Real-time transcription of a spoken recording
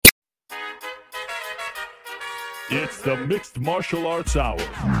It's the Mixed Martial Arts Hour.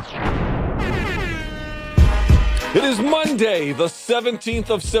 It is Monday, the 17th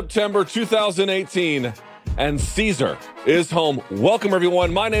of September, 2018, and Caesar is home. Welcome,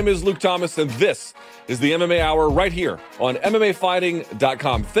 everyone. My name is Luke Thomas, and this is the MMA Hour right here on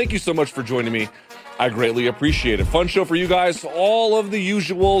MMAfighting.com. Thank you so much for joining me. I greatly appreciate it. Fun show for you guys. All of the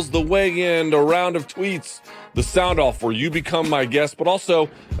usuals, the weigh-in, a round of tweets, the sound-off where you become my guest, but also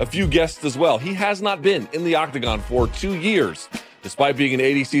a few guests as well. He has not been in the octagon for 2 years, despite being an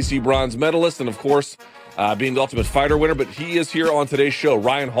ADCC bronze medalist and, of course, being the Ultimate Fighter winner. But he is here on today's show.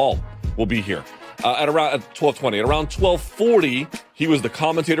 Ryan Hall will be here at around 12:20. At around 12:40, he was the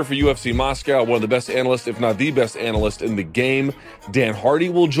commentator for UFC Moscow, one of the best analysts, if not the best analyst in the game. Dan Hardy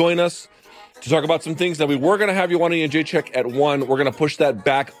will join us to talk about some things that we were going to have you on E&J Check at 1. We're going to push that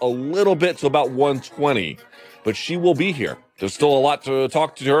back a little bit to about 1:20, but she will be here. There's still a lot to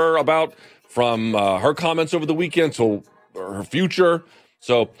talk to her about, from her comments over the weekend to her future.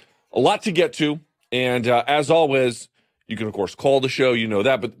 So a lot to get to. And as always, you can, of course, call the show. You know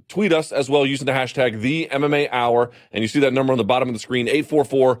that. But tweet us as well using the hashtag #TheMMAHour. And you see that number on the bottom of the screen,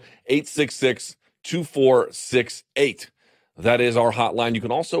 844-866-2468. That is our hotline. You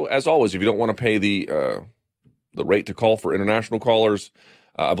can also, as always, if you don't want to pay the rate to call for international callers,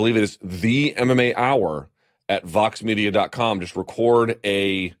 I believe it is the MMA Hour at voxmedia.com. Just record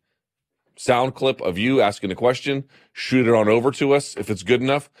a sound clip of you asking a question, shoot it on over to us. If it's good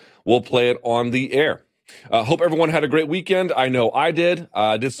enough, we'll play it on the air. Hope everyone had a great weekend. I know I did.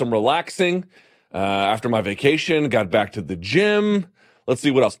 Did some relaxing after my vacation, got back to the gym. Let's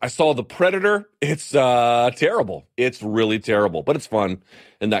see what else. I saw The Predator. It's terrible. It's really terrible, but it's fun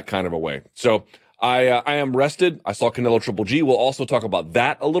in that kind of a way. So I am rested. I saw Canelo Triple G. We'll also talk about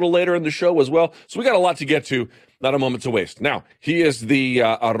that a little later in the show as well. So we got a lot to get to. Not a moment to waste. Now, he is the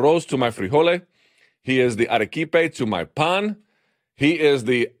arroz to my frijole. He is the arequipe to my pan. He is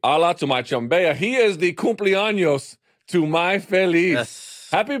the ala to my chambea. He is the cumpleaños to my feliz. Yes.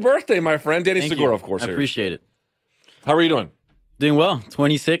 Happy birthday, my friend. Danny Thank Segura, you. of course. I here. appreciate it. How are you doing? Doing well.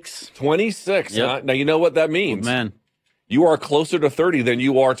 26. 26. Yep. Huh? Now, you know what that means. Man, You are closer to 30 than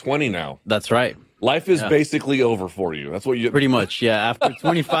you are 20 now. that's right. Life is basically over for you. That's what you... Pretty much, yeah. After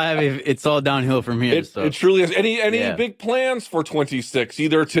 25, it's all downhill from here. It truly is. Any big plans for 26,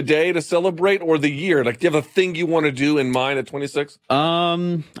 either today to celebrate or the year? Like, do you have a thing you want to do in mind at 26?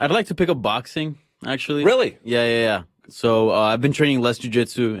 I'd like to pick up boxing, actually. Really? Yeah. So I've been training less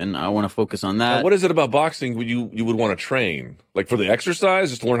jiu-jitsu, and I want to focus on that. Now, what is it about boxing you would want to train? Like for the exercise,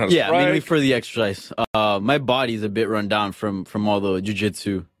 just to learn how to strike? Yeah, mainly for the exercise. My body's a bit run down from all the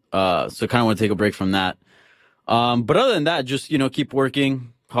jiu-jitsu, so I kind of want to take a break from that. But other than that, just, keep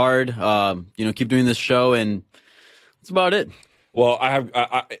working hard, keep doing this show, and that's about it. Well,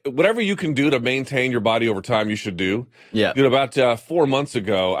 I whatever you can do to maintain your body over time, you should do. Yeah. Dude, about 4 months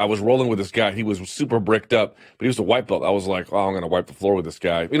ago, I was rolling with this guy. He was super bricked up, but he was a white belt. I was like, I'm going to wipe the floor with this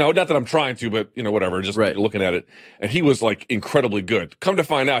guy. Not that I'm trying to, but, whatever, just looking at it. And he was, like, incredibly good. Come to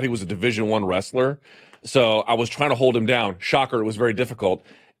find out, he was a Division I wrestler. So I was trying to hold him down. Shocker, it was very difficult.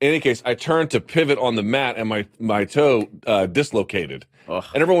 In any case, I turned to pivot on the mat, and my toe dislocated. Ugh.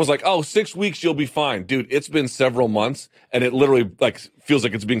 And everyone was like, 6 weeks, you'll be fine. Dude, it's been several months, and it literally feels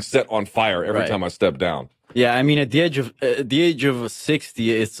like it's being set on fire every time I step down. Yeah, I mean, at the age of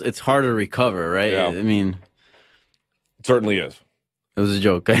 60, it's hard to recover, right? Yeah. I mean, It certainly is. it was a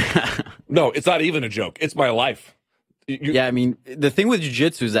joke. No, it's not even a joke. It's my life. Yeah, I mean, the thing with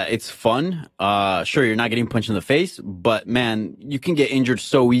jiu-jitsu is that it's fun. Sure, you're not getting punched in the face, but man, you can get injured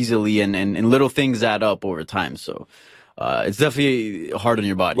so easily, and little things add up over time. So it's definitely hard on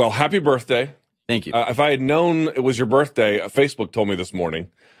your body. Well, happy birthday. Thank you. If I had known it was your birthday, Facebook told me this morning,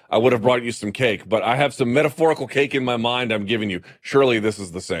 I would have brought you some cake. But I have some metaphorical cake in my mind I'm giving you. Surely this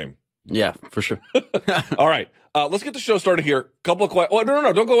is the same. Yeah, for sure. All right. Let's get the show started here. Couple of questions. Oh,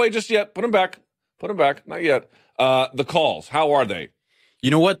 no. Don't go away just yet. Put them back. Not yet. The calls, how are they?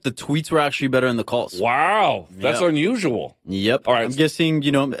 You know what? The tweets were actually better than the calls. Wow. That's unusual. Yep. All right. I'm guessing,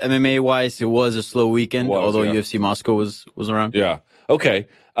 MMA-wise, it was a slow weekend, although yeah. UFC Moscow was around. Yeah. Okay.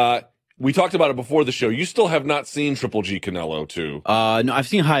 We talked about it before the show. You still have not seen Triple G Canelo, too. No, I've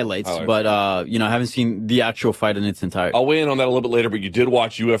seen highlights. But, I haven't seen the actual fight in its entirety. I'll weigh in on that a little bit later, but you did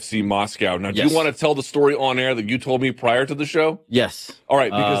watch UFC Moscow. Now, do you want to tell the story on air that you told me prior to the show? Yes. All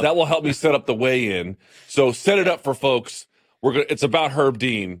right, because that will help me set up the weigh-in. So set it up for folks. It's about Herb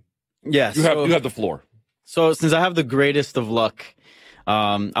Dean. Yes. You have the floor. So since I have the greatest of luck,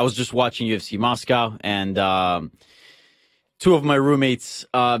 I was just watching UFC Moscow, and two of my roommates,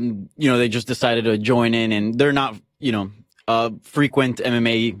 they just decided to join in, and they're not, frequent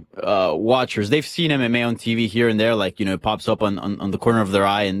MMA watchers, they've seen MMA on TV here and there, like, it pops up on the corner of their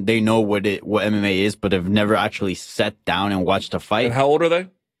eye, and they know what MMA is, but have never actually sat down and watched a fight. And how old are they?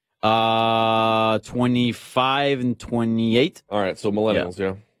 25 and 28. All right, so millennials,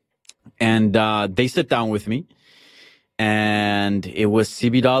 yeah. And they sit down with me, and it was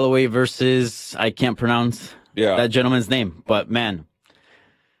CB Dollaway versus, I can't pronounce that gentleman's name, but man,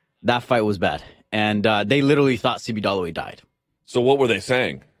 that fight was bad. And they literally thought CB Dollaway died. So what were they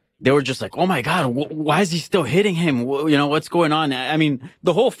saying? They were just like, oh my God, why is he still hitting him? What's going on? I mean,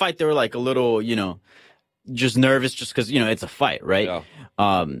 the whole fight, they were like a little, just nervous just because, it's a fight, right?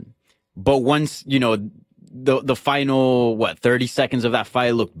 Yeah. But once, the final 30 seconds of that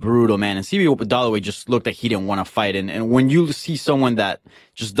fight looked brutal, man. And CB Dollaway just looked like he didn't want to fight. And when you see someone that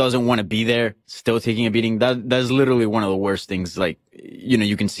just doesn't want to be there, still taking a beating, that's literally one of the worst things, like,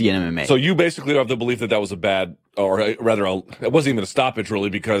 you can see in MMA. So you basically have the belief that was a bad, or rather, it wasn't even a stoppage really,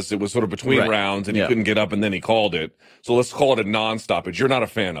 because it was sort of between rounds and he couldn't get up and then he called it. So let's call it a non-stoppage. You're not a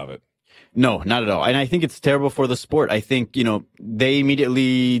fan of it. No, not at all. And I think it's terrible for the sport. I think, they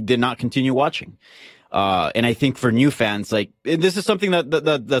immediately did not continue watching. And I think for new fans, like, this is something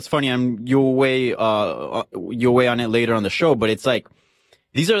that's funny. You'll weigh on it later on the show, but it's like,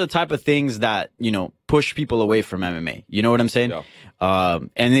 these are the type of things that, push people away from MMA. You know what I'm saying? Yeah.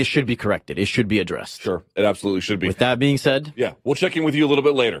 And it should be corrected. It should be addressed. Sure. It absolutely should be. With that being said. Yeah. We'll check in with you a little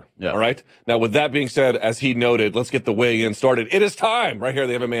bit later. Yeah. All right. Now, with that being said, as he noted, let's get the weigh-in started. It is time right here at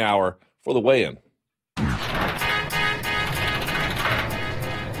the MMA Hour for the weigh-in.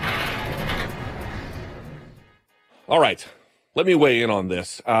 All right, let me weigh in on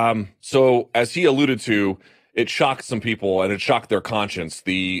this. So as he alluded to, it shocked some people and it shocked their conscience,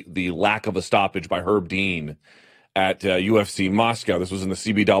 the lack of a stoppage by Herb Dean at UFC Moscow. This was in the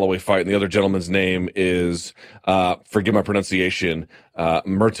CB Dollaway fight, and the other gentleman's name is, forgive my pronunciation,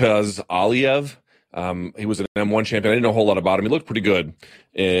 Murtaz Aliyev. He was an M1 champion. I didn't know a whole lot about him. He looked pretty good,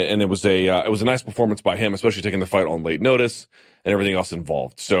 and it was a nice performance by him, especially taking the fight on late notice and everything else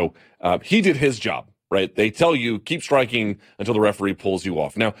involved. So he did his job. Right. They tell you keep striking until the referee pulls you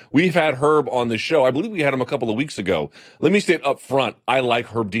off. Now, we've had Herb on the show. I believe we had him a couple of weeks ago. Let me state up front, I like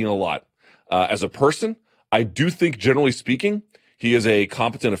Herb Dean a lot. As a person, I do think, generally speaking, he is a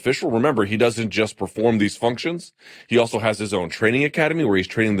competent official. Remember, he doesn't just perform these functions. He also has his own training academy where he's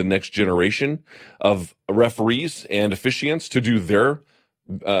training the next generation of referees and officiants to do their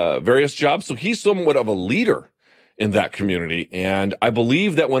various jobs. So he's somewhat of a leader in that community. And I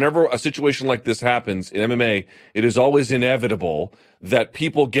believe that whenever a situation like this happens in MMA, it is always inevitable that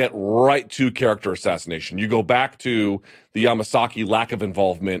people get right to character assassination. You go back to the Yamasaki lack of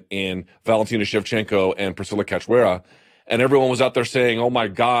involvement in Valentina Shevchenko and Priscilla Cachoeira, and everyone was out there saying, oh my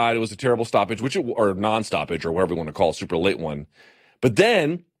God, it was a terrible stoppage, or non-stoppage, or whatever you want to call it, super late one. But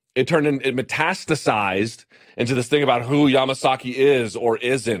then it metastasized into this thing about who Yamasaki is or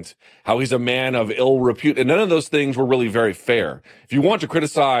isn't, how he's a man of ill repute. And none of those things were really very fair. If you want to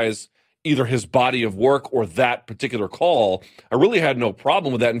criticize either his body of work or that particular call, I really had no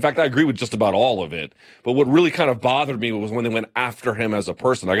problem with that. In fact, I agree with just about all of it. But what really kind of bothered me was when they went after him as a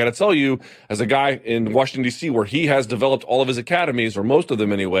person. I got to tell you, as a guy in Washington, D.C., where he has developed all of his academies, or most of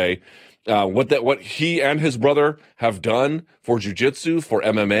them anyway, what he and his brother have done for jiu-jitsu, for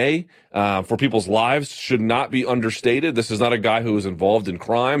MMA, for people's lives should not be understated. This is not a guy who is involved in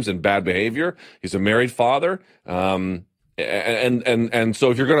crimes and bad behavior. He's a married father. And so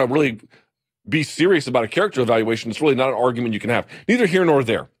if you're going to really be serious about a character evaluation, it's really not an argument you can have. Neither here nor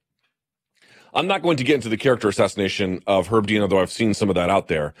there. I'm not going to get into the character assassination of Herb Dean, although I've seen some of that out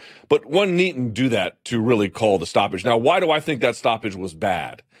there. But one needn't do that to really call the stoppage. Now, why do I think that stoppage was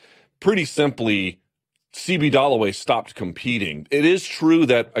bad? Pretty simply, CB Dollaway stopped competing. It is true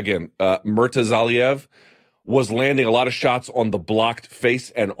that, again, Murtaz Aliyev was landing a lot of shots on the blocked face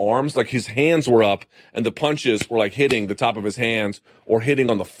and arms. Like, his hands were up and the punches were like hitting the top of his hands or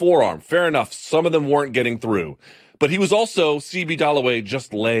hitting on the forearm. Fair enough. Some of them weren't getting through. But he was also, CB Dollaway,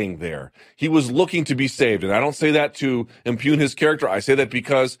 just laying there. He was looking to be saved. And I don't say that to impugn his character. I say that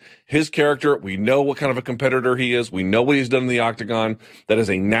because his character, we know what kind of a competitor he is. We know what he's done in the octagon. That is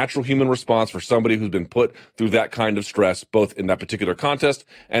a natural human response for somebody who's been put through that kind of stress, both in that particular contest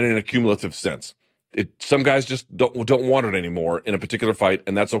and in a cumulative sense. Some guys just don't want it anymore in a particular fight,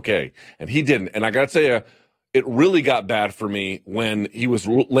 and that's okay. And he didn't. And I got to tell you, it really got bad for me when he was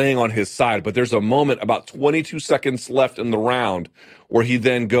laying on his side. But there's a moment about 22 seconds left in the round where he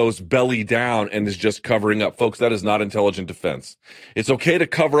then goes belly down and is just covering up. Folks, that is not intelligent defense. It's okay to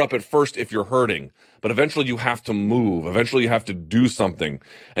cover up at first if you're hurting, but eventually you have to move. Eventually you have to do something.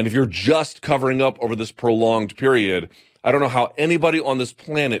 And if you're just covering up over this prolonged period, I don't know how anybody on this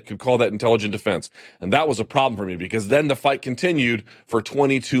planet could call that intelligent defense. And that was a problem for me because then the fight continued for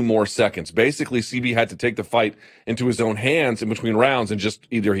 22 more seconds. Basically, CB had to take the fight into his own hands in between rounds and just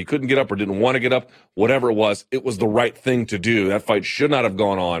either he couldn't get up or didn't want to get up, whatever it was the right thing to do. That fight should not have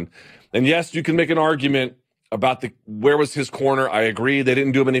gone on. And yes, you can make an argument about where was his corner. I agree. They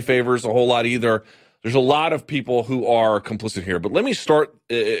didn't do him any favors a whole lot either. There's a lot of people who are complicit here. But let me start,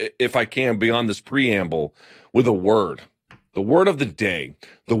 if I can, beyond this preamble, with a word. The word of the day.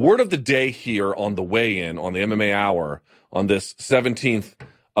 The word of the day here on the weigh-in on the MMA Hour on this 17th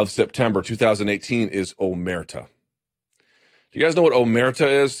of September 2018 is Omerta. Do you guys know what Omerta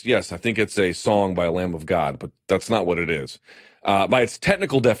is? Yes, I think it's a song by a Lamb of God, but that's not what it is. By its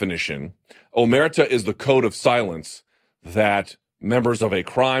technical definition, Omerta is the code of silence that members of a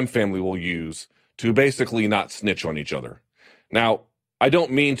crime family will use to basically not snitch on each other. Now, I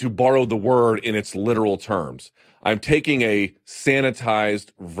don't mean to borrow the word in its literal terms. I'm taking a sanitized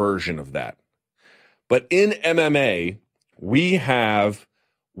version of that. But in MMA, we have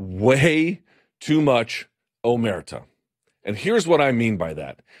way too much Omerta. And here's what I mean by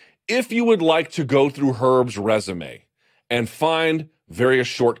that. If you would like to go through Herb's resume and find various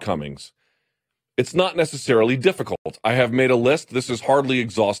shortcomings, it's not necessarily difficult. I have made a list. This is hardly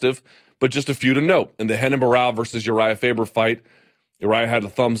exhaustive, but just a few to note. In the Renan Barão versus Uriah Faber fight, Uriah had a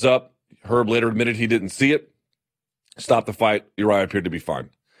thumbs up. Herb later admitted he didn't see it. Stopped the fight. Uriah appeared to be fine.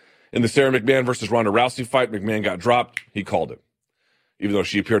 In the Sarah McMahon versus Ronda Rousey fight, McMahon got dropped. He called it, even though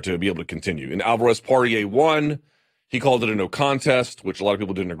she appeared to be able to continue. In Alvarez-Poirier 1, he called it a no contest, which a lot of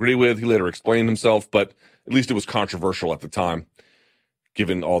people didn't agree with. He later explained himself, but at least it was controversial at the time,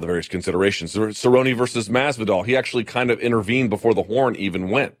 given all the various considerations. Cerrone versus Masvidal, he actually kind of intervened before the horn even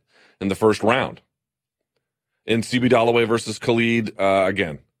went in the first round. In CB Dollaway versus Khalid,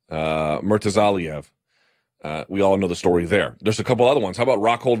 Murtazaliev, we all know the story there. There's a couple other ones. How about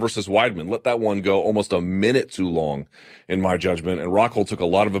Rockhold versus Weidman? Let that one go almost a minute too long, in my judgment. And Rockhold took a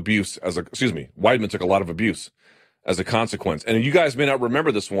lot of abuse Weidman took a lot of abuse as a consequence. And you guys may not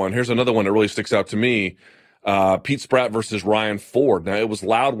remember this one. Here's another one that really sticks out to me. Pete Spratt versus Ryan Ford. Now, it was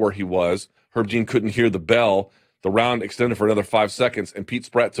loud where he was. Herb Dean couldn't hear the bell. The round extended for another 5 seconds, and Pete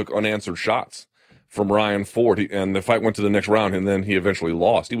Spratt took unanswered shots from Ryan Ford, and the fight went to the next round, and then he eventually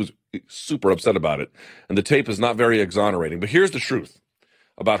lost. He was super upset about it, and the tape is not very exonerating. But here's the truth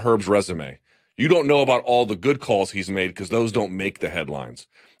about Herb's resume. You don't know about all the good calls he's made because those don't make the headlines.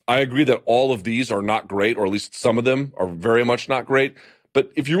 I agree that all of these are not great, or at least some of them are very much not great.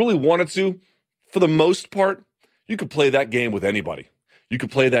 But if you really wanted to, for the most part, you could play that game with anybody. You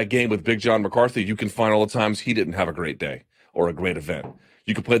could play that game with Big John McCarthy. You can find all the times he didn't have a great day or a great event.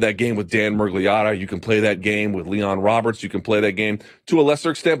 You can play that game with Dan Miragliotta. You can play that game with Leon Roberts. You can play that game to a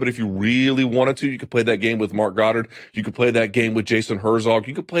lesser extent, but if you really wanted to, you could play that game with Mark Goddard. You could play that game with Jason Herzog.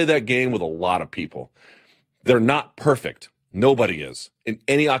 You could play that game with a lot of people. They're not perfect. Nobody is in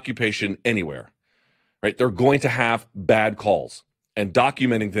any occupation anywhere, right? They're going to have bad calls, and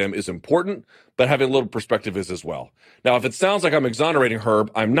documenting them is important, but having a little perspective is as well. Now, if it sounds like I'm exonerating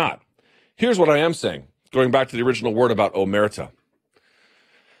Herb, I'm not. Here's what I am saying, going back to the original word about Omerta.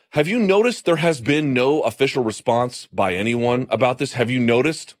 Have you noticed there has been no official response by anyone about this? Have you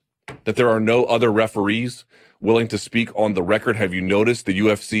noticed that there are no other referees willing to speak on the record? Have you noticed the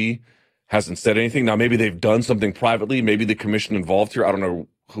UFC hasn't said anything? Now, maybe they've done something privately. Maybe the commission involved here, I don't know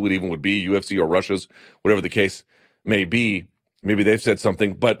who it even would be, UFC or Russia's, whatever the case may be. Maybe they've said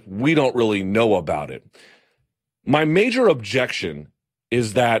something, but we don't really know about it. My major objection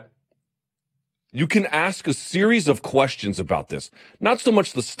is that you can ask a series of questions about this. Not so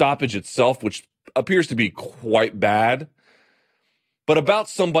much the stoppage itself, which appears to be quite bad, but about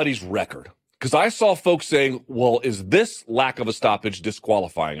somebody's record. Because I saw folks saying, well, is this lack of a stoppage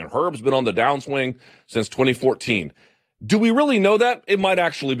disqualifying? And Herb's been on the downswing since 2014. Do we really know that? It might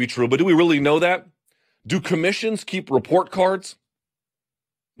actually be true, but do we really know that? Do commissions keep report cards?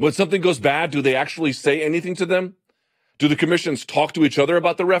 When something goes bad, do they actually say anything to them? Do the commissions talk to each other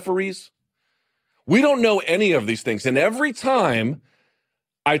about the referees? We don't know any of these things. And every time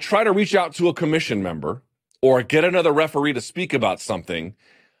I try to reach out to a commission member or get another referee to speak about something,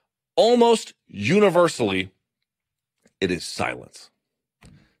 almost universally, it is silence.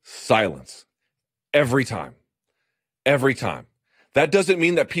 Silence. Every time. Every time. That doesn't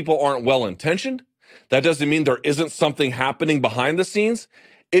mean that people aren't well-intentioned. That doesn't mean there isn't something happening behind the scenes.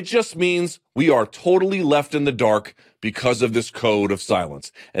 It just means we are totally left in the dark because of this code of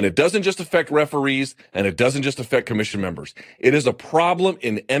silence. And it doesn't just affect referees, and it doesn't just affect commission members. It is a problem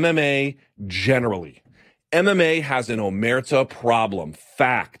in MMA generally. MMA has an Omerta problem.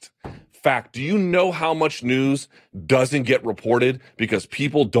 Fact. fact. Do you know how much news doesn't get reported because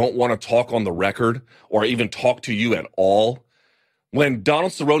people don't want to talk on the record or even talk to you at all? When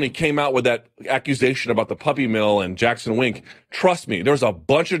Donald Cerrone came out with that accusation about the puppy mill and Jackson Wink, trust me, there's a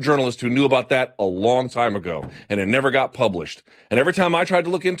bunch of journalists who knew about that a long time ago, and it never got published. And every time I tried to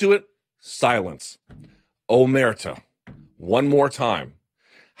look into it, silence. Omerta. One more time.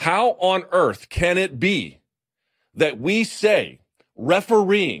 How on earth can it be that we say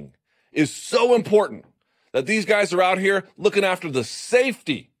refereeing is so important that these guys are out here looking after the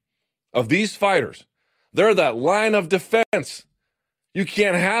safety of these fighters? They're that line of defense. You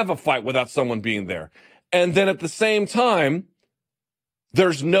can't have a fight without someone being there. And then at the same time,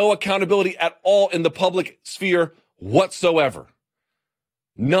 there's no accountability at all in the public sphere whatsoever.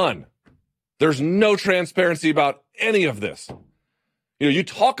 None. There's no transparency about any of this. You know, you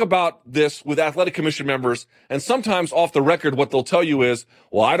talk about this with athletic commission members, and sometimes off the record, what they'll tell you is,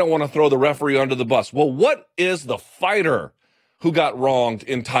 well, I don't want to throw the referee under the bus. Well, what is the fighter who got wronged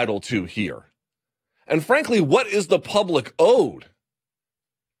entitled to here? And frankly, what is the public owed?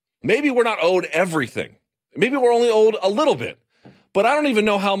 Maybe we're not owed everything. Maybe we're only owed a little bit, but I don't even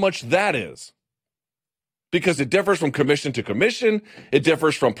know how much that is, because it differs from commission to commission. It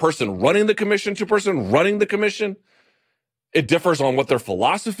differs from person running the commission to person running the commission. It differs on what their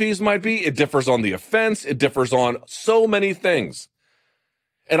philosophies might be. It differs on the offense. It differs on so many things.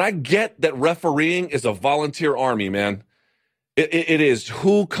 And I get that refereeing is a volunteer army, man. It is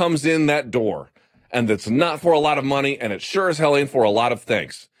who comes in that door, and it's not for a lot of money, and it sure as hell ain't for a lot of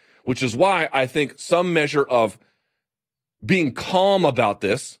thanks. Which is why I think some measure of being calm about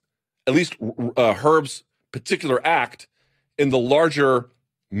this, at least Herb's particular act in the larger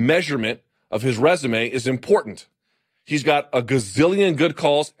measurement of his resume, is important. He's got a gazillion good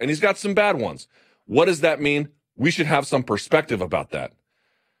calls, and he's got some bad ones. What does that mean? We should have some perspective about that.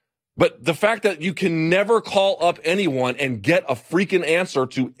 But the fact that you can never call up anyone and get a freaking answer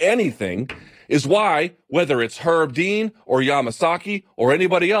to anything is why, whether it's Herb Dean or Yamasaki or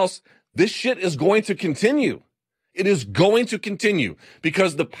anybody else, this shit is going to continue. It is going to continue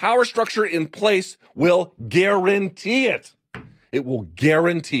because the power structure in place will guarantee it. It will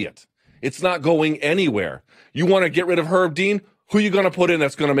guarantee it. It's not going anywhere. You want to get rid of Herb Dean? Who are you going to put in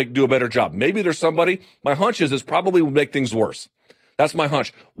that's going to do a better job? Maybe there's somebody. My hunch is probably will make things worse. That's my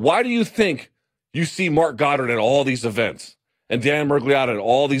hunch. Why do you think you see Mark Goddard at all these events and Dan Mergliotta at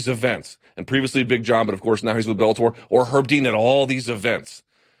all these events, and previously Big John, but of course now he's with Bellator, or Herb Dean at all these events?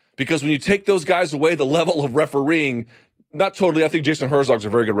 Because when you take those guys away, the level of refereeing, not totally, I think Jason Herzog's a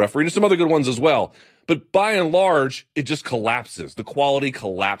very good referee, and some other good ones as well. But by and large, it just collapses. The quality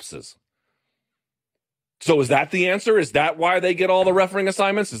collapses. So is that the answer? Is that why they get all the refereeing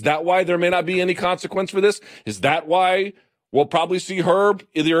assignments? Is that why there may not be any consequence for this? Is that why we'll probably see Herb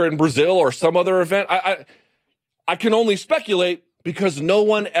either in Brazil or some other event? I can only speculate because no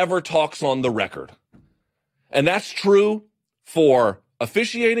one ever talks on the record. And that's true for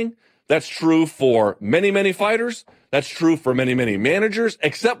officiating. That's true for many, many fighters. That's true for many, many managers,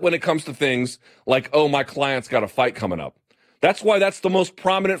 except when it comes to things like, oh, my client's got a fight coming up. That's why that's the most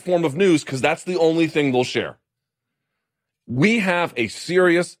prominent form of news, because that's the only thing they'll share. We have a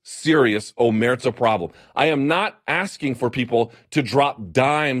serious, serious omerta problem. I am not asking for people to drop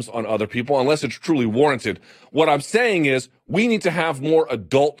dimes on other people unless it's truly warranted. What I'm saying is we need to have more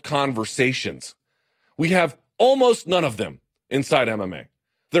adult conversations. We have almost none of them inside MMA.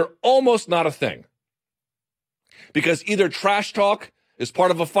 They're almost not a thing. Because either trash talk is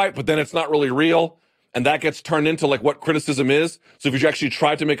part of a fight, but then it's not really real, and that gets turned into like what criticism is. So if you actually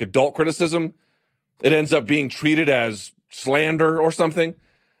try to make adult criticism, it ends up being treated as slander or something.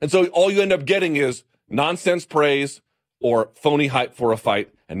 And so all you end up getting is nonsense praise or phony hype for a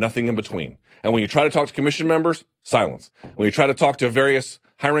fight and nothing in between. And when you try to talk to commission members, silence. When you try to talk to various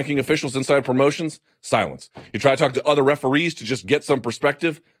high-ranking officials inside promotions, silence. You try to talk to other referees to just get some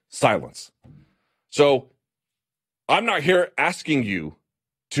perspective, silence. So I'm not here asking you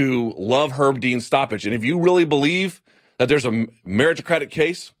to love Herb Dean's stoppage. And if you really believe that there's a meritocratic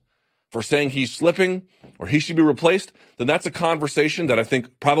case for saying he's slipping or he should be replaced, then that's a conversation that I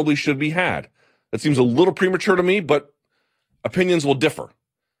think probably should be had. That seems a little premature to me, but opinions will differ.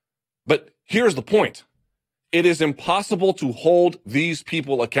 But here's the point. It is impossible to hold these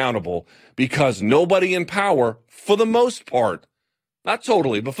people accountable because nobody in power, for the most part, not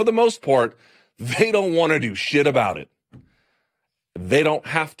totally, but for the most part, they don't want to do shit about it. They don't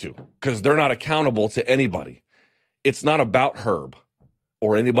have to because they're not accountable to anybody. It's not about Herb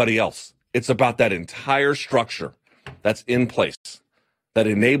or anybody else. It's about that entire structure that's in place that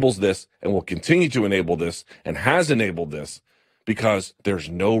enables this and will continue to enable this and has enabled this because there's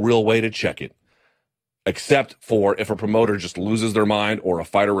no real way to check it, except for if a promoter just loses their mind or a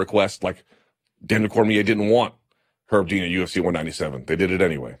fighter request, like Daniel Cormier didn't want Herb Dean at UFC 197. They did it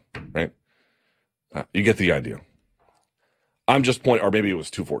anyway, right? You get the idea. I'm just pointing, or maybe it was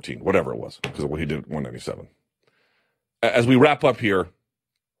 214, whatever it was, because of what he did at 197. As we wrap up here,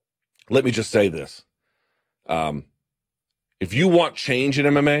 let me just say this. If you want change in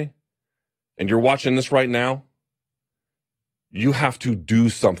MMA, and you're watching this right now, you have to do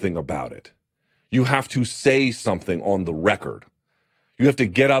something about it. You have to say something on the record. You have to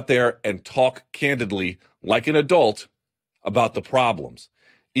get out there and talk candidly, like an adult, about the problems,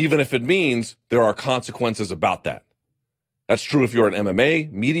 even if it means there are consequences about that. That's true if you're an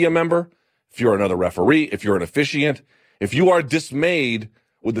MMA media member, if you're another referee, if you're an officiant, if you are dismayed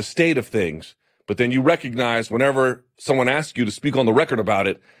with the state of things, but then you recognize whenever someone asks you to speak on the record about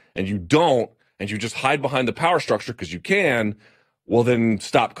it and you don't, and you just hide behind the power structure because you can, well, then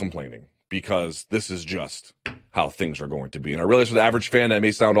stop complaining, because this is just how things are going to be. And I realize for the average fan that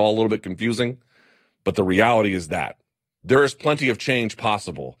may sound all a little bit confusing, but the reality is that there is plenty of change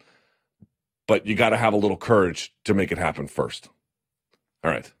possible, but you got to have a little courage to make it happen first. All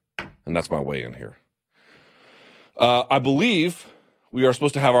right. And that's my way in here. I believe we are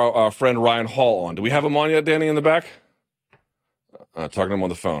supposed to have our friend Ryan Hall on. Do we have him on yet, Danny, in the back? Talking to him on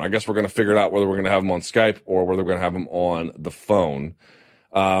the phone. I guess we're going to figure it out whether we're going to have him on Skype or whether we're going to have him on the phone.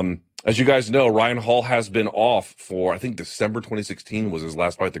 As you guys know, Ryan Hall has been off for, I think, December 2016 was his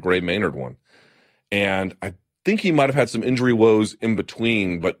last fight, the Gray Maynard one. And I think he might have had some injury woes in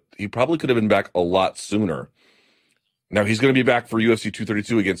between, but he probably could have been back a lot sooner. Now, he's going to be back for UFC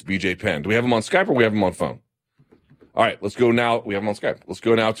 232 against BJ Penn. Do we have him on Skype or we have him on phone? All right, let's go now. We have him on Skype. Let's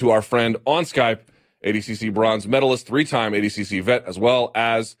go now to our friend on Skype, ADCC bronze medalist, three-time ADCC vet, as well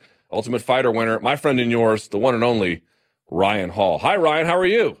as Ultimate Fighter winner, my friend and yours, the one and only Ryan Hall. Hi, Ryan. How are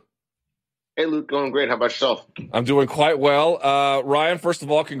you? Hey, Luke. Going great. How about yourself? I'm doing quite well. Ryan, first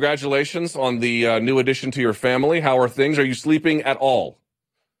of all, congratulations on the new addition to your family. How are things? Are you sleeping at all?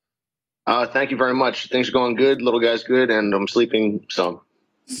 Thank you very much. Things are going good. Little guy's good, and I'm sleeping some.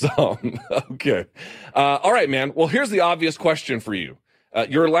 Some. Okay. All right, man. Well, here's the obvious question for you.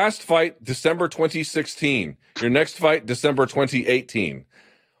 Your last fight, December 2016. Your next fight, December 2018.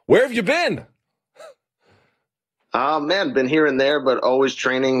 Where have you been? Man, been here and there, but always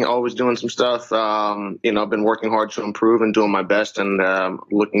training, always doing some stuff. I've been working hard to improve and doing my best, and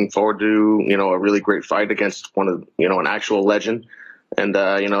looking forward to, a really great fight against one of, an actual legend. And,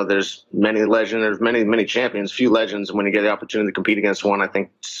 there's many legends, there's many champions, few legends. And when you get the opportunity to compete against one, I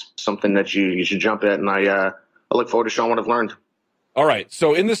think it's something that you should jump at. And I look forward to showing what I've learned. All right.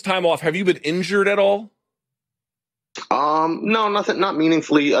 So in this time off, have you been injured at all? No, nothing, not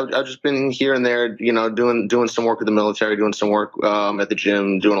meaningfully. I've just been here and there, doing some work with the military, doing some work, at the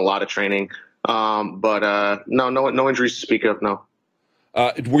gym, doing a lot of training. But no injuries to speak of. No.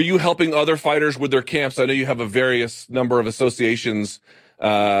 Were you helping other fighters with their camps? I know you have a various number of associations.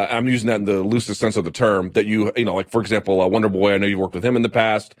 I'm using that in the loosest sense of the term that like, for example, Wonder Boy, I know you worked with him in the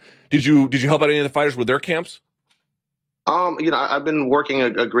past. Did you help out any of the fighters with their camps? I've been working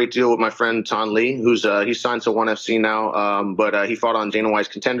a great deal with my friend Ton Lee, who's he's signed to ONE FC now. But he fought on Dana White's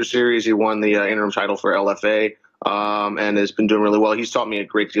Contender Series. He won the interim title for LFA, and has been doing really well. He's taught me a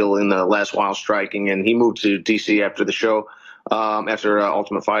great deal in the last while striking, and he moved to DC after the show, after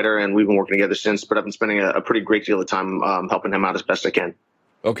Ultimate Fighter, and we've been working together since. But I've been spending a pretty great deal of time helping him out as best I can.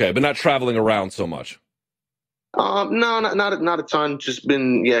 Okay, but not traveling around so much. No, not a ton. Just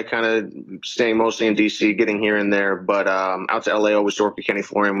been, kind of staying mostly in DC, getting here and there. But out to LA, always to work with Kenny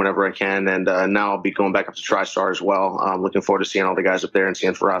Florian whenever I can. And now I'll be going back up to TriStar as well. Looking forward to seeing all the guys up there and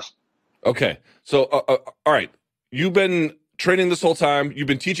seeing Faraz. Okay. So, all right. You've been training this whole time. You've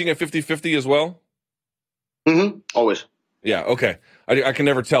been teaching at 50-50 as well? Mm-hmm. Always. Yeah, okay. I can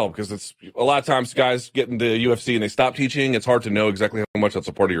never tell because it's a lot of times guys get into UFC and they stop teaching. It's hard to know exactly how much that's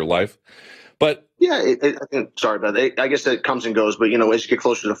a part of your life. But yeah, sorry about that. I guess it comes and goes. But, as you get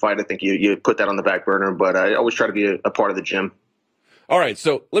closer to the fight, I think you put that on the back burner. But I always try to be a part of the gym. All right.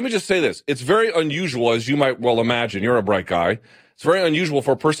 So let me just say this. It's very unusual, as you might well imagine. You're a bright guy. It's very unusual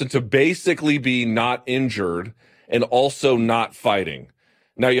for a person to basically be not injured and also not fighting.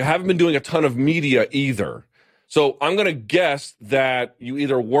 Now, you haven't been doing a ton of media either. So I'm going to guess that you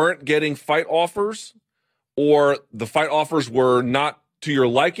either weren't getting fight offers or the fight offers were not to your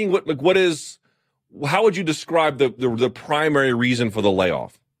liking. How would you describe the primary reason for the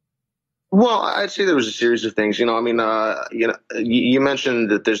layoff? Well, I'd say there was a series of things. I mean, you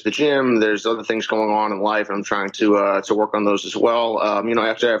mentioned that there's the gym, there's other things going on in life. I'm trying to work on those as well.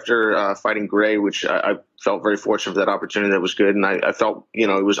 After fighting Gray, which I felt very fortunate for that opportunity. That was good, and I felt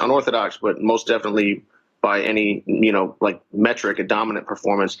it was unorthodox, but most definitely by any like metric, a dominant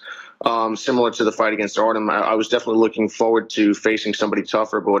performance. Similar to the fight against Artem, I was definitely looking forward to facing somebody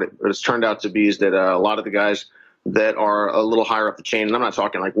tougher. But what it's turned out to be is that a lot of the guys that are a little higher up the chain, and I'm not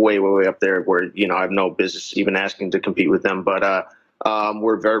talking like way, way, way up there where, I have no business even asking to compete with them, but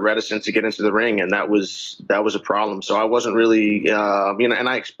we're very reticent to get into the ring, and that was a problem. So I wasn't really, and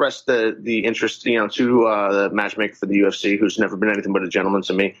I expressed the interest, to the matchmaker for the UFC, who's never been anything but a gentleman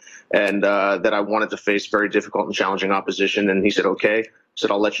to me, and that I wanted to face very difficult and challenging opposition, and he said, okay. Said,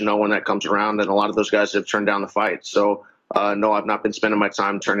 I'll let you know when that comes around, and a lot of those guys have turned down the fight. So no, I've not been spending my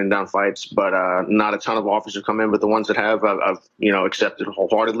time turning down fights, but not a ton of offers have come in. But the ones that have, I've accepted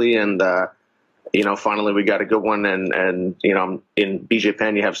wholeheartedly. And finally we got a good one. And in BJ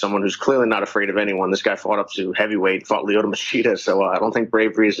Penn, you have someone who's clearly not afraid of anyone. This guy fought up to heavyweight, fought Lyoto Machida, so I don't think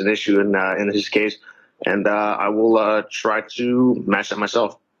bravery is an issue in his case. And I will try to match that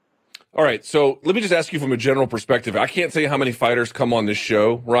myself. All right, so let me just ask you from a general perspective. I can't tell you how many fighters come on this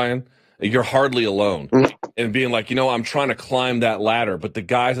show, Ryan. You're hardly alone. And being like, I'm trying to climb that ladder, but the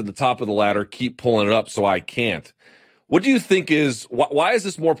guys at the top of the ladder keep pulling it up, so I can't. What do you think why is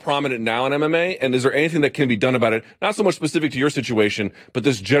this more prominent now in MMA? And is there anything that can be done about it? Not so much specific to your situation, but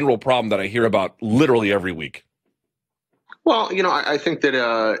this general problem that I hear about literally every week. Well, I think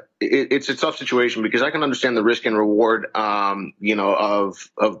that it's a tough situation because I can understand the risk and reward,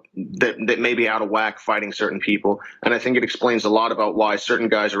 of that may be out of whack fighting certain people, and I think it explains a lot about why certain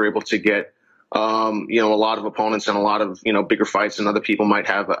guys are able to get, a lot of opponents and a lot of bigger fights, and other people might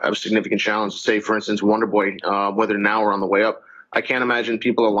have a significant challenge. Say, for instance, Wonderboy, whether now or on the way up. I can't imagine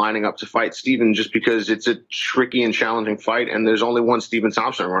people are lining up to fight Stephen just because it's a tricky and challenging fight, and there's only one Stephen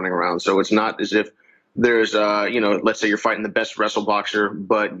Thompson running around, so it's not as if there's, let's say you're fighting the best wrestle boxer,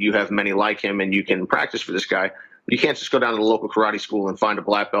 but you have many like him and you can practice for this guy. You can't just go down to the local karate school and find a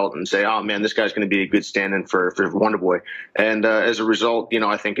black belt and say, oh, man, this guy's going to be a good stand-in for Wonderboy. And as a result,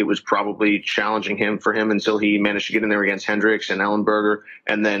 I think it was probably challenging for him until he managed to get in there against Hendricks and Ellenberger.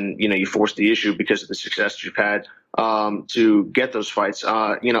 And then, you forced the issue because of the success you've had to get those fights.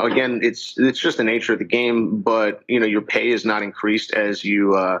 Again, it's just the nature of the game, but, your pay is not increased as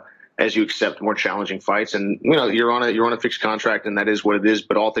you accept more challenging fights. And, you're on a fixed contract, and that is what it is.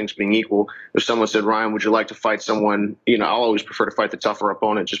 But all things being equal, if someone said, Ryan, would you like to fight someone, I'll always prefer to fight the tougher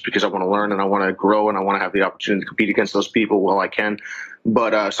opponent just because I want to learn and I want to grow and I want to have the opportunity to compete against those people while I can.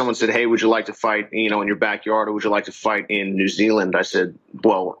 But someone said, hey, would you like to fight, in your backyard, or would you like to fight in New Zealand? I said,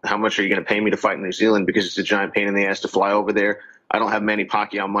 well, how much are you going to pay me to fight in New Zealand? Because it's a giant pain in the ass to fly over there. I don't have Manny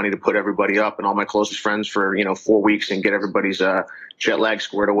Pacquiao money to put everybody up and all my closest friends for, 4 weeks and get everybody's jet lag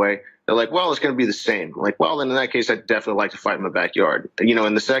squared away. They're like, well, it's going to be the same. I'm like, well, then in that case, I'd definitely like to fight in my backyard.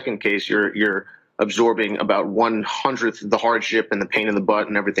 In the second case, you're absorbing about 1/100th the hardship and the pain in the butt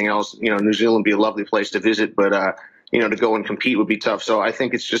and everything else. New Zealand would be a lovely place to visit, but, to go and compete would be tough. So I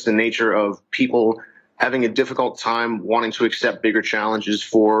think it's just the nature of people having a difficult time wanting to accept bigger challenges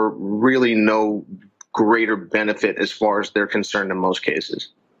for really no greater benefit as far as they're concerned in most cases.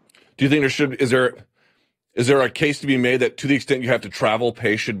 Do you think is there a case to be made that to the extent you have to travel,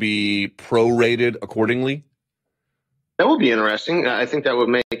 pay should be prorated accordingly? That would be interesting. I think that would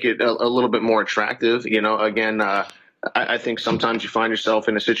make it a little bit more attractive. Again, I think sometimes you find yourself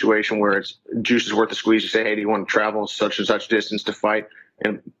in a situation where it's juice is worth the squeeze. You say, hey, do you want to travel such and such distance to fight?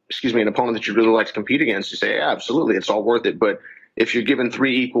 And an opponent that you really like to compete against, you say, yeah, absolutely, it's all worth it. But if you're given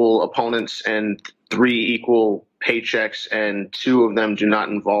 3 equal opponents and 3 equal paychecks, and 2 of them do not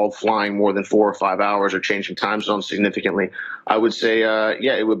involve flying more than 4 or 5 hours or changing time zones significantly, I would say,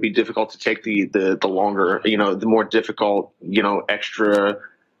 it would be difficult to take the longer, the more difficult, extra,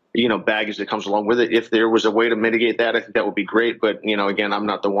 baggage that comes along with it. If there was a way to mitigate that, I think that would be great. But, again, I'm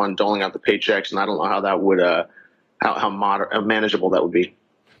not the one doling out the paychecks, and I don't know how that would, how manageable that would be.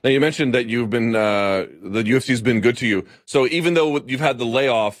 Now, you mentioned that you've been the UFC's been good to you. So even though you've had the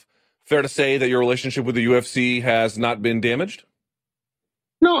layoff, fair to say that your relationship with the UFC has not been damaged?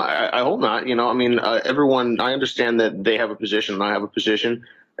 No, I hope not. Everyone, I understand that they have a position and I have a position.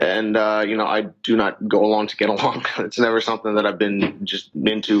 And, I do not go along to get along. It's never something that I've been just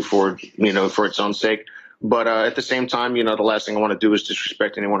into for its own sake. But at the same time, the last thing I want to do is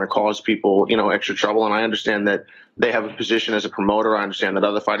disrespect anyone or cause people, extra trouble. And I understand that they have a position as a promoter. I understand that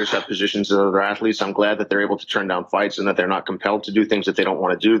other fighters have positions as other athletes. I'm glad that they're able to turn down fights and that they're not compelled to do things that they don't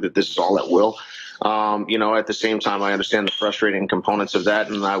want to do, that this is all at will. At the same time, I understand the frustrating components of that.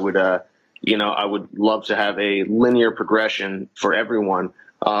 And I would, I would love to have a linear progression for everyone.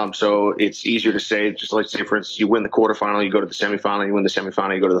 So it's easier to say, just like say, for instance, you win the quarterfinal, you go to the semifinal, you win the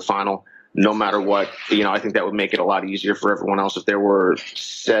semifinal, you go to the final, no matter what. I think that would make it a lot easier for everyone else if there were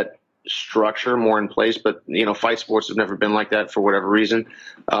set structure more in place. But, fight sports have never been like that for whatever reason.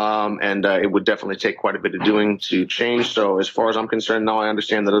 And it would definitely take quite a bit of doing to change. So as far as I'm concerned, now I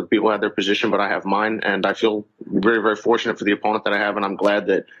understand that other people have their position, but I have mine. And I feel very, very fortunate for the opponent that I have. And I'm glad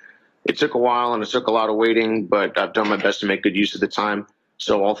that it took a while and it took a lot of waiting, but I've done my best to make good use of the time.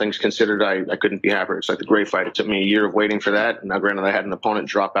 So all things considered, I couldn't be happier. It's like the great fight. It took me a year of waiting for that. Now, granted, I had an opponent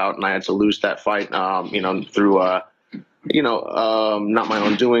drop out and I had to lose that fight, through, not my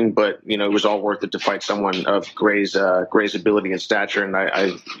own doing, but, it was all worth it to fight someone of Gray's ability and stature. And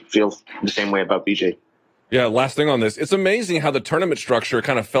I feel the same way about BJ. Yeah, last thing on this. It's amazing how the tournament structure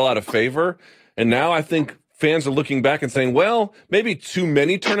kind of fell out of favor. And now I think fans are looking back and saying, well, maybe too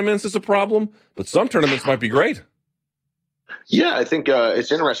many tournaments is a problem, but some tournaments might be great. Yeah, I think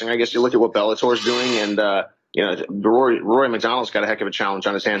it's interesting. I guess you look at what Bellator's doing, and Rory McDonald's got a heck of a challenge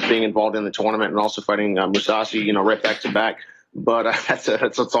on his hands, being involved in the tournament and also fighting Mousasi, right back to back. But that's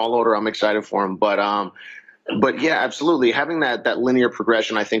a tall order. I'm excited for him. But yeah, absolutely, having that linear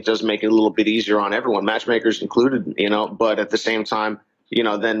progression, I think, does make it a little bit easier on everyone, matchmakers included. But at the same time,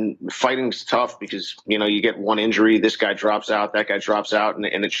 then fighting's tough because, you get one injury, this guy drops out, that guy drops out, and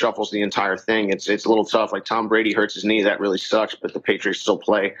it shuffles the entire thing. It's a little tough. Like Tom Brady hurts his knee. That really sucks, but the Patriots still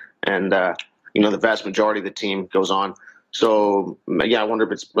play. And, the vast majority of the team goes on. So, yeah, I wonder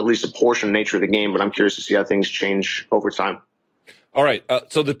if it's at least a portion of the nature of the game, but I'm curious to see how things change over time. All right.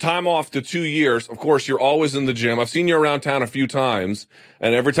 So the time off to 2 years, of course, you're always in the gym. I've seen you around town a few times,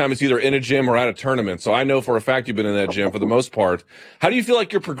 and every time it's either in a gym or at a tournament. So I know for a fact you've been in that gym for the most part. How do you feel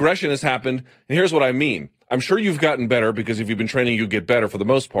like your progression has happened? And here's what I mean. I'm sure you've gotten better because if you've been training, you get better for the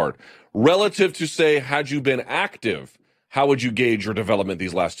most part. Relative to, say, had you been active, how would you gauge your development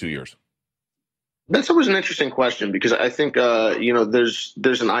these last 2 years? That's always an interesting question because I think, there's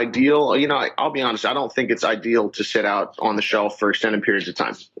an ideal, I'll be honest, I don't think it's ideal to sit out on the shelf for extended periods of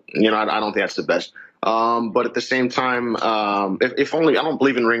time. I don't think that's the best. But at the same time, if only, I don't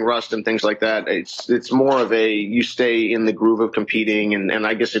believe in ring rust and things like that. It's more of you stay in the groove of competing. And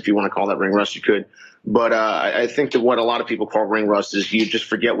I guess if you want to call that ring rust, you could. But I think that what a lot of people call ring rust is you just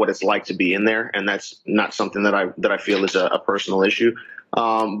forget what it's like to be in there. And that's not something that I feel is a personal issue.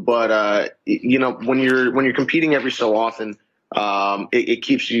 But when you're competing every so often, it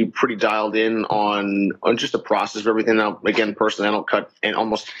keeps you pretty dialed in on just the process of everything. Now, again, personally, I don't cut and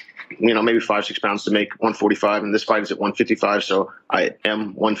almost, maybe 5-6 pounds to make 145, and this fight is at 155, so I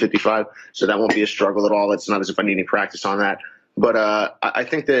am 155, so that won't be a struggle at all. It's not as if I need any practice on that. But I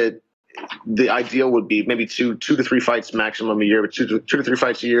think that the ideal would be maybe two to three fights maximum a year, but two to three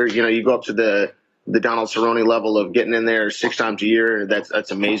fights a year. You go up to the Donald Cerrone level of getting in there 6 times a year.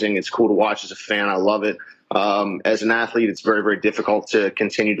 That's amazing. It's cool to watch as a fan. I love it. As an athlete, it's very, very difficult to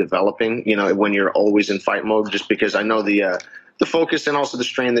continue developing, when you're always in fight mode, just because I know the focus and also the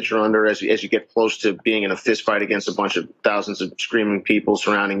strain that you're under as you get close to being in a fist fight against a bunch of thousands of screaming people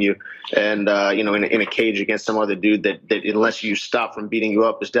surrounding you, and in a cage against some other dude that unless you stop from beating you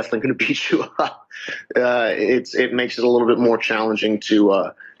up is definitely going to beat you up. It makes it a little bit more challenging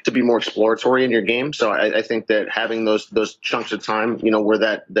to be more exploratory in your game. So I think that having those chunks of time, where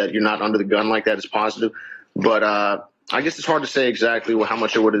that you're not under the gun like that is positive. But I guess it's hard to say exactly how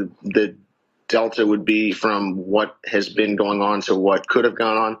much the delta would be from what has been going on to what could have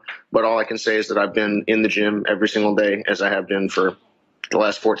gone on. But all I can say is that I've been in the gym every single day, as I have been for the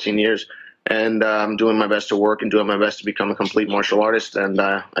last 14 years. And I'm doing my best to work and doing my best to become a complete martial artist. And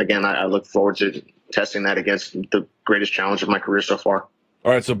again, I look forward to testing that against the greatest challenge of my career so far.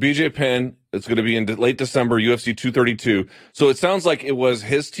 All right, so BJ Penn, it's going to be in late December, UFC 232. So it sounds like it was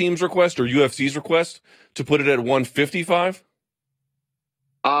his team's request or UFC's request to put it at 155?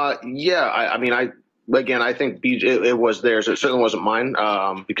 Yeah, I think BJ, it was theirs. It certainly wasn't mine,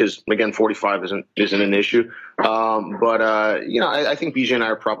 because again, 45 isn't an issue. I think BJ and I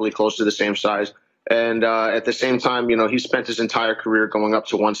are probably close to the same size. And at the same time, he spent his entire career going up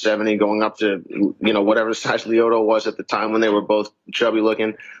to 170, going up to, whatever size Lyoto was at the time when they were both chubby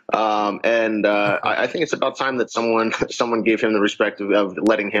looking. I think it's about time that someone gave him the respect of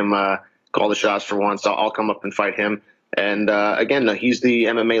letting him call the shots for once. I'll come up and fight him. And again, he's the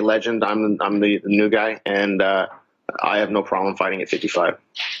MMA legend. I'm the new guy, and I have no problem fighting at 55.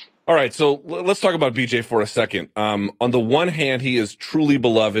 All right, so let's talk about BJ for a second. On the one hand, he is truly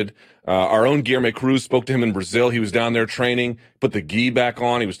beloved. Our own Guilherme Cruz spoke to him in Brazil. He was down there training, put the gi back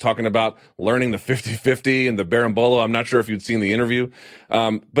on. He was talking about learning the 50-50 and the berimbolo. I'm not sure if you'd seen the interview.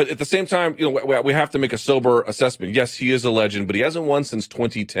 But at the same time, we have to make a sober assessment. Yes, he is a legend, but he hasn't won since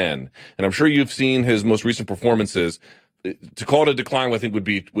 2010. And I'm sure you've seen his most recent performances. To call it a decline, I think would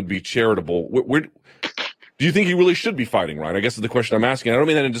be charitable. Do you think he really should be fighting, Ryan? I guess is the question I'm asking. I don't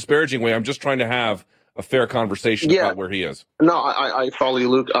mean that in a disparaging way. I'm just trying to have a fair conversation about where he is. No, I follow you,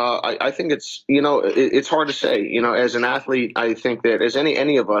 Luke. I think it's hard to say. As an athlete, I think that as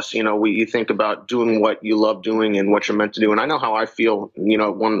any of us, you think about doing what you love doing and what you're meant to do. And I know how I feel,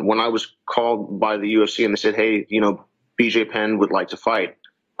 when I was called by the UFC and they said, hey, BJ Penn would like to fight.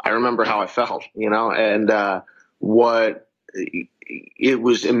 I remember how I felt, and what it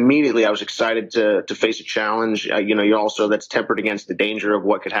was immediately. I was excited to face a challenge. You also that's tempered against the danger of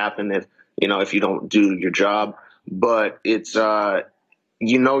what could happen if you don't do your job. But it's you're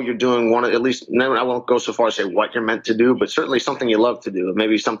doing at least. I won't go so far as say what you're meant to do, but certainly something you love to do.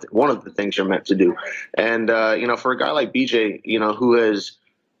 Maybe one of the things you're meant to do. And for a guy like BJ, who is,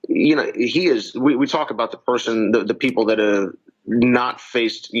 he is. We talk about the person, the people that have not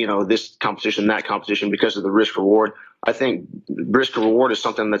faced this competition, that competition because of the risk reward. I think risk reward is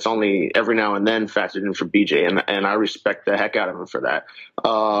something that's only every now and then factored in for BJ, and I respect the heck out of him for that.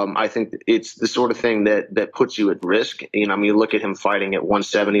 I think it's the sort of thing that puts you at risk. You look at him fighting at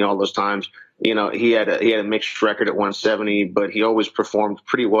 170 all those times. He had a mixed record at 170, but he always performed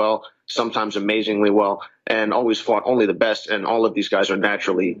pretty well, sometimes amazingly well, and always fought only the best. And all of these guys are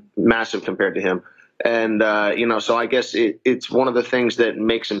naturally massive compared to him. And so I guess it's one of the things that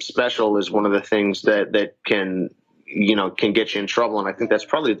makes him special. Is one of the things that can get you in trouble. And I think that's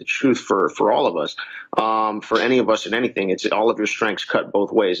probably the truth for all of us, for any of us in anything. It's all of your strengths cut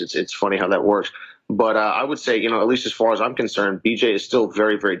both ways. It's funny how that works. But I would say, at least as far as I'm concerned, BJ is still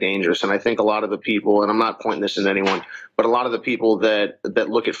very, very dangerous. And I think a lot of the people, and I'm not pointing this at anyone, but a lot of the people that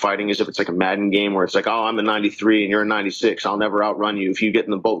look at fighting as if it's like a Madden game where it's like, oh, I'm a 93 and you're a 96. I'll never outrun you. If you get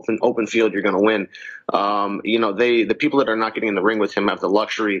in the open field, you're going to win. The people that are not getting in the ring with him have the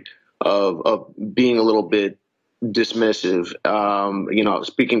luxury of being a little bit dismissive.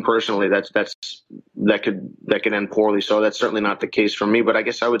 Speaking personally, that could end poorly. So that's certainly not the case for me. But I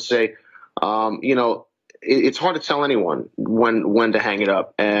guess I would say, it's hard to tell anyone when to hang it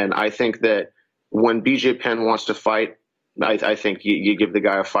up. And I think that when BJ Penn wants to fight, I think you give the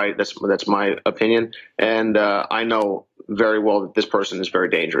guy a fight. That's my opinion. And I know very well that this person is very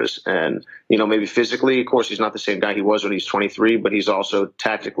dangerous. And, maybe physically, of course, he's not the same guy he was when he's 23, but he's also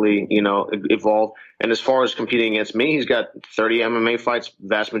tactically, evolved. And as far as competing against me, he's got 30 MMA fights,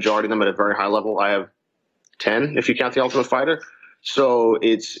 vast majority of them at a very high level. I have 10, if you count the Ultimate Fighter. So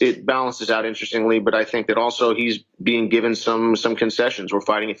it balances out interestingly, but I think that also he's being given some concessions. We're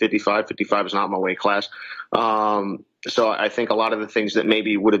fighting at 55. 55 is not my weight class. So I think a lot of the things that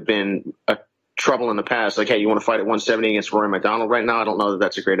maybe would have been a trouble in the past, like, hey, you want to fight at 170 against Rory McDonald right now? I don't know that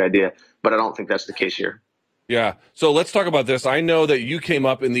that's a great idea, but I don't think that's the case here. Yeah. So let's talk about this. I know that you came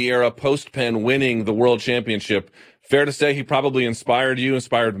up in the era post-Penn winning the world championship. Fair to say he probably inspired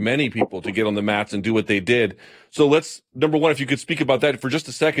many people to get on the mats and do what they did. So let's, number one, if you could speak about that for just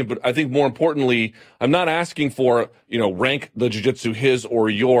a second, but I think more importantly, I'm not asking for, rank the jiu-jitsu his or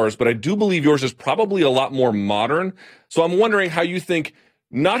yours, but I do believe yours is probably a lot more modern. So I'm wondering how you think,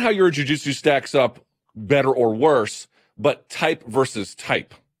 not how your jiu-jitsu stacks up better or worse, but type versus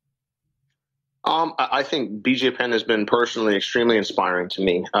type. I think BJ Penn has been personally extremely inspiring to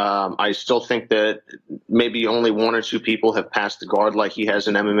me. I still think that maybe only one or two people have passed the guard like he has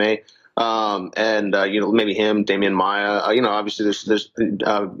in MMA. Maybe him, Damian Maia. Obviously there's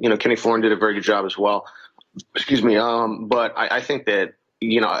Kenny Thorne did a very good job as well. Excuse me. But I think that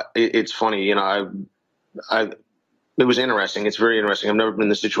it's funny. It was interesting. It's very interesting. I've never been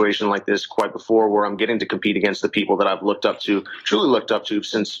in a situation like this quite before, where I'm getting to compete against the people that I've truly looked up to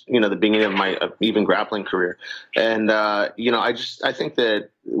since, the beginning of my even grappling career. And, I think that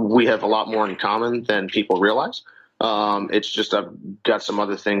we have a lot more in common than people realize. It's just I've got some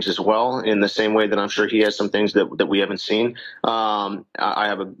other things as well, in the same way that I'm sure he has some things that we haven't seen. I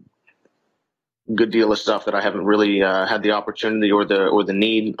have a good deal of stuff that I haven't really had the opportunity or the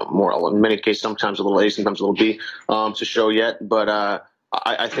need, more in many cases, sometimes a little A, sometimes a little B, to show yet. But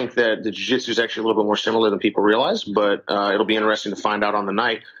I think that the jiu-jitsu is actually a little bit more similar than people realize, but it'll be interesting to find out on the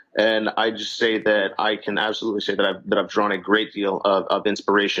night. And I just say that I can absolutely say that I've drawn a great deal of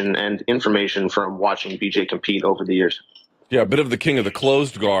inspiration and information from watching BJ compete over the years. Yeah, a bit of the king of the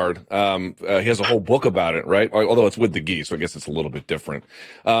closed guard. He has a whole book about it, right? Although it's with the gi, so I guess it's a little bit different.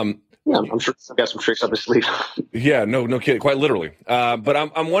 Yeah, I'm sure he's got some tricks up his sleeve. Yeah, no kidding, quite literally. But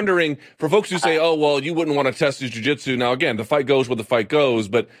I'm wondering, for folks who say, oh, well, you wouldn't want to test his jiu-jitsu. Now, again, the fight goes where the fight goes,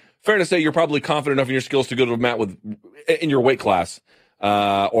 but fair to say you're probably confident enough in your skills to go to a mat in your weight class,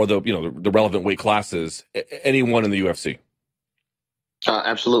 or the relevant weight classes, anyone in the UFC.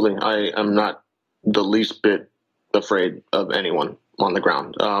 Absolutely. I am not the least bit afraid of anyone on the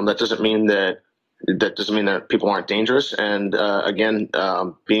ground. That doesn't mean that people aren't dangerous. And again,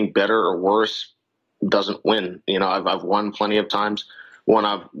 being better or worse doesn't win. I've won plenty of times when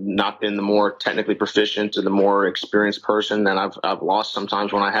I've not been the more technically proficient or the more experienced person, and I've lost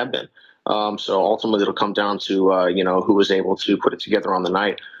sometimes when I have been. So ultimately, it'll come down to who was able to put it together on the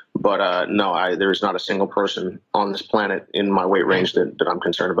night. But no, there's not a single person on this planet in my weight range that I'm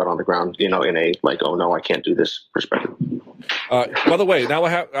concerned about on the ground. In a like, oh no, I can't do this perspective. By the way, now I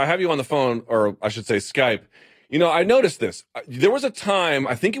have you on the phone, or I should say Skype. I noticed this. There was a time,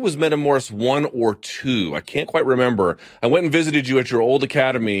 I think it was Metamoris 1 or 2. I can't quite remember. I went and visited you at your old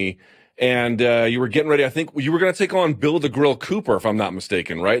academy, and you were getting ready. I think you were going to take on Bill the Grill Cooper, if I'm not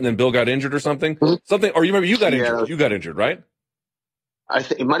mistaken, right? And then Bill got injured or something. Mm-hmm. Or you remember you got injured. You got injured, right? I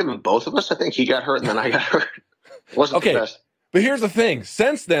think it might have been both of us. I think he got hurt and then I got hurt. Wasn't the best. But here's the thing.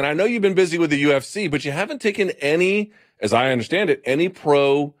 Since then, I know you've been busy with the UFC, but you haven't taken any, as I understand it, any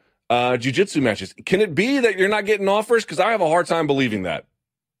pro jiu-jitsu matches. Can it be that you're not getting offers? Because I have a hard time believing that.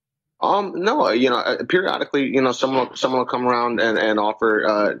 No, periodically, someone will come around and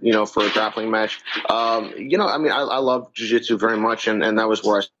offer, for a grappling match. I love jiu-jitsu very much, and that was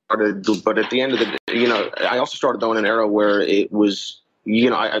where I started. But at the end of the day, I also started though in an era where it was,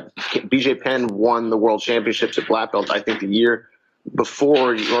 BJ Penn won the world championships at black belt, I think the year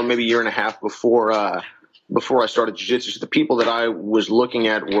before, or maybe a year and a half before I started jiu-jitsu. So the people that I was looking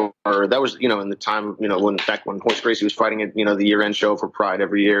at that was, in the time, when Horace Gracie was fighting at, the year-end show for Pride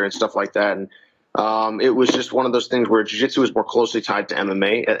every year and stuff like that. And it was just one of those things where jiu-jitsu was more closely tied to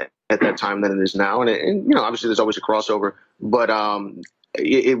MMA at that time than it is now. And obviously there's always a crossover, but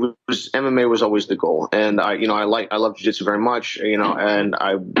it was MMA was always the goal. And I love jiu-jitsu very much, and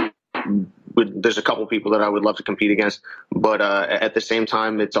there's a couple people that I would love to compete against, but at the same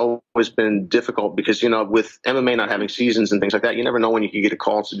time, it's always been difficult because, with MMA not having seasons and things like that, you never know when you can get a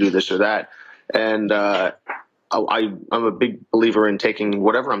call to do this or that. And I'm a big believer in taking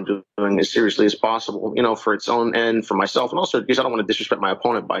whatever I'm doing as seriously as possible, for its own end, for myself, and also because I don't want to disrespect my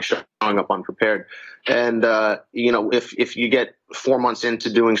opponent by showing up unprepared. And, if you get 4 months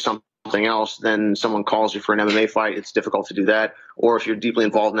into doing something else, then someone calls you for an MMA fight, it's difficult to do that. Or if you're deeply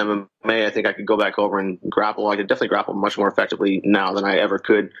involved in MMA, I think I could go back over and grapple. I could definitely grapple much more effectively now than I ever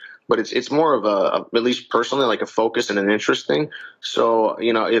could. But it's more of at least personally, like a focus and an interest thing. So,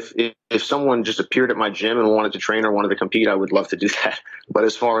 if someone just appeared at my gym and wanted to train or wanted to compete, I would love to do that. But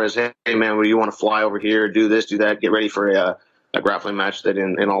as far as, hey man, well, you want to fly over here, do this, do that, get ready for a grappling match that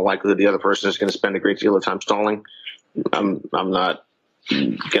in all likelihood the other person is going to spend a great deal of time stalling, I'm not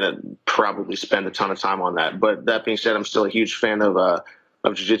gonna probably spend a ton of time on that. But that being said, I'm still a huge fan of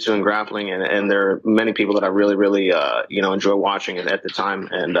jiu-jitsu and grappling, and there are many people that I really, really enjoy watching it at the time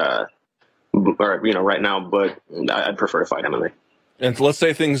and right now. But I'd prefer to fight MMA. And let's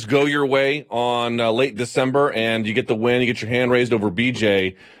say things go your way on late December, and you get the win, you get your hand raised over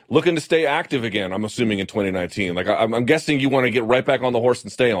BJ. Looking to stay active again, I'm assuming in 2019. Like I'm guessing you want to get right back on the horse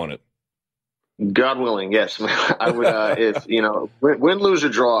and stay on it. God willing, yes. I would, if, win, lose, or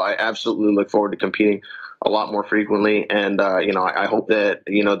draw, I absolutely look forward to competing a lot more frequently. And, I hope that,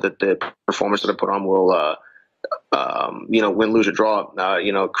 that the performance that I put on will, win, lose, or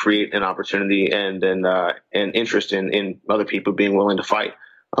draw, create an opportunity and interest in other people being willing to fight.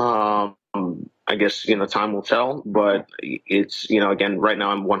 I guess, time will tell, but it's, again, right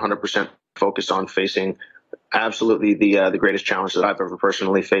now I'm 100% focused on facing absolutely the greatest challenge that I've ever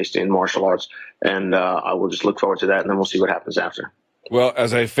personally faced in martial arts. And I will just look forward to that, and then we'll see what happens after. Well,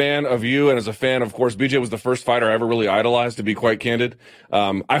 as a fan of you and as a fan, of course, BJ was the first fighter I ever really idolized, to be quite candid.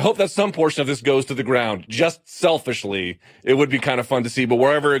 I hope that some portion of this goes to the ground. Just selfishly, it would be kind of fun to see. But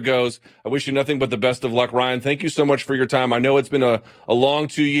wherever it goes, I wish you nothing but the best of luck. Ryan, thank you so much for your time. I know it's been a long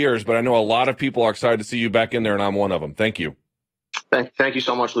 2 years, but I know a lot of people are excited to see you back in there, and I'm one of them. Thank you. Thank you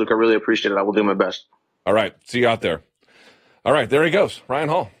so much, Luke. I really appreciate it. I will do my best. All right. See you out there. All right. There he goes. Ryan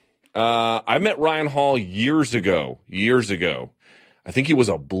Hall. I met Ryan Hall years ago. I think he was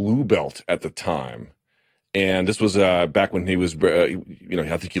a blue belt at the time. And this was back when he was, I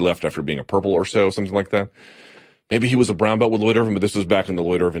think he left after being a purple or so, something like that. maybe he was a brown belt with Lloyd Irvin, but this was back in the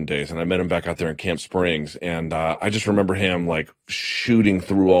Lloyd Irvin days. And I met him back out there in Camp Springs. And I just remember him like shooting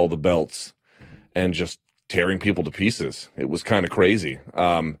through all the belts and just tearing people to pieces. It was kind of crazy.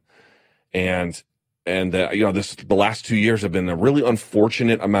 The last 2 years have been a really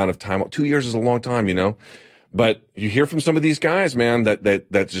unfortunate amount of time. 2 years is a long time, but you hear from some of these guys, man,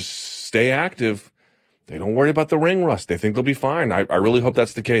 that just stay active. They don't worry about the ring rust. They think they'll be fine. I really hope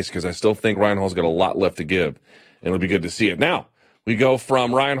that's the case, because I still think Ryan Hall's got a lot left to give, and it'll be good to see it. Now, we go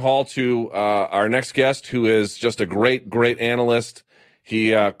from Ryan Hall to our next guest, who is just a great, great analyst.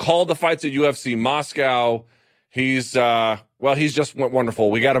 He called the fights at UFC Moscow. He's just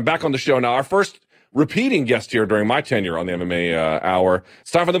wonderful. We got him back on the show now. Our first repeating guest here during my tenure on the MMA Hour.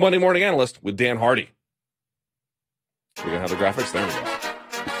 It's time for the Monday Morning Analyst with Dan Hardy. We're going to have the graphics. There we go.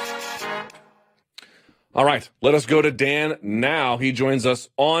 All right, let us go to Dan now. He joins us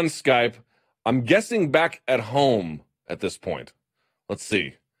on Skype. I'm guessing back at home at this point. Let's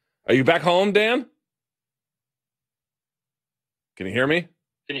see. Are you back home, Dan? Can you hear me?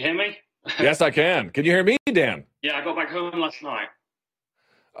 Can you hear me? Yes, I can. Can you hear me, Dan? Yeah, I got back home last night.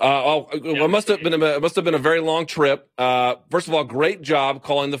 It must have been a very long trip. First of all, great job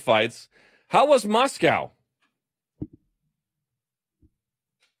calling the fights. How was Moscow?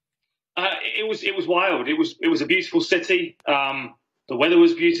 It was wild. It was a beautiful city. The weather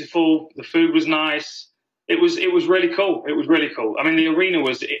was beautiful. The food was nice. It was really cool. It was really cool. I mean, the arena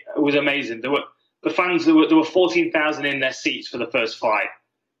was amazing. There were 14,000 in their seats for the first fight,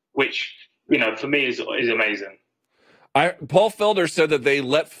 which for me is amazing. Paul Felder said that they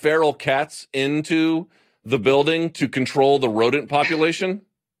let feral cats into the building to control the rodent population.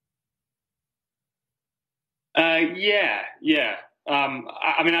 Yeah.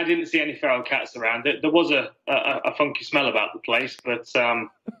 I mean, I didn't see any feral cats around. There was a funky smell about the place, but I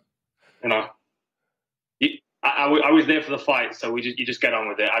was there for the fight, so you just get on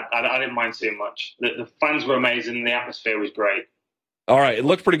with it. I didn't mind too much. The fans were amazing. The atmosphere was great. All right, it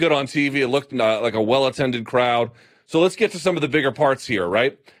looked pretty good on TV. It looked like a well-attended crowd. So let's get to some of the bigger parts here,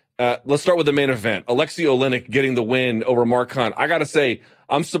 right? Let's start with the main event. Alexei Oleinik getting the win over Mark Hunt. I got to say,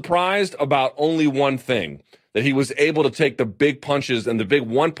 I'm surprised about only one thing, that he was able to take the big punches and the big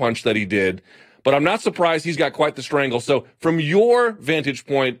one punch that he did. But I'm not surprised he's got quite the strangle. So from your vantage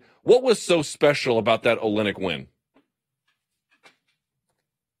point, what was so special about that Oleinik win?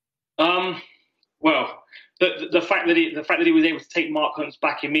 Well, the fact that he was able to take Mark Hunt's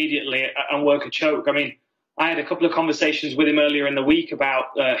back immediately and work a choke. I mean, I had a couple of conversations with him earlier in the week about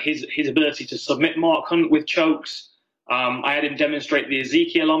his ability to submit Mark Hunt with chokes. I had him demonstrate the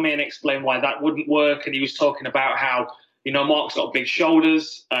Ezekiel on me and explain why that wouldn't work. And he was talking about how, Mark's got big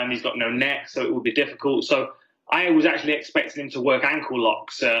shoulders and he's got no neck, so it would be difficult. So I was actually expecting him to work ankle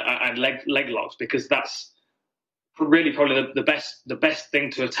locks and leg locks, because that's really probably the best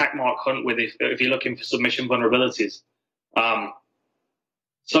thing to attack Mark Hunt with if you're looking for submission vulnerabilities.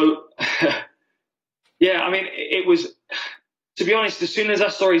 Yeah, I mean, it was, to be honest, as soon as I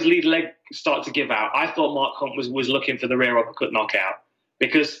saw his lead leg start to give out, I thought Mark Hunt was looking for the rear uppercut knockout,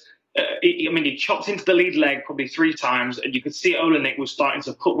 because, he chopped into the lead leg probably 3 times, and you could see Oleinik was starting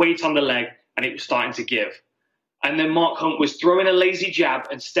to put weight on the leg, and it was starting to give. And then Mark Hunt was throwing a lazy jab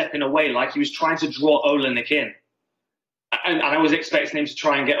and stepping away like he was trying to draw Oleinik in. And I was expecting him to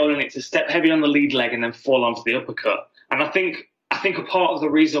try and get Oleinik to step heavy on the lead leg and then fall onto the uppercut. And I think a part of the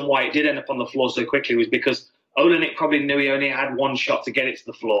reason why it did end up on the floor so quickly was because Oleinik probably knew he only had one shot to get it to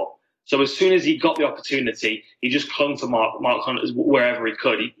the floor. So as soon as he got the opportunity, he just clung to Mark Hunt wherever he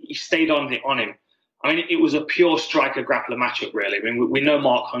could. He stayed on him. I mean, it was a pure striker-grappler matchup, really. I mean, we know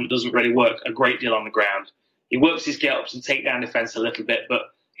Mark Hunt doesn't really work a great deal on the ground. He works his get-ups and takedown defense a little bit, but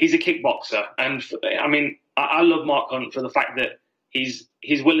he's a kickboxer. And, I mean, I love Mark Hunt for the fact that he's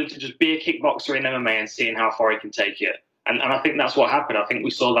willing to just be a kickboxer in MMA and seeing how far he can take it. And I think that's what happened. I think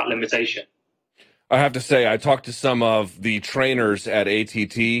we saw that limitation. I have to say, I talked to some of the trainers at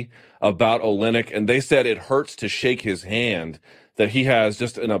ATT about Oleinik, and they said it hurts to shake his hand, that he has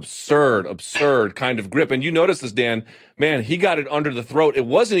just an absurd kind of grip. And you notice this, Dan, man, he got it under the throat. It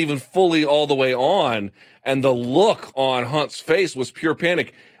wasn't even fully all the way on, and the look on Hunt's face was pure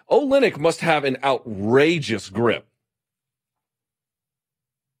panic. Oleinik must have an outrageous grip.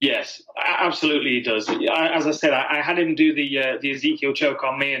 Yes, absolutely he does. As I said, I had him do the Ezekiel choke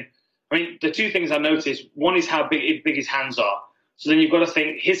on me, and I mean, the two things I noticed, one is how big his hands are. So then you've got to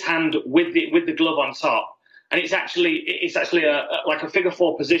think his hand with the glove on top, and it's actually like a figure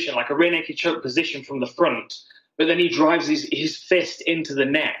 4 position, like a rear naked choke position from the front. But then he drives his fist into the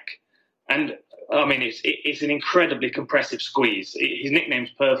neck, and I mean it's an incredibly compressive squeeze. His nickname's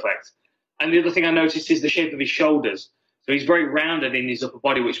perfect, And the other thing I noticed is the shape of his shoulders. So he's very rounded in his upper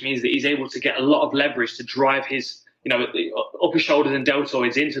body, which means that he's able to get a lot of leverage to drive his, the upper shoulders and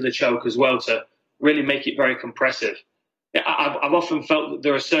deltoids into the choke as well to really make it very compressive. I've often felt that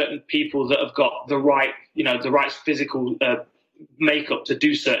there are certain people that have got the right physical makeup to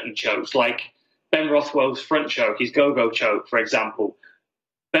do certain chokes, like Ben Rothwell's front choke, his go-go choke, for example.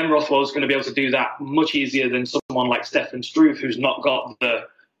 Ben Rothwell's going to be able to do that much easier than someone like Stefan Struve, who's not got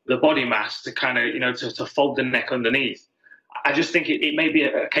the body mass to kind of, to fold the neck underneath. I just think it may be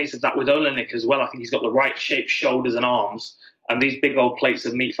a case of that with Oleinik as well. I think he's got the right shaped shoulders and arms and these big old plates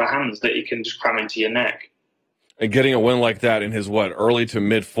of meat for hands that he can just cram into your neck. And getting a win like that in his, early to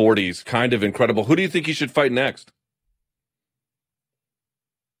mid-40s, kind of incredible. Who do you think he should fight next?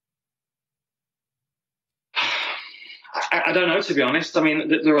 I don't know, to be honest. I mean,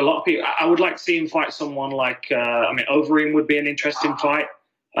 there are a lot of people. I would like to see him fight someone like, Overeem would be an interesting fight.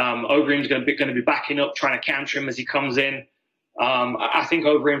 Overeem's going to be backing up, trying to counter him as he comes in. I think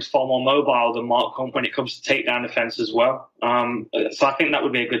Overeem's far more mobile than Mark Hunt when it comes to takedown defense as well. So I think that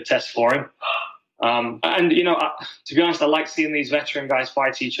would be a good test for him. To be honest, I like seeing these veteran guys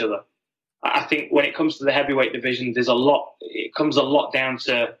fight each other. I think when it comes to the heavyweight division, it comes a lot down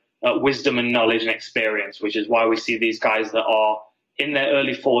to wisdom and knowledge and experience, which is why we see these guys that are in their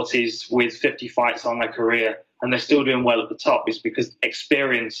early 40s with 50 fights on their career and they're still doing well at the top. Is because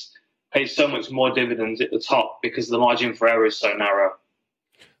experience pays so much more dividends at the top because the margin for error is so narrow.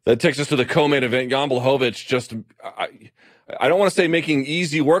 That takes us to the co-main event. Jan Blachowicz just, I don't want to say making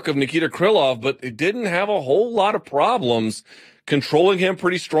easy work of Nikita Krylov, but it didn't have a whole lot of problems controlling him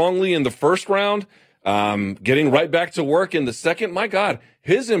pretty strongly in the first round, getting right back to work in the second. My God,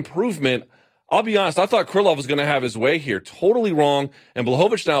 his improvement, I'll be honest, I thought Krylov was going to have his way here. Totally wrong. And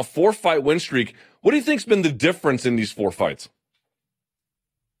Blachowicz now 4-fight win streak. What do you think's been the difference in these 4 fights?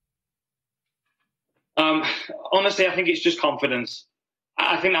 Honestly, I think it's just confidence.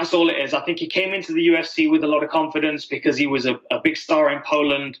 I think that's all it is. I think he came into the UFC with a lot of confidence because he was a big star in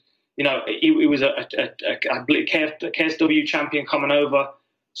Poland. He was a KSW champion coming over.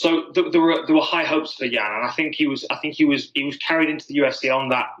 So there were high hopes for Jan, and I think he was carried into the UFC on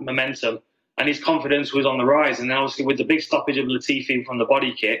that momentum, and his confidence was on the rise. And then obviously with the big stoppage of Latifi from the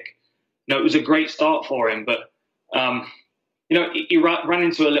body kick, it was a great start for him. But he ran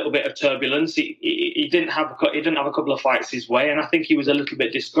into a little bit of turbulence. He didn't have a couple of fights his way, and I think he was a little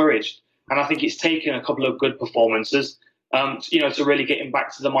bit discouraged. And I think it's taken a couple of good performances, to really get him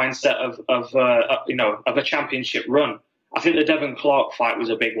back to the mindset of a championship run. I think the Devin Clark fight was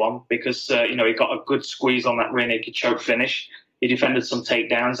a big one because he got a good squeeze on that rear naked choke finish. He defended some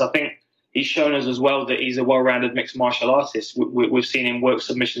takedowns. I think he's shown us as well that he's a well-rounded mixed martial artist. We've seen him work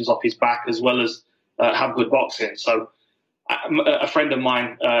submissions off his back as well as have good boxing. So a friend of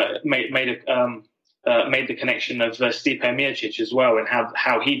mine made the connection of Stipe Miocic as well, and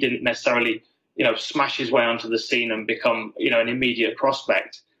how he didn't necessarily smash his way onto the scene and become an immediate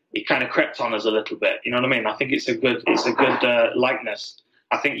prospect. He kind of crept on us a little bit. You know what I mean? I think it's a good likeness.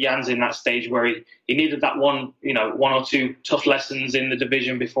 I think Jan's in that stage where he needed that one or two tough lessons in the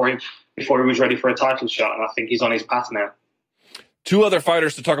division before he was ready for a title shot, and I think he's on his path now. 2 other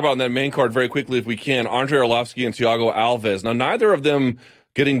fighters to talk about in that main card very quickly, if we can. Andrei Arlovsky and Thiago Alves. Now, neither of them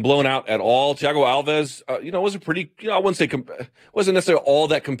getting blown out at all. Thiago Alves, was a pretty, I wouldn't say, wasn't necessarily all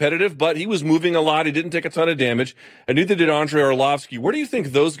that competitive, but he was moving a lot. He didn't take a ton of damage, and neither did Andrei Arlovsky. Where do you think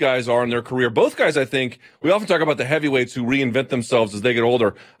those guys are in their career? Both guys, I think, we often talk about the heavyweights who reinvent themselves as they get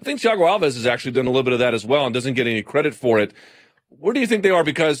older. I think Thiago Alves has actually done a little bit of that as well and doesn't get any credit for it. Where do you think they are?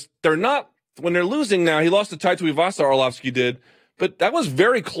 Because they're not, when they're losing now, he lost to Taito Ivasa, Arlovsky did, but that was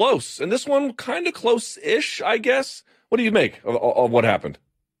very close. And this one kind of close-ish, I guess. What do you make of what happened?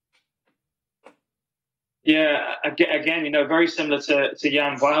 Yeah, again, very similar to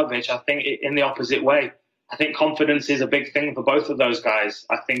Jan Blachowicz. I think in the opposite way. I think confidence is a big thing for both of those guys.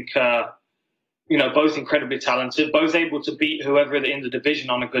 I think, both incredibly talented, both able to beat whoever in the division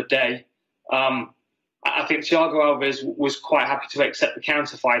on a good day. I think Thiago Alves was quite happy to accept the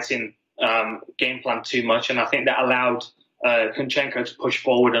counter-fighting game plan too much, and I think that allowed Kunchenko to push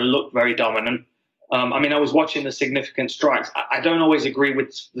forward and look very dominant. I was watching the significant strikes. I don't always agree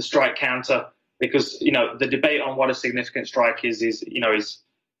with the strike counter because, the debate on what a significant strike is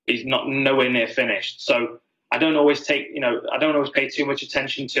not nowhere near finished. So I don't always pay too much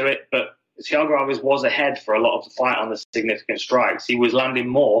attention to it, but Thiago Alves was ahead for a lot of the fight on the significant strikes. He was landing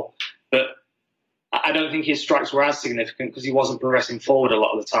more, but I don't think his strikes were as significant because he wasn't progressing forward a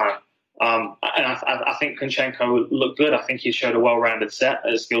lot of the time. And I think Kunchenko looked good. I think he showed a well-rounded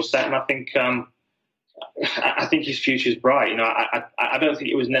skill set, and I think I think his future's bright. You know, I don't think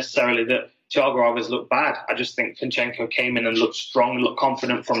it was necessarily that Thiago Alves looked bad. I just think Zinchenko came in and looked strong, looked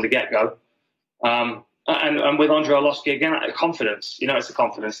confident from the get-go. And with Andrei Arlovski, again, confidence. You know, it's a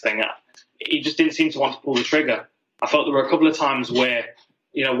confidence thing. He just didn't seem to want to pull the trigger. I felt there were a couple of times where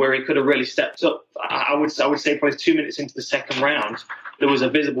he could have really stepped up. I would say probably 2 minutes into the second round, there was a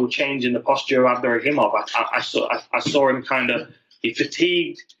visible change in the posture of Abdurrahimov. I saw him he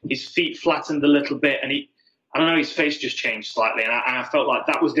fatigued, his feet flattened a little bit, and his face just changed slightly. And I felt like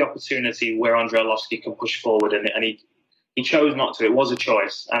that was the opportunity where Andrei Arlovski can push forward, and he chose not to. It was a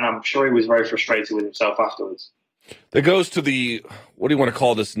choice, and I'm sure he was very frustrated with himself afterwards. That goes to the, what do you want to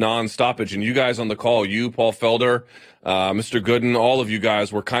call this, non-stoppage? And you guys on the call, you, Paul Felder, Mr. Gooden, all of you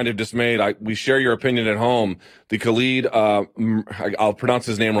guys were kind of dismayed. We share your opinion at home. The Khalid, I'll pronounce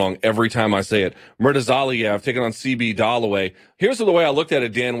his name wrong every time I say it, Murtazaliev taking on CB Dalloway. Here's the way I looked at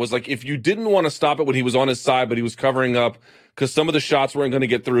it, Dan, was like, if you didn't want to stop it when he was on his side, but he was covering up because some of the shots weren't going to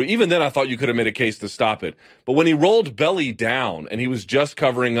get through, even then I thought you could have made a case to stop it. But when he rolled belly down and he was just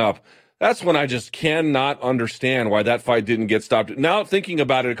covering up, that's when I just cannot understand why that fight didn't get stopped. Now, thinking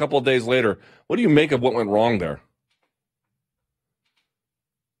about it a couple of days later, what do you make of what went wrong there?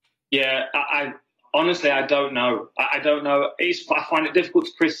 Yeah, I honestly, I don't know. I don't know. I find it difficult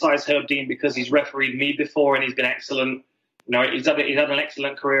to criticize Herb Dean because he's refereed me before and he's been excellent. You know, he's had an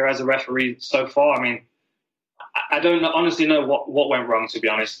excellent career as a referee so far. I mean, I don't honestly know what went wrong, to be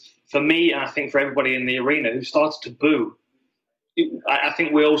honest. For me, and I think for everybody in the arena who started to boo, I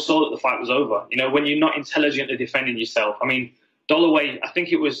think we all saw that the fight was over. You know, when you're not intelligently defending yourself. I mean, Dalloway,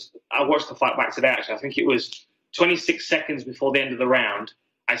 I watched the fight back today, actually. I think it was 26 seconds before the end of the round.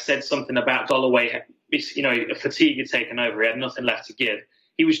 I said something about Dalloway, fatigue had taken over. He had nothing left to give.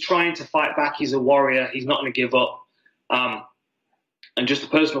 He was trying to fight back. He's a warrior. He's not going to give up. And just a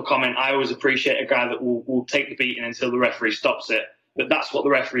personal comment, I always appreciate a guy that will take the beating until the referee stops it. But that's what the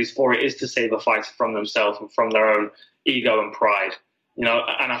referee's for. It is to save a fighter from themselves and from their own ego and pride. You know,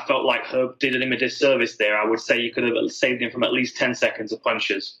 and I felt like Herb did him a disservice there. I would say you could have saved him from at least 10 seconds of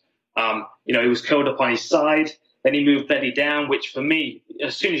punches. He was curled up on his side. Then he moved belly down, which for me,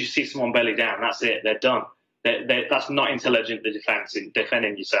 as soon as you see someone belly down, that's it. They're done. That's not intelligent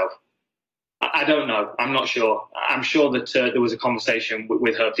defending yourself. I don't know. I'm not sure. I'm sure that there was a conversation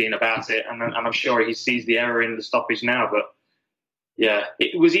with Herb Dean about it, and I'm sure he sees the error in the stoppage now. But yeah,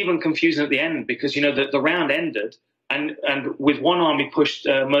 it was even confusing at the end because, the round ended, and with one arm he pushed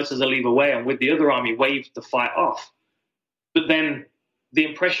Murtazaliev away, and with the other arm he waved the fight off. But then the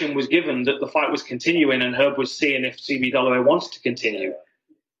impression was given that the fight was continuing, and Herb was seeing if CB Dalloway wanted to continue.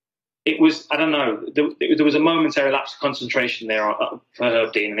 It was, I don't know, there was a momentary lapse of concentration there for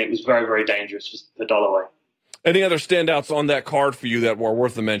Herb Dean, and it was very, very dangerous for Dalloway. Any other standouts on that card for you that were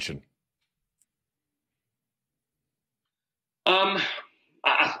worth a mention?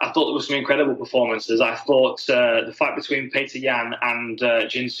 I thought there were some incredible performances. I thought the fight between Petr Yan and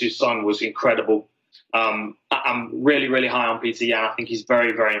Jin-Soo Son was incredible. I'm really, really high on Petr Yan. I think he's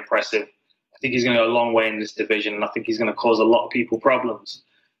very, very impressive. I think he's going to go a long way in this division, and I think he's going to cause a lot of people problems.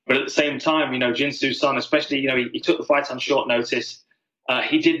 But at the same time, Jin-Soo Son, especially, he took the fight on short notice.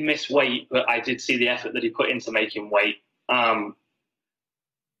 He did miss weight, but I did see the effort that he put into making weight. I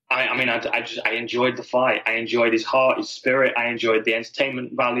enjoyed the fight. I enjoyed his heart, his spirit. I enjoyed the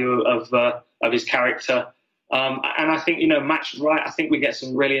entertainment value of his character. And I think, matched right, I think we get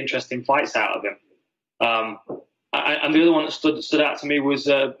some really interesting fights out of him. And the other one that stood out to me was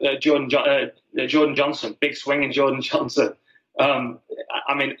Jordan Johnson, big swinging Jordan Johnson.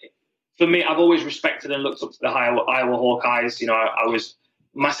 For me, I've always respected and looked up to the Iowa Hawkeyes. I was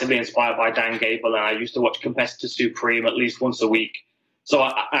massively inspired by Dan Gable, and I used to watch Competitor Supreme at least once a week. So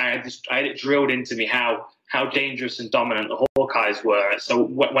I had it drilled into me how dangerous and dominant the Hawkeyes were. So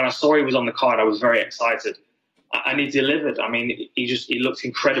when I saw he was on the card, I was very excited. And he delivered. He looked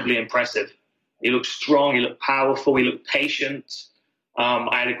incredibly impressive. He looked strong. He looked powerful. He looked patient.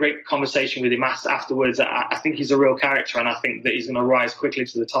 I had a great conversation with him afterwards. I think he's a real character, and I think that he's going to rise quickly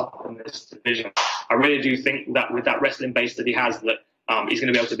to the top in this division. I really do think that with that wrestling base that he has, that he's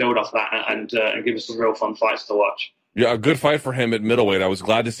going to be able to build off that and give us some real fun fights to watch. Yeah, a good fight for him at middleweight. I was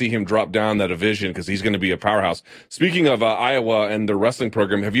glad to see him drop down that division because he's going to be a powerhouse. Speaking of Iowa and the wrestling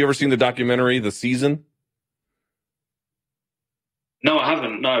program, have you ever seen the documentary, The Season? No, I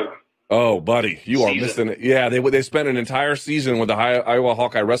haven't, no. Oh, buddy, you are missing it. Yeah, they spent an entire season with the Iowa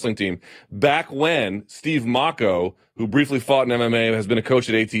Hawkeye wrestling team. Back when Steve Mocco, who briefly fought in MMA, has been a coach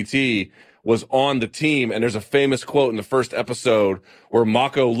at ATT, was on the team. And there's a famous quote in the first episode where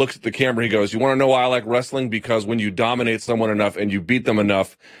Mako looks at the camera. He goes, "You want to know why I like wrestling? Because when you dominate someone enough and you beat them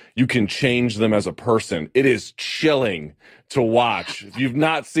enough, you can change them as a person." It is chilling to watch. If you've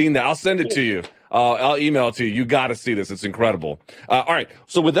not seen that, I'll send it to you. I'll email it to you. You got to see this. It's incredible. All right.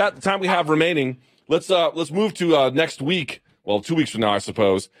 So with that, the time we have remaining, let's move to next week. Well, 2 weeks from now, I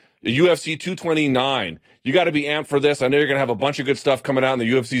suppose. UFC 229. You got to be amped for this. I know you're going to have a bunch of good stuff coming out on the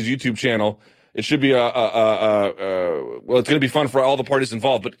UFC's YouTube channel. It should be well, it's going to be fun for all the parties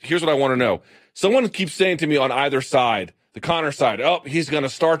involved. But here's what I want to know. Someone keeps saying to me on either side, the Conor side, oh, he's going to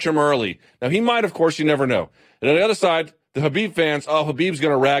starch him early. Now, he might, of course, you never know. And on the other side, the Khabib fans, oh, Khabib's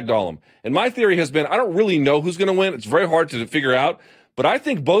going to ragdoll him. And my theory has been, I don't really know who's going to win. It's very hard to figure out. But I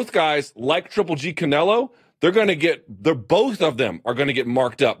think both guys, like Triple G Canelo, both of them are going to get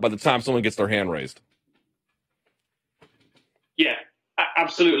marked up by the time someone gets their hand raised. Yeah,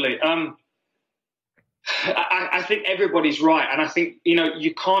 absolutely. I think everybody's right, and I think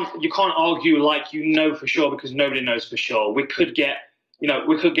you can't argue like for sure, because nobody knows for sure. We could get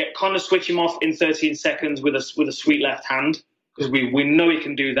Conor switch him off in 13 seconds with a sweet left hand, because we know he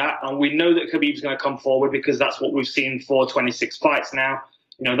can do that, and we know that Khabib's going to come forward because that's what we've seen for 26 fights now.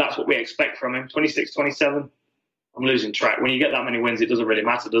 That's what we expect from him. 26, 27. I'm losing track. When you get that many wins, it doesn't really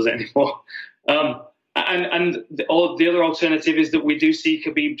matter, does it, anymore? And the other alternative is that we do see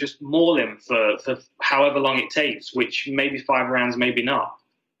Khabib just maul him for however long it takes, which maybe 5 rounds, maybe not.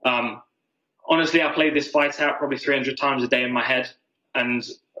 Honestly, I played this fight out probably 300 times a day in my head, and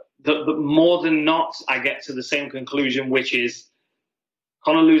the more than not, I get to the same conclusion, which is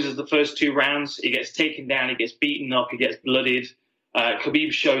Conor loses the first 2 rounds. He gets taken down. He gets beaten up. He gets bloodied.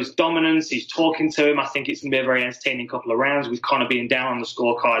 Khabib shows dominance. He's talking to him. I think it's going to be a very entertaining couple of rounds, with Conor being down on the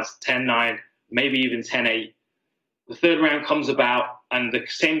scorecards 10-9, maybe even 10-8. The third round comes about, and the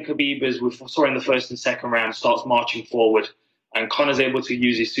same Khabib as we saw in the first and second round starts marching forward, and Conor's able to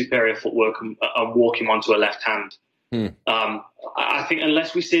use his superior footwork and walk him onto a left hand. I think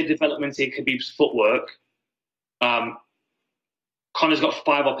unless we see a development in Khabib's footwork, Conor's got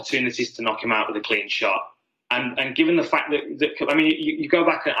 5 opportunities to knock him out with a clean shot. And given the fact that I mean, you go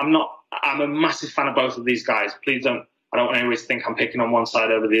back, and I'm a massive fan of both of these guys. I don't want anyone to think I'm picking on one side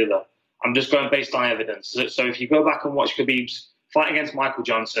over the other. I'm just going based on evidence. So if you go back and watch Khabib's fight against Michael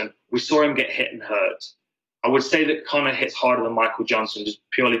Johnson, we saw him get hit and hurt. I would say that Conor hits harder than Michael Johnson, just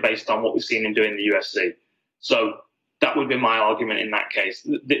purely based on what we've seen him doing in the UFC. So that would be my argument in that case.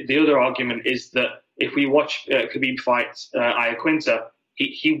 The other argument is that if we watch Khabib fight Iaquinta,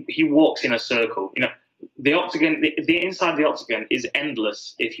 he walks in a circle. The octagon, the inside the octagon is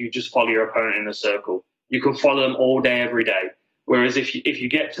endless if you just follow your opponent in a circle. You can follow them all day, every day. Whereas if you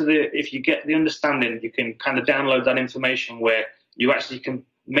get the understanding, you can kind of download that information where you actually can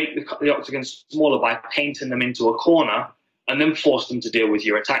make the octagon smaller by painting them into a corner and then force them to deal with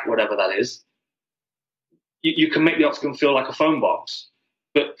your attack, whatever that is. You can make the octagon feel like a phone box.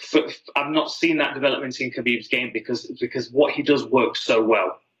 But I've not seen that development in Khabib's game because what he does works so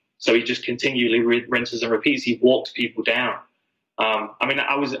well. So he just continually rinses and repeats. He walks people down. I'm going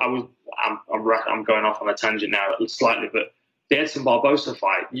off on a tangent now slightly, but the Edson Barbosa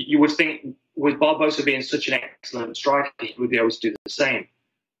fight, you would think with Barbosa being such an excellent striker, he would be able to do the same.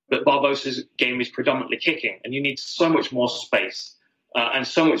 But Barbosa's game is predominantly kicking, and you need so much more space and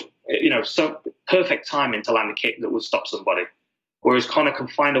so much, so perfect timing to land a kick that would stop somebody. Whereas Conor can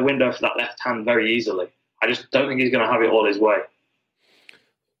find a window for that left hand very easily. I just don't think he's going to have it all his way.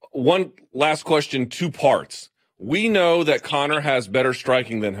 One last question, 2 parts. We know that Conor has better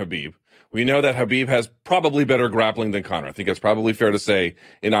striking than Khabib. We know that Khabib has probably better grappling than Conor. I think that's probably fair to say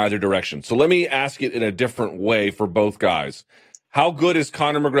in either direction. So let me ask it in a different way for both guys. How good is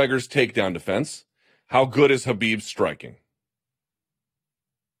Conor McGregor's takedown defense? How good is Khabib's striking?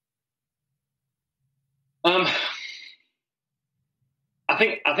 I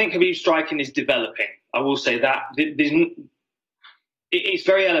think Khabib's striking is developing. I will say that. It's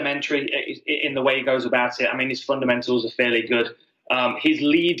very elementary in the way he goes about it. I mean, his fundamentals are fairly good. His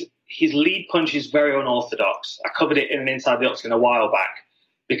lead punch is very unorthodox. I covered it in an Inside the Octagon a while back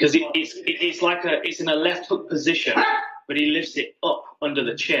because it's in a left hook position, but he lifts it up under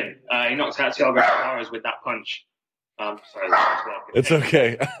the chin. He knocks out Thiago Tavares with that punch. Sorry, it's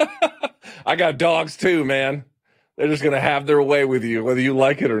okay. I got dogs too, man. They're just gonna have their way with you, whether you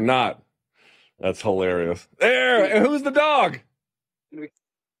like it or not. That's hilarious. There, and who's the dog?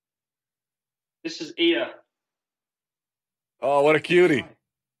 This is Ia. Oh, what a cutie.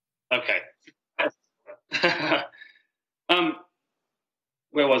 Okay.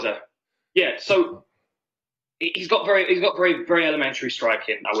 Where was I? Yeah, so he's got very elementary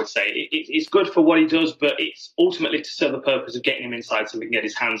striking. I would say it's good for what he does, but it's ultimately to serve the purpose of getting him inside so he can get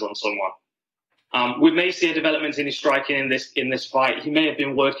his hands on someone. We may see a development in his striking in this fight. He may have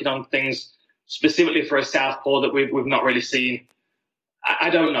been working on things specifically for a southpaw that we've not really seen. I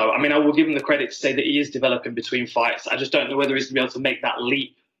don't know. I mean, I will give him the credit to say that he is developing between fights. I just don't know whether he's going to be able to make that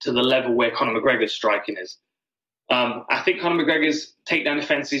leap to the level where Conor McGregor's striking is. I think Conor McGregor's takedown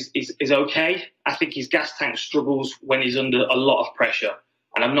defense is okay. I think his gas tank struggles when he's under a lot of pressure,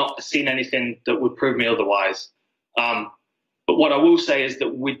 and I've not seen anything that would prove me otherwise. But what I will say is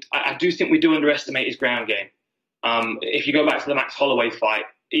that I do think we do underestimate his ground game. If you go back to the Max Holloway fight,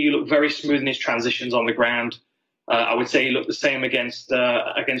 he looked very smooth in his transitions on the ground. I would say he looked the same against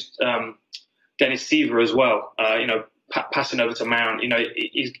Dennis Siver as well. Passing over to Mount,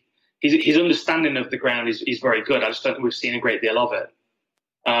 his understanding of the ground is very good. I just don't think we've seen a great deal of it.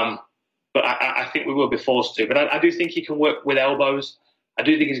 But I think we will be forced to. But I do think he can work with elbows. I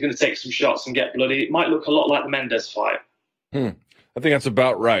do think he's going to take some shots and get bloody. It might look a lot like the Mendes fight. I think that's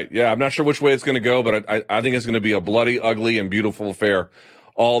about right. Yeah, I'm not sure which way it's going to go, but I think it's going to be a bloody, ugly, and beautiful affair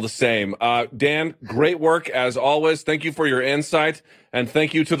all the same. Dan, great work as always. Thank you for your insight, and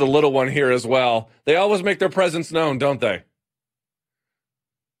thank you to the little one here as well. They always make their presence known, don't they?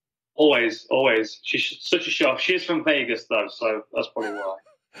 Always, always. She's such a show. She is from Vegas, though, so that's probably why.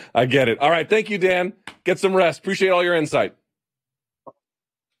 I get it. All right, thank you, Dan. Get some rest. Appreciate all your insight.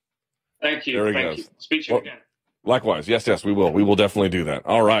 Thank you. There he Thank goes. you. Speak to you again. Likewise. Yes, we will. We will definitely do that.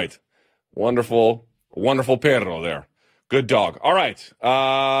 All right. Wonderful perro there. Good dog. All right.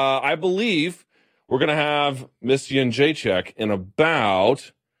 I believe we're going to have Miss Jędrzejczyk in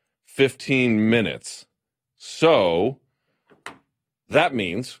about 15 minutes. So that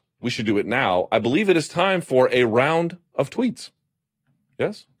means we should do it now. I believe it is time for a round of tweets.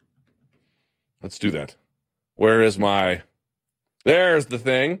 Yes? Let's do that. Where is there's the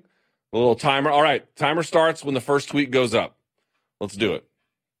thing. A little timer. All right. Timer starts when the first tweet goes up. Let's do it.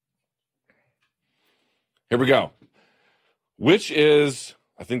 Here we go. Which is,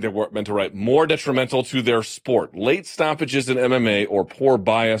 I think they were meant to write, more detrimental to their sport? Late stoppages in MMA or poor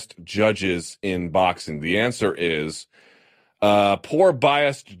biased judges in boxing? The answer is poor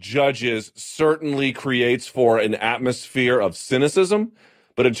biased judges certainly creates for an atmosphere of cynicism.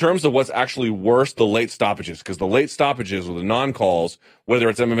 But in terms of what's actually worse, the late stoppages, because the late stoppages or the non-calls, whether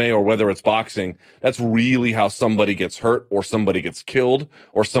it's MMA or whether it's boxing, that's really how somebody gets hurt or somebody gets killed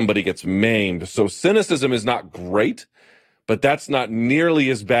or somebody gets maimed. So cynicism is not great, but that's not nearly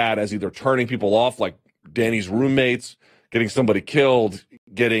as bad as either turning people off like Danny's roommates, getting somebody killed,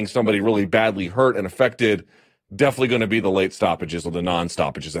 getting somebody really badly hurt and affected. Definitely going to be the late stoppages or the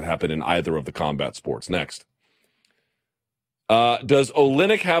non-stoppages that happen in either of the combat sports. Next. Does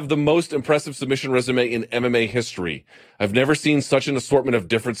Oleinik have the most impressive submission resume in MMA history? I've never seen such an assortment of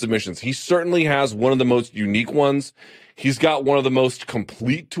different submissions. He certainly has one of the most unique ones. He's got one of the most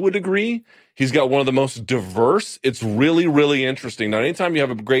complete to a degree. He's got one of the most diverse. It's really, really interesting. Now, anytime you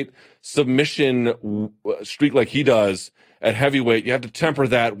have a great submission streak like he does at heavyweight, you have to temper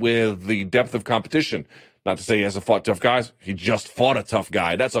that with the depth of competition. Not to say he hasn't fought tough guys. He just fought a tough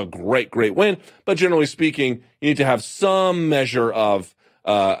guy. That's a great, great win. But generally speaking, you need to have some measure of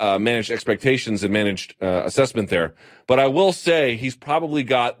managed expectations and managed assessment there. But I will say he's probably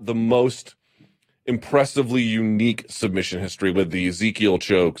got the most impressively unique submission history with the Ezekiel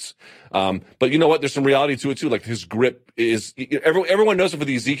chokes. But you know what? There's some reality to it too. Like his grip is, everyone knows it for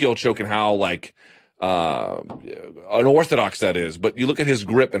the Ezekiel choke and how like unorthodox that is. But you look at his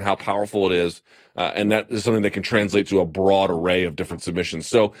grip and how powerful it is. And that is something that can translate to a broad array of different submissions.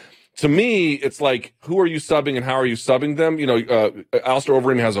 So to me, it's like, who are you subbing and how are you subbing them? You know, Alistair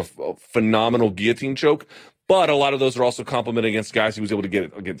Overeem has a phenomenal guillotine choke, but a lot of those are also complimented against guys he was able to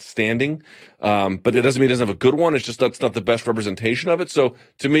get against standing. But it doesn't mean he doesn't have a good one. It's just that's not the best representation of it. So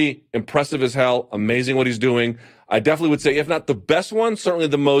to me, impressive as hell, amazing what he's doing. I definitely would say, if not the best one, certainly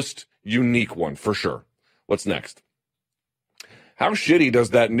the most unique one for sure. What's next? How shitty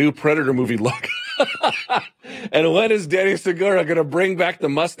does that new Predator movie look? And when is Danny Segura going to bring back the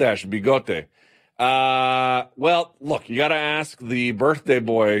mustache, bigote? Well, look, you got to ask the birthday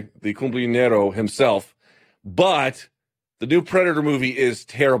boy, the cumpleañero himself. But the new Predator movie is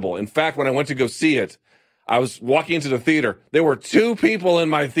terrible. In fact, when I went to go see it, I was walking into the theater. There were two people in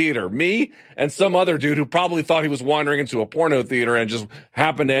my theater, me and some other dude who probably thought he was wandering into a porno theater and just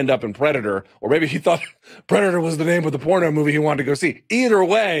happened to end up in Predator. Or maybe he thought Predator was the name of the porno movie he wanted to go see. Either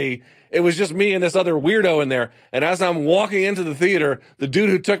way, it was just me and this other weirdo in there. And as I'm walking into the theater, the dude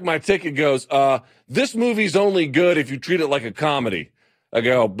who took my ticket goes, this movie's only good if you treat it like a comedy. I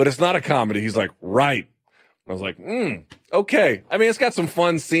go, but it's not a comedy. He's like, right. I was like, okay. I mean, it's got some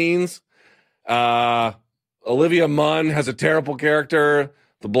fun scenes. Olivia Munn has a terrible character.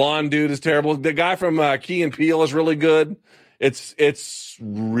 The blonde dude is terrible. The guy from Key and Peele is really good. It's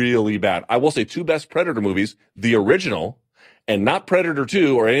really bad. I will say 2 best Predator movies, the original and not Predator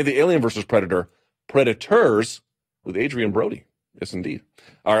 2 or any of the Alien versus Predator, Predators with Adrian Brody. Yes, indeed.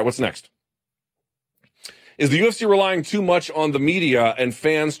 All right, what's next? Is the UFC relying too much on the media and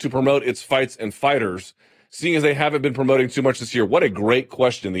fans to promote its fights and fighters, seeing as they haven't been promoting too much this year? What a great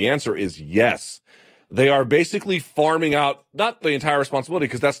question. The answer is yes. They are basically farming out, not the entire responsibility,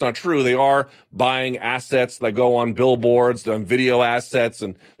 because that's not true. They are buying assets that go on billboards, on video assets,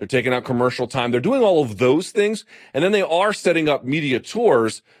 and they're taking out commercial time. They're doing all of those things. And then they are setting up media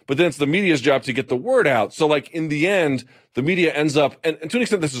tours, but then it's the media's job to get the word out. So like in the end, the media ends up, and to an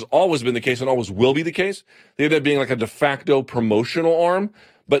extent, this has always been the case and always will be the case. They end up being like a de facto promotional arm.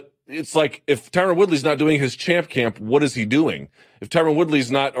 But it's like, if Tyron Woodley's not doing his champ camp, what is he doing? If Tyron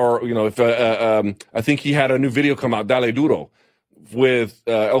Woodley's not, or, you know, if, I think he had a new video come out, Dale Duro, with,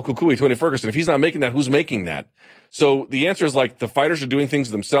 El Kukui, Tony Ferguson. If he's not making that, who's making that? So the answer is like, the fighters are doing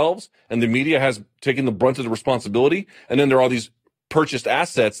things themselves and the media has taken the brunt of the responsibility. And then there are all these purchased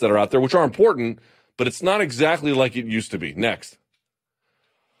assets that are out there, which are important, but it's not exactly like it used to be. Next.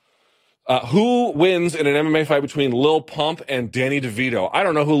 Who wins in an MMA fight between Lil Pump and Danny DeVito? I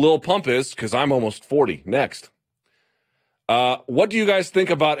don't know who Lil Pump is because I'm almost 40. Next. What do you guys think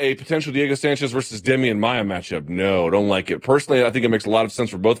about a potential Diego Sanchez versus Demian Maia matchup? No, don't like it. Personally, I think it makes a lot of sense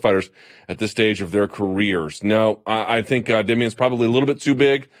for both fighters at this stage of their careers. No, I think Demian's probably a little bit too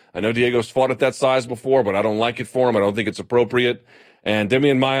big. I know Diego's fought at that size before, but I don't like it for him. I don't think it's appropriate. And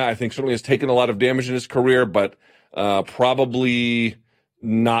Demian Maia, I think, certainly has taken a lot of damage in his career, but probably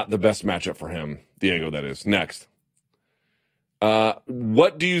not the best matchup for him. Diego, that is. Next.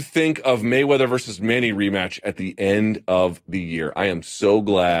 What do you think of Mayweather versus Manny rematch at the end of the year? I am so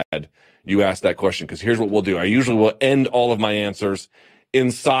glad you asked that question, because here's what we'll do. I usually will end all of my answers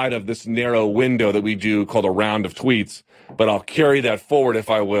inside of this narrow window that we do called a round of tweets, but I'll carry that forward if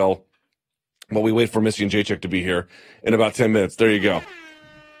I will. While we wait for Missy and Jacek to be here in about 10 minutes. There you go.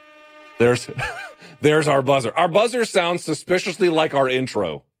 There's our buzzer. Our buzzer sounds suspiciously like our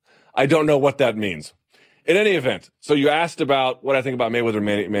intro. I don't know what that means. In any event, so you asked about what I think about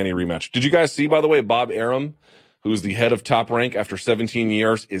Mayweather-Manny rematch. Did you guys see, by the way, Bob Arum, who's the head of Top Rank after 17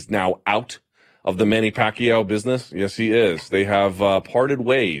 years, is now out of the Manny Pacquiao business? Yes, he is. They have parted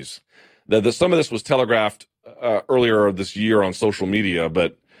ways. Some of this was telegraphed earlier this year on social media,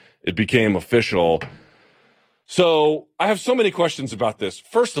 but it became official. So I have so many questions about this.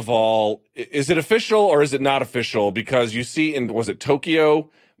 First of all, is it official or is it not official? Because you see was it Tokyo,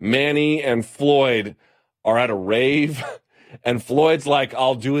 Manny and Floyd are at a rave and Floyd's like,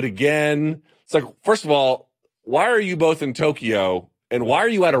 I'll do it again. It's like, first of all, why are you both in Tokyo and why are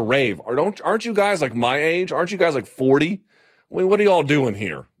you at a rave? Aren't you guys like my age? Aren't you guys like 40? I mean, what are y'all doing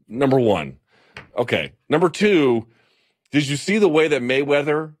here? Number one. Okay. Number two, did you see the way that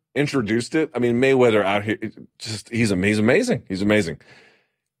Mayweather introduced it? I mean, Mayweather out here, he's amazing. He's amazing.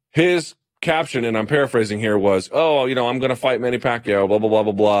 His caption, and I'm paraphrasing here, was, oh, you know, I'm going to fight Manny Pacquiao, blah, blah, blah,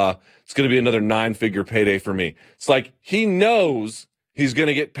 blah, blah. It's going to be another 9-figure payday for me. It's like he knows he's going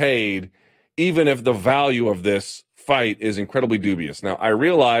to get paid, even if the value of this fight is incredibly dubious. Now, I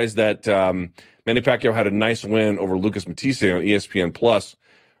realize that Manny Pacquiao had a nice win over Lucas Matisse on ESPN Plus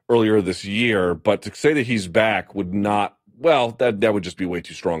earlier this year, but to say that he's back would not, well, that would just be way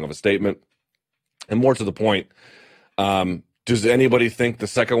too strong of a statement. And more to the point, does anybody think the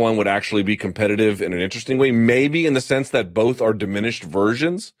second one would actually be competitive in an interesting way? Maybe in the sense that both are diminished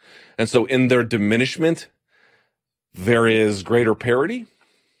versions. And so in their diminishment, there is greater parity,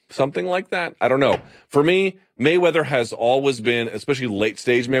 something like that. I don't know. For me, Mayweather has always been, especially late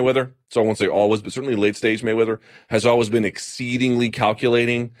stage Mayweather, so I won't say always, but certainly late stage Mayweather has always been exceedingly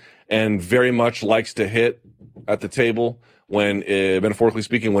calculating and very much likes to hit at the table when, metaphorically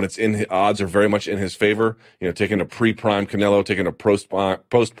speaking, when odds are very much in his favor, you know, taking a pre-prime Canelo, taking a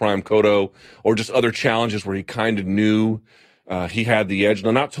post-prime Cotto, or just other challenges where he kind of knew he had the edge.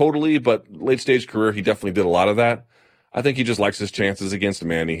 No, not totally, but late stage career, he definitely did a lot of that. I think he just likes his chances against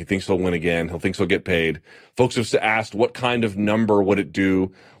Manny. He thinks he'll win again. He thinks he'll get paid. Folks have asked, what kind of number would it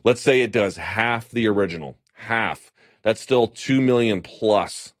do? Let's say it does half the original. Half. That's still 2 million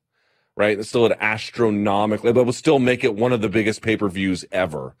plus. Right? It's still an astronomical, but would still make it one of the biggest pay-per-views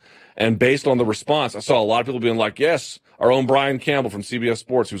ever. And based on the response, I saw a lot of people being like, yes, our own Brian Campbell from CBS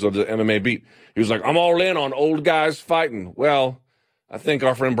Sports, who's of the MMA beat. He was like, I'm all in on old guys fighting. Well, I think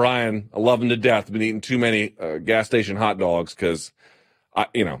our friend Brian, I love him to death, been eating too many gas station hot dogs because,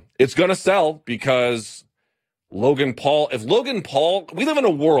 it's going to sell because Logan Paul. If Logan Paul, we live in a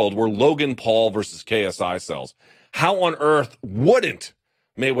world where Logan Paul versus KSI sells. How on earth wouldn't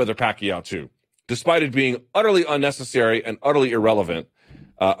Mayweather Pacquiao 2? Despite it being utterly unnecessary and utterly irrelevant,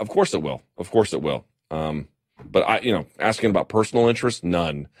 of course it will. Of course it will. But asking about personal interest,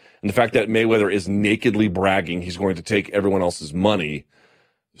 none. And the fact that Mayweather is nakedly bragging he's going to take everyone else's money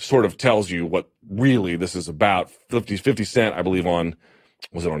sort of tells you what really this is about. 50 Cent, I believe,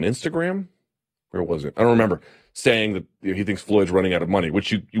 was it on Instagram? Where was it? I don't remember. Saying that he thinks Floyd's running out of money,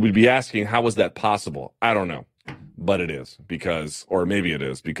 which you would be asking, how is that possible? I don't know. But it is or maybe it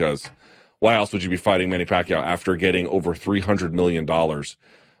is because why else would you be fighting Manny Pacquiao after getting over $300 million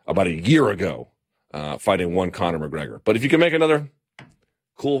about a year ago, fighting one Conor McGregor? But if you can make another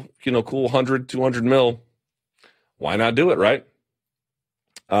cool 100, 200 mil, why not do it, right?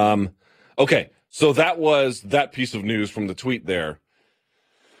 Okay, so that was that piece of news from the tweet there.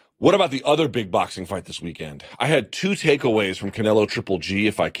 What about the other big boxing fight this weekend? I had two takeaways from Canelo Triple G,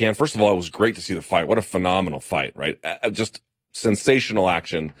 if I can. First of all, it was great to see the fight. What a phenomenal fight, right? Just sensational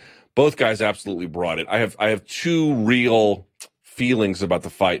action. Both guys absolutely brought it. I have two real feelings about the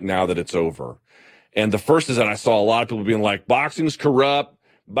fight now that it's over. And the first is that I saw a lot of people being like, boxing's corrupt.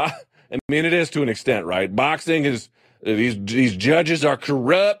 I mean, it is to an extent, right? Boxing is, these judges are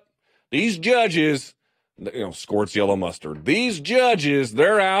corrupt. These judges, squirts yellow mustard. These judges,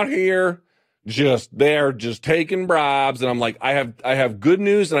 they're out here they're just taking bribes. And I'm like, I have good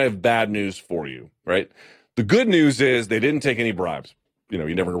news and I have bad news for you, right? The good news is they didn't take any bribes.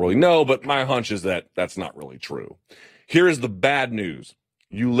 You never really know, but my hunch is that that's not really true. Here is the bad news.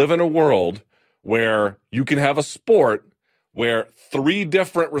 You live in a world where you can have a sport where three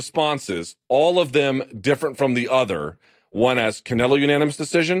different responses, all of them different from the other, one as Canelo unanimous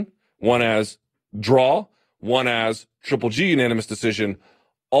decision, one as draw, one as Triple G unanimous decision.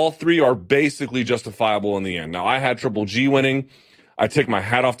 All three are basically justifiable in the end. Now, I had Triple G winning. I take my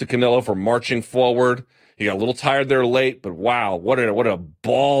hat off to Canelo for marching forward. He got a little tired there late, but wow, what a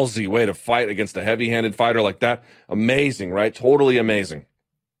ballsy way to fight against a heavy-handed fighter like that. Amazing, right? Totally amazing.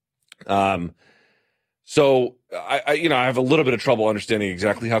 So I have a little bit of trouble understanding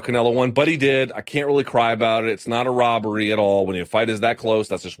exactly how Canelo won, but he did. I can't really cry about it. It's not a robbery at all. When a fight is that close,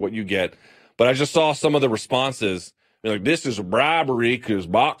 that's just what you get. But I just saw some of the responses. Like, this is a bribery because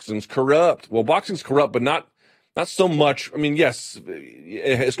boxing's corrupt. Well, boxing's corrupt, but not so much. I mean, yes,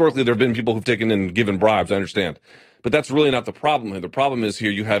 historically there have been people who've taken and given bribes. I understand. But that's really not the problem here. The problem is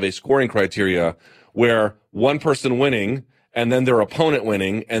here you have a scoring criteria where one person winning and then their opponent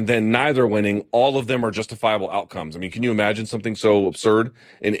winning and then neither winning, all of them are justifiable outcomes. I mean, can you imagine something so absurd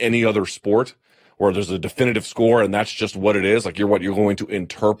in any other sport where there's a definitive score and that's just what it is? Like, you're going to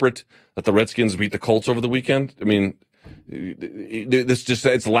interpret that the Redskins beat the Colts over the weekend? I mean,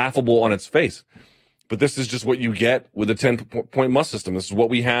 it's laughable on its face. But this is just what you get with the 10-point must system. This is what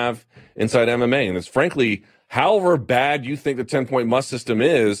we have inside MMA. And it's frankly, however bad you think the 10-point must system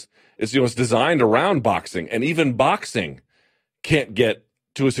is it's designed around boxing. And even boxing can't get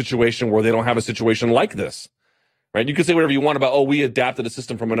to a situation where they don't have a situation like this, right? You can say whatever you want about, we adapted a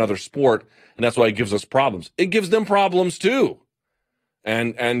system from another sport, and that's why it gives us problems. It gives them problems too.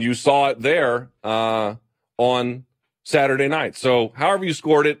 And you saw it there on Saturday night. So however you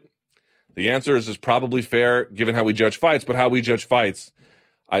scored it, the answer is probably fair given how we judge fights, but how we judge fights,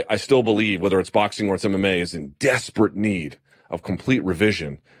 I still believe, whether it's boxing or it's MMA, is in desperate need of complete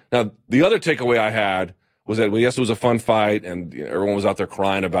revision. Now, the other takeaway I had was that, yes, it was a fun fight and everyone was out there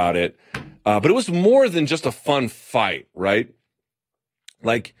crying about it. But it was more than just a fun fight, right?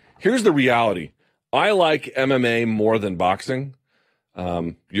 Like, here's the reality. I like MMA more than boxing.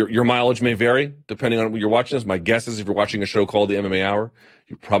 Your mileage may vary depending on what you're watching this. My guess is if you're watching a show called the MMA Hour,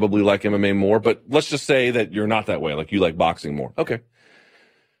 you probably like MMA more, but let's just say that you're not that way. Like, you like boxing more. Okay.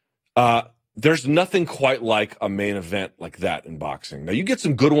 There's nothing quite like a main event like that in boxing. Now, you get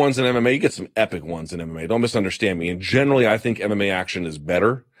some good ones in MMA. You get some epic ones in MMA. Don't misunderstand me. And generally, I think MMA action is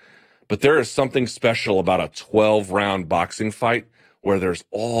better, but there is something special about a 12-round boxing fight where there's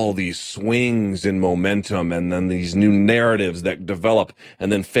all these swings in momentum and then these new narratives that develop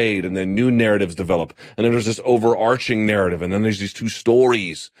and then fade and then new narratives develop. And then there's this overarching narrative. And then there's these two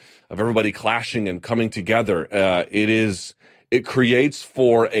stories of everybody clashing and coming together. It creates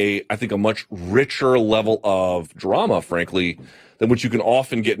for I think a much richer level of drama, frankly, than what you can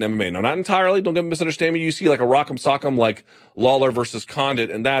often get in MMA. Now, not entirely, don't get misunderstand me. You see like a rock'em sock'em like Lawler versus Condit,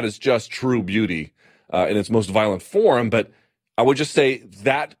 and that is just true beauty in its most violent form. But I would just say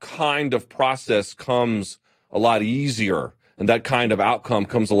that kind of process comes a lot easier, and that kind of outcome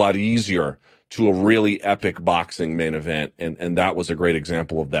comes a lot easier to a really epic boxing main event. And that was a great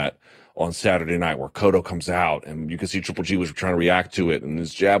example of that on Saturday night where Cotto comes out and you can see Triple G was trying to react to it and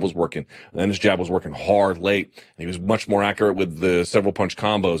his jab was working. And then his jab was working hard late. And he was much more accurate with the several punch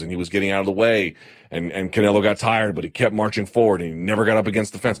combos and he was getting out of the way. And Canelo got tired, but he kept marching forward and he never got up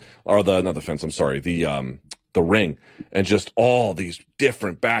against the fence. Or not the fence, I'm sorry, the ring. And just all these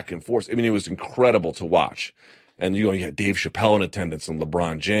different back and forth. I mean, it was incredible to watch. And, you had Dave Chappelle in attendance and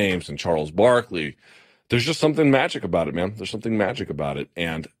LeBron James and Charles Barkley. There's just something magic about it, man. There's something magic about it.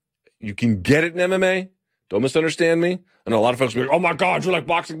 And you can get it in MMA. Don't misunderstand me. I know a lot of folks will be like, oh, my God, you like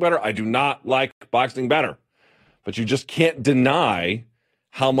boxing better? I do not like boxing better. But you just can't deny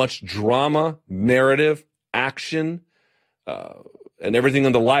how much drama, narrative, action, and everything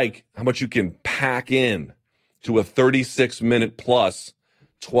and the like, how much you can pack in to a 36-minute plus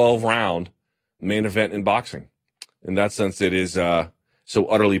 12-round main event in boxing. In that sense, it is so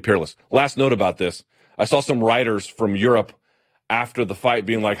utterly peerless. Last note about this. I saw some writers from Europe after the fight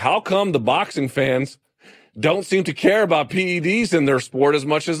being like, how come the boxing fans don't seem to care about PEDs in their sport as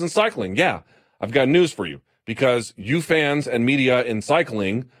much as in cycling? Yeah, I've got news for you. Because you fans and media in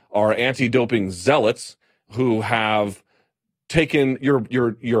cycling are anti-doping zealots who have taken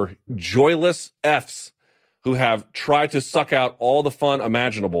your joyless Fs who have tried to suck out all the fun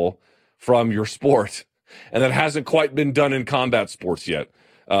imaginable from your sport. And that hasn't quite been done in combat sports yet.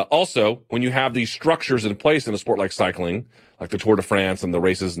 Also, when you have these structures in place in a sport like cycling, like the Tour de France and the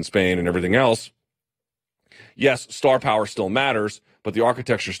races in Spain and everything else, yes, star power still matters, but the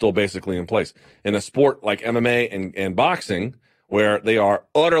architecture is still basically in place. In a sport like MMA and boxing, where they are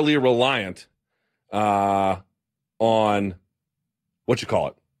utterly reliant on, on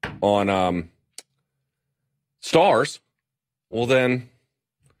stars, well then,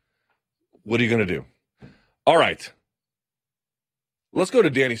 what are you going to do? All right. Let's go to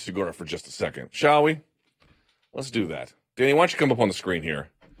Danny Segura for just a second, shall we? Let's do that. Danny, why don't you come up on the screen here?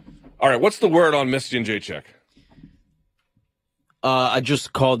 All right, what's the word on Miss Jędrzejczyk? I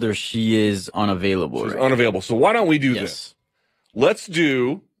just called her. She is unavailable. She's unavailable. So why don't we do this? Let's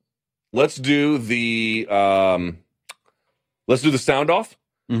do the sound off.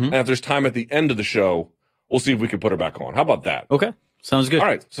 Mm-hmm. And if there's time at the end of the show, we'll see if we can put her back on. How about that? Okay. Sounds good. All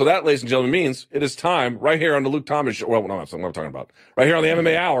right. So that, ladies and gentlemen, means it is time right here on the Luke Thomas show. Well, no, that's not what I'm talking about. Right here on the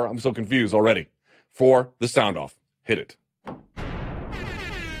MMA Hour. I'm so confused already. For the sound off. Hit it.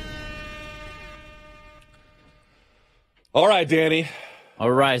 All right, Danny.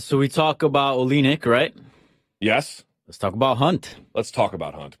 All right. So we talk about Oleinik, right? Yes. Let's talk about Hunt. Let's talk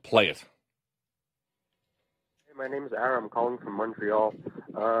about Hunt. Play it. My name is Aaron. I'm calling from Montreal.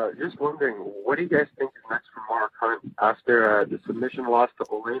 Just wondering, what do you guys think is next for Mark Hunt after the submission loss to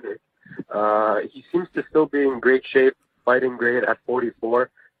Oleinik? He seems to still be in great shape, fighting great at 44.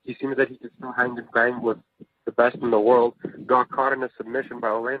 He seems that he can still hang and bang with the best in the world. Got caught in a submission by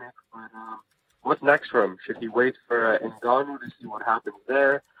Oleinik. But what's next for him? Should he wait for Ngannou to see what happens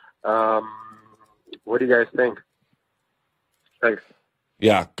there? What do you guys think? Thanks.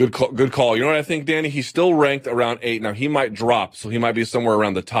 Yeah, good call. You know what I think, Danny? He's still ranked around 8. Now, he might drop, so he might be somewhere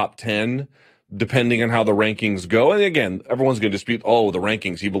around the top 10, depending on how the rankings go. And again, everyone's going to dispute, the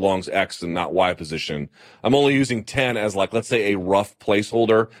rankings, he belongs X and not Y position. I'm only using 10 as, let's say a rough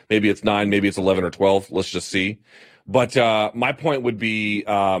placeholder. Maybe it's 9, maybe it's 11 or 12. Let's just see. But my point would be,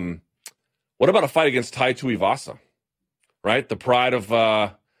 what about a fight against Tai Tuivasa? Right? The pride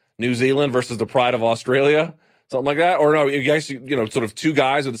of New Zealand versus the pride of Australia? Something like that? Or no, you guys, sort of two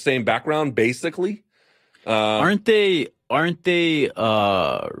guys with the same background, basically. Aren't they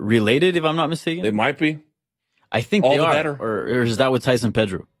related, if I'm not mistaken? They might be. I think all they the are. better. Or is that with Tyson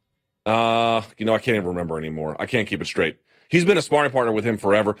Pedro? I can't even remember anymore. I can't keep it straight. He's been a sparring partner with him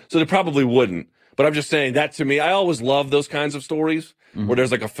forever, so they probably wouldn't. But I'm just saying that to me, I always love those kinds of stories where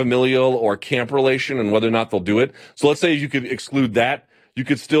there's like a familial or camp relation and whether or not they'll do it. So let's say you could exclude that. You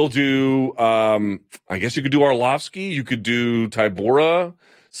could still do, I guess you could do Arlovsky. You could do Tybura,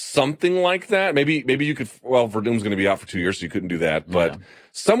 something like that. Maybe you could, Verdum's going to be out for 2 years, so you couldn't do that. But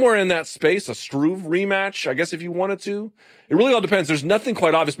somewhere in that space, a Struve rematch, I guess if you wanted to. It really all depends. There's nothing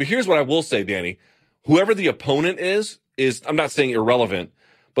quite obvious. But here's what I will say, Danny. Whoever the opponent is, I'm not saying irrelevant.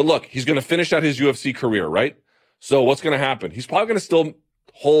 But look, he's going to finish out his UFC career, right? So what's going to happen? He's probably going to still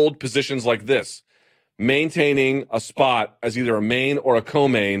hold positions like this, maintaining a spot as either a main or a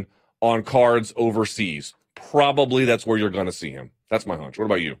co-main on cards overseas. Probably that's where you're going to see him. That's my hunch. What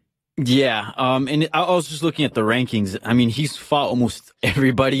about you? Yeah. And I was just looking at the rankings. I mean, he's fought almost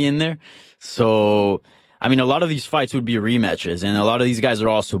everybody in there. So, I mean, a lot of these fights would be rematches, and a lot of these guys are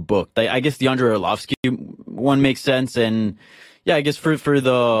also booked. I guess the Andrei Arlovsky one makes sense, and Yeah, I guess for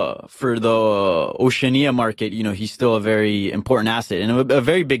the Oceania market, he's still a very important asset and a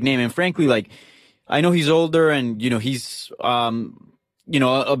very big name. And frankly, like, I know he's older and he's a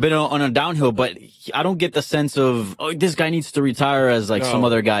bit on a downhill, but I don't get the sense of this guy needs to retire as like some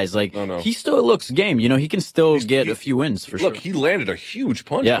other guys. Like he still looks game. He can still get a few wins for sure. Look, he landed a huge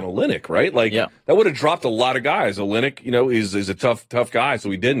punch on Olynyk, right? Like that would have dropped a lot of guys. Olynyk, is a tough guy,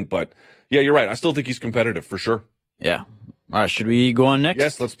 so he didn't. But yeah, you're right. I still think he's competitive for sure. Yeah. All right, should we go on next?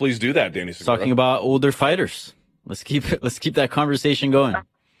 Yes, let's please do that, Danny Segura. Talking about older fighters. Let's keep that conversation going.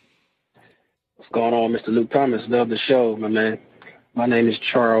 What's going on, Mr. Luke Thomas? Love the show, my man. My name is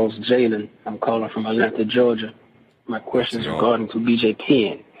Charles Jalen. I'm calling from Atlanta, Georgia. My question is regarding to BJ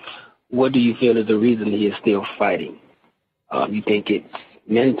Penn. What do you feel is the reason he is still fighting? You think it's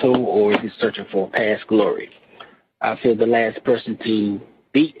mental or is he searching for past glory? I feel the last person to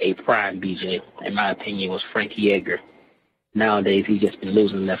beat a prime BJ, in my opinion, was Frankie Edgar. Nowadays, he's just been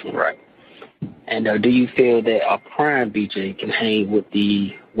losing left and right. And do you feel that a prime BJ can hang with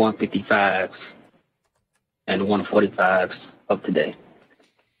the 155s and 145s of today?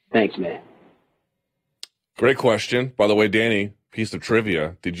 Thanks, man. Great question. By the way, Danny, piece of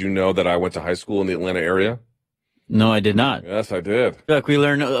trivia. Did you know that I went to high school in the Atlanta area? No, I did not. Yes, I did. I feel like we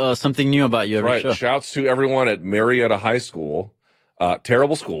learn something new about you every show. Shouts to everyone at Marietta High School.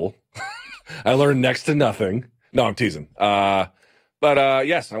 Terrible school. I learned next to nothing. No, I'm teasing. But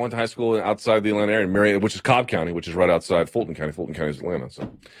yes, I went to high school outside the Atlanta area, Marietta, which is Cobb County, which is right outside Fulton County. Fulton County is Atlanta.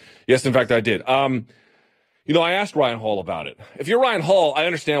 So, yes, in fact, I did. I asked Ryan Hall about it. If you're Ryan Hall, I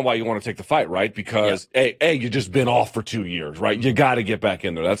understand why you want to take the fight, right? Because, you just been off for 2 years, right? You got to get back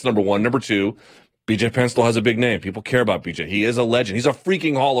in there. That's number one. Number two, BJ Penn still has a big name. People care about BJ. He is a legend. He's a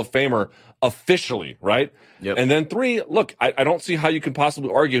freaking Hall of Famer officially, right? Yep. And then three, look, I don't see how you can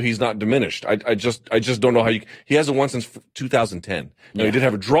possibly argue he's not diminished. I just don't know how he hasn't won since 2010. Now, he did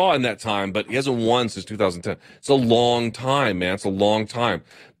have a draw in that time, but he hasn't won since 2010. It's a long time, man. It's a long time.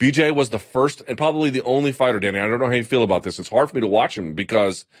 BJ was the first and probably the only fighter, Danny. I don't know how you feel about this. It's hard for me to watch him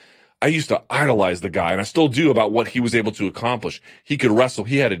because I used to idolize the guy, and I still do, about what he was able to accomplish. He could wrestle.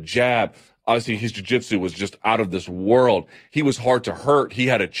 He had a jab. Obviously, his jiu-jitsu was just out of this world. He was hard to hurt. He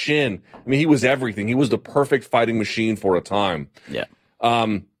had a chin. I mean, he was everything. He was the perfect fighting machine for a time. Yeah.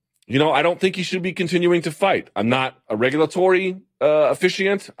 I don't think he should be continuing to fight. I'm not a regulatory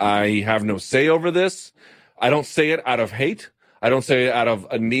officiant. I have no say over this. I don't say it out of hate. I don't say it out of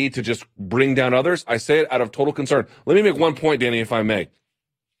a need to just bring down others. I say it out of total concern. Let me make one point, Danny, if I may.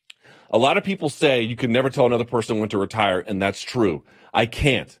 A lot of people say you can never tell another person when to retire, and that's true. I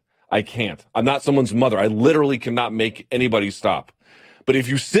can't. I'm not someone's mother. I literally cannot make anybody stop. But if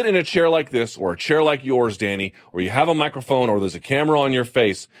you sit in a chair like this, or a chair like yours, Danny, or you have a microphone, or there's a camera on your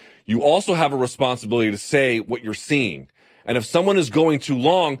face, you also have a responsibility to say what you're seeing. And if someone is going too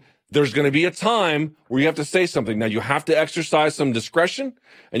long, there's going to be a time where you have to say something. Now, you have to exercise some discretion,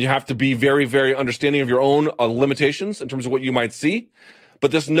 and you have to be very, very understanding of your own limitations in terms of what you might see. But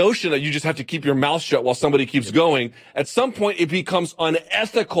this notion that you just have to keep your mouth shut while somebody keeps going, at some point it becomes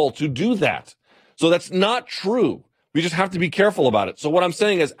unethical to do that. So that's not true. We just have to be careful about it. So what I'm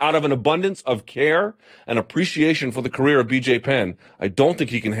saying is, out of an abundance of care and appreciation for the career of BJ Penn, I don't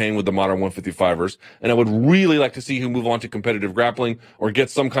think he can hang with the modern 155ers. And I would really like to see him move on to competitive grappling or get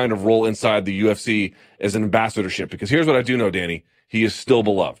some kind of role inside the UFC as an ambassadorship. Because here's what I do know, Danny. He is still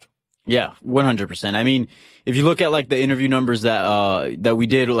beloved. Yeah, 100%. I mean, if you look at like the interview numbers that we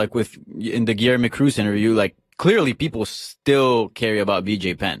did, like in the Guillermo Cruz interview, like clearly people still care about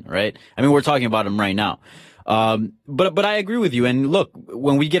BJ Penn, right? I mean, we're talking about him right now. But I agree with you. And look,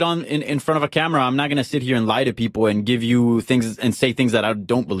 when we get on in front of a camera, I'm not going to sit here and lie to people and give you things and say things that I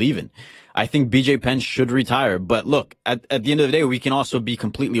don't believe in. I think BJ Penn should retire. But look, at the end of the day, we can also be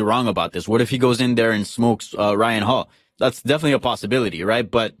completely wrong about this. What if he goes in there and smokes Ryan Hall? That's definitely a possibility, right?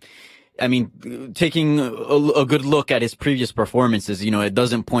 But I mean, taking a good look at his previous performances, it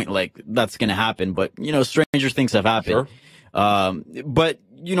doesn't point like that's going to happen. But, stranger things have happened. Sure. But,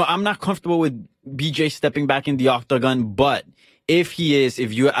 I'm not comfortable with BJ stepping back in the octagon. But if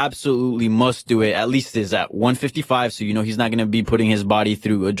you absolutely must do it, at least is at 155. So, he's not going to be putting his body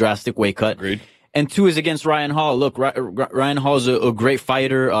through a drastic weight cut. Agreed. And two is against Ryan Hall. Look, Ryan Hall's a great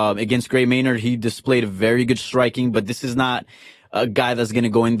fighter. Against Gray Maynard, he displayed a very good striking, but this is not a guy that's going to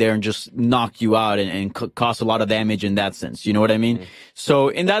go in there and just knock you out and cause a lot of damage in that sense. You know what I mean? Mm-hmm. So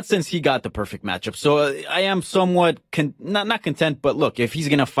in that sense, he got the perfect matchup. So I am somewhat not content, but look, if he's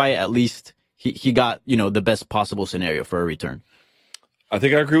going to fight, at least he got, the best possible scenario for a return. I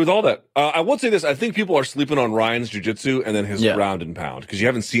think I agree with all that. I would say this. I think people are sleeping on Ryan's jiu-jitsu and then his ground and pound because you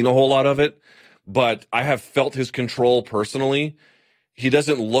haven't seen a whole lot of it. but I have felt his control personally. He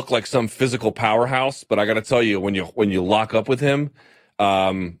doesn't look like some physical powerhouse, but I got to tell you, when you lock up with him,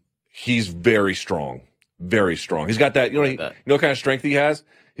 he's very strong, very strong. He's got that, you know what kind of strength he has?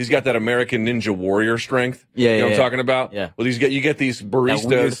 He's got that American Ninja Warrior strength. Yeah, you know what I'm talking about? Yeah. Well, you get these baristas. That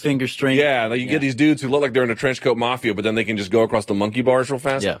weird finger strength. Yeah, like you get these dudes who look like they're in a trench coat mafia, but then they can just go across the monkey bars real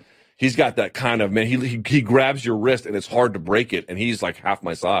fast. Yeah. He's got that kind of, man, he grabs your wrist and it's hard to break it, and he's like half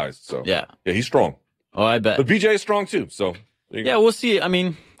my size. So yeah, he's strong. Oh, I bet. But BJ is strong too. So yeah, we'll see. I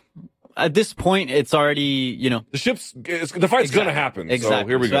mean, at this point, it's already, the fight's going to happen. Exactly. So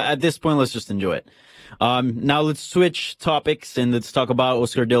here we go. At this point, let's just enjoy it. Now let's switch topics and let's talk about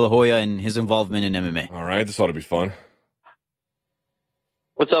Oscar De La Hoya and his involvement in MMA. All right, this ought to be fun.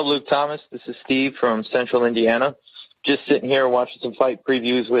 What's up, Luke Thomas? This is Steve from Central Indiana. Just sitting here watching some fight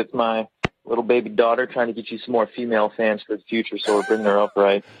previews with my little baby daughter, trying to get you some more female fans for the future, so we're bringing her up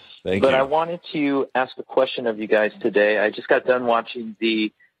right. Thank you. I wanted to ask a question of you guys today. I just got done watching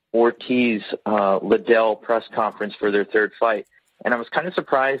the Ortiz-Liddell press conference for their third fight, and I was kind of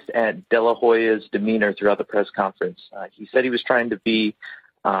surprised at De La Hoya's demeanor throughout the press conference. He said he was trying to be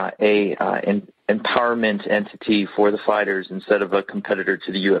an empowerment entity for the fighters instead of a competitor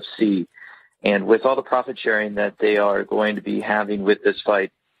to the UFC. And with all the profit sharing that they are going to be having with this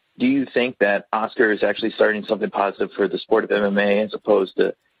fight, do you think that Oscar is actually starting something positive for the sport of MMA as opposed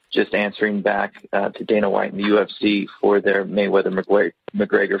to just answering back to Dana White and the UFC for their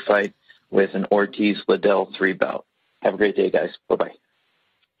Mayweather-McGregor fight with an Ortiz-Liddell 3 bout? Have a great day, guys. Bye-bye.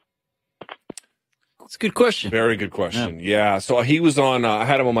 That's a good question. Very good question. Yeah. So he was on, I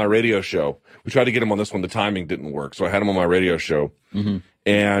had him on my radio show. We tried to get him on this one. The timing didn't work. So I had him on my radio show. Mm-hmm.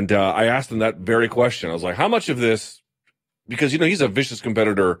 And I asked him that very question. I was like, how much of this, because, he's a vicious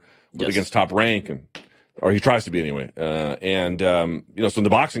competitor against Top Rank, or he tries to be anyway. So in the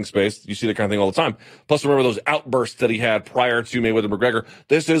boxing space, you see that kind of thing all the time. Plus, remember those outbursts that he had prior to Mayweather-McGregor.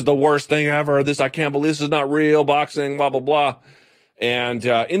 This is the worst thing ever. I can't believe this is not real boxing, blah, blah, blah. And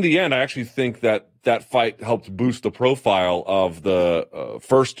in the end, I actually think that fight helped boost the profile of the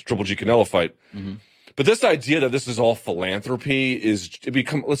first Triple G Canelo fight. Mm-hmm. But this idea that this is all philanthropy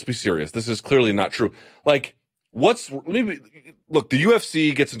let's be serious. This is clearly not true. Like, look, the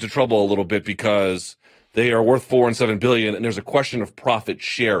UFC gets into trouble a little bit because they are worth $4 and $7 billion, and there's a question of profit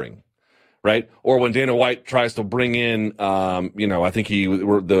sharing, right? Or when Dana White tries to bring in, I think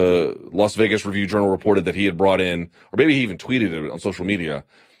the Las Vegas Review-Journal reported that he had brought in, or maybe he even tweeted it on social media,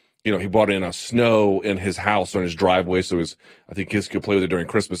 he brought in a snow in his house or in his driveway, so I think kids could play with it during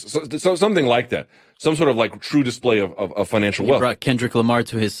Christmas. So something like that. Some sort of like true display of financial wealth. He brought Kendrick Lamar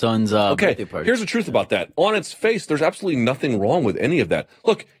to his son's birthday party. Here's the truth about that. On its face, there's absolutely nothing wrong with any of that.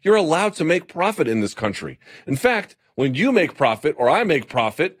 Look, you're allowed to make profit in this country. In fact, when you make profit or I make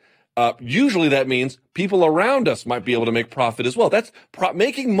profit, usually that means people around us might be able to make profit as well. That's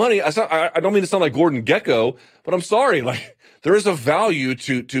making money. I don't mean to sound like Gordon Gekko, but I'm sorry. Like, there is a value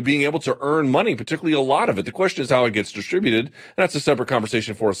to being able to earn money, particularly a lot of it. The question is how it gets distributed, and that's a separate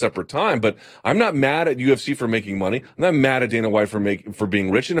conversation for a separate time. But I'm not mad at UFC for making money. I'm not mad at Dana White for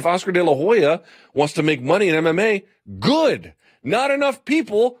being rich. And if Oscar De La Hoya wants to make money in MMA, good. Not enough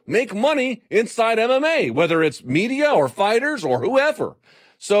people make money inside MMA, whether it's media or fighters or whoever.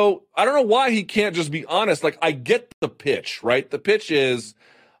 So I don't know why he can't just be honest. Like, I get the pitch, right? The pitch is,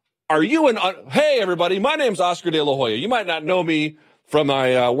 hey, everybody, my name's Oscar De La Hoya. You might not know me from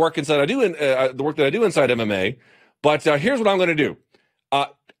my work inside the work that I do inside MMA, but here's what I'm going to do.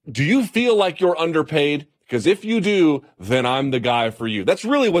 Do you feel like you're underpaid? Because if you do, then I'm the guy for you. That's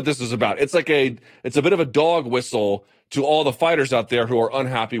really what this is about. It's a bit of a dog whistle to all the fighters out there who are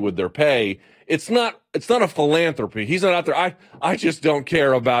unhappy with their pay. It's not a philanthropy. He's not out there. I just don't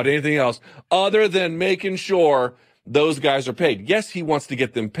care about anything else other than making sure those guys are paid. Yes, he wants to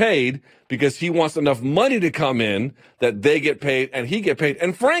get them paid because he wants enough money to come in that they get paid and he get paid.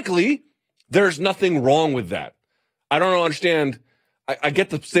 And frankly, there's nothing wrong with that. I don't understand. I get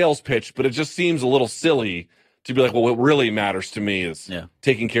the sales pitch, but it just seems a little silly to be like, well, what really matters to me is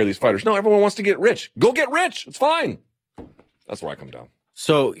taking care of these fighters. No, everyone wants to get rich. Go get rich. It's fine. That's where I come down.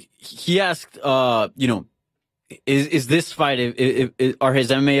 So he asked, is this fight, are his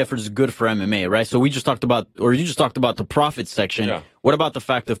MMA efforts good for MMA, right? So you just talked about the profit section. Yeah. What about the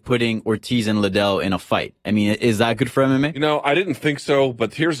fact of putting Ortiz and Liddell in a fight? I mean, is that good for MMA? I didn't think so,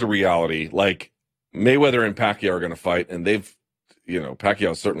 but here's the reality. Like, Mayweather and Pacquiao are going to fight, and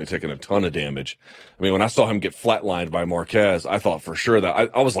Pacquiao's certainly taken a ton of damage. I mean, when I saw him get flatlined by Marquez, I thought for sure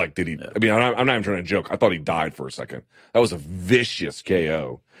that I was like, did he? I mean, I'm not even trying to joke. I thought he died for a second. That was a vicious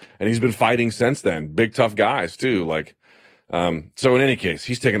KO, and he's been fighting since then. Big tough guys too. Like, So in any case,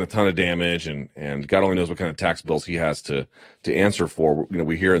 he's taking a ton of damage, and God only knows what kind of tax bills he has to answer for. You know,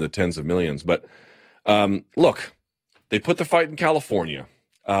 we hear in the tens of millions. But look, they put the fight in California.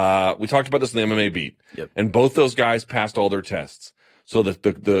 We talked about this in the MMA beat, and both those guys passed all their tests. So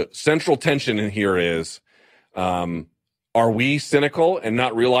the central tension in here is, are we cynical and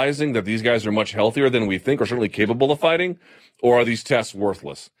not realizing that these guys are much healthier than we think, or certainly capable of fighting, or are these tests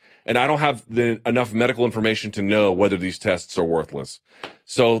worthless? And I don't have enough medical information to know whether these tests are worthless.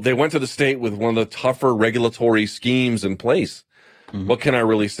 So they went to the state with one of the tougher regulatory schemes in place. Mm-hmm. What can I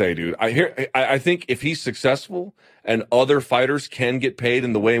really say, dude? I think if he's successful and other fighters can get paid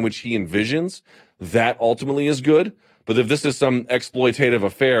in the way in which he envisions, that ultimately is good. But if this is some exploitative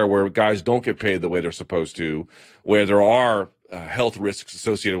affair where guys don't get paid the way they're supposed to, where there are health risks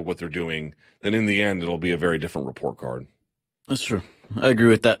associated with what they're doing, then in the end, it'll be a very different report card. That's true. I agree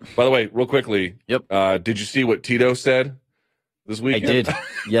with that. By the way, real quickly, did you see what Tito said this weekend? I did.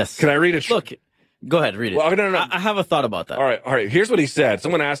 Yes. Can I read it? Look, go ahead, read it. Well, no. I have a thought about that. All right. Here's what he said.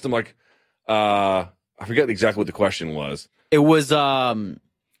 Someone asked him, like, I forget exactly what the question was. It was,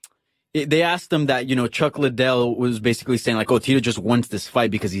 they asked him that, you know, Chuck Liddell was basically saying, like, oh, Tito just wants this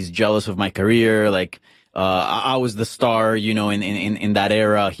fight because he's jealous of my career. Like, I was the star, you know, in that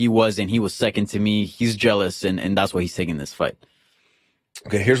era. He was second to me. He's jealous, and that's why he's taking this fight.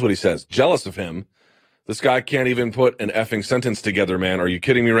 Okay, here's what he says. Jealous of him. This guy can't even put an effing sentence together, man. Are you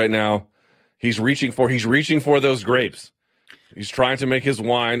kidding me right now? He's reaching for those grapes. He's trying to make his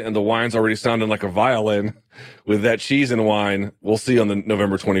wine, and the wine's already sounding like a violin with that cheese and wine. We'll see on the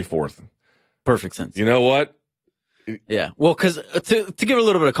November 24th. Perfect sense. You know what? Yeah. Well, because to give a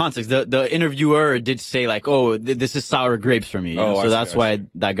little bit of context, the interviewer did say, like, oh, this is sour grapes for me. So that's why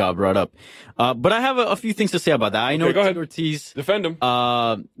that got brought up. But I have a few things to say about that. I know Tito Ortiz. Defend him.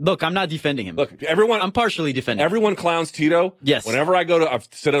 Look, I'm not defending him. Look, I'm partially defending him. Everyone clowns Tito. Yes. Whenever I go I've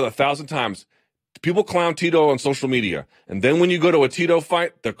said it 1,000 times, people clown Tito on social media. And then when you go to a Tito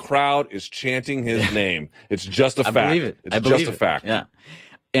fight, the crowd is chanting his name. It's just a fact. I believe it. It's just a fact. Yeah.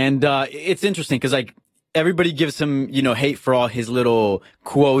 And it's interesting because, like, everybody gives him, you know, hate for all his little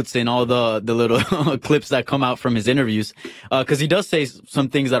quotes and all the little clips that come out from his interviews. Cause he does say some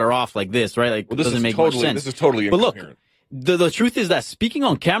things that are off, like this, right? Like, well, doesn't make much sense. This is totally incoherent. But look, the truth is that speaking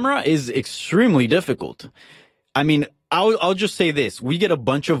on camera is extremely difficult. I mean, I'll just say this. We get a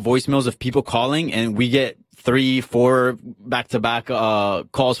bunch of voicemails of people calling, and we get 3-4 back-to-back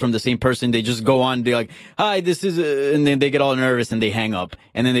calls from the same person. They just go on, they're like, hi, this is, and then they get all nervous and they hang up.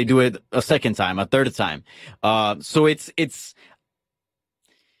 And then they do it a second time, a third time. So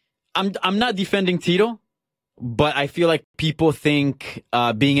I'm not defending Tito, but I feel like people think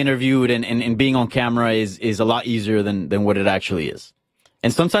being interviewed and being on camera is a lot easier than what it actually is.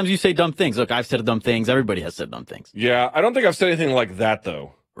 And sometimes you say dumb things. Look, I've said dumb things. Everybody has said dumb things. Yeah, I don't think I've said anything like that,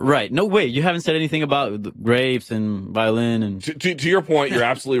 though. Right. No way. You haven't said anything about grapes and violin. And to your point, you're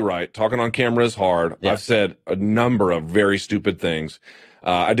absolutely right. Talking on camera is hard. Yeah. I've said a number of very stupid things.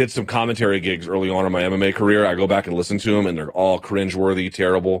 I did some commentary gigs early on in my MMA career. I go back and listen to them, and they're all cringeworthy,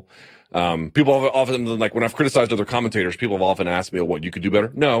 terrible. People have often, like, when I've criticized other commentators, people have often asked me, oh, what, you could do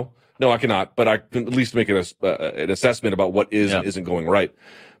better? No, I cannot. But I can at least make an assessment about what is and isn't going right.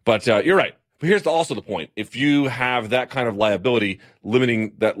 But you're right. But here's also the point. If you have that kind of liability,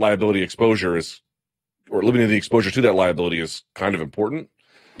 limiting that liability exposure or limiting the exposure to that liability is kind of important.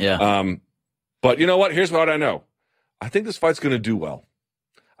 Yeah. But you know what? Here's what I know. I think this fight's going to do well.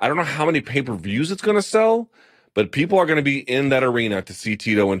 I don't know how many pay-per-views it's going to sell, but people are going to be in that arena to see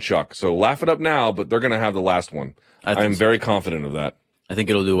Tito and Chuck. So laugh it up now, but they're going to have the last one. I am very confident of that. I think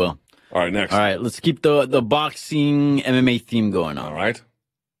it'll do well. All right, next. All right, let's keep the boxing MMA theme going on. All right.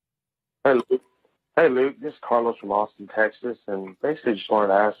 Hey, Luke. This is Carlos from Austin, Texas, and basically just wanted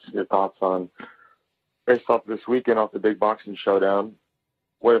to ask your thoughts on, based off this weekend off the big boxing showdown,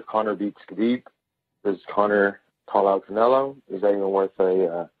 what if Conor beats Khabib? Does Conor call out Canelo? Is that even worth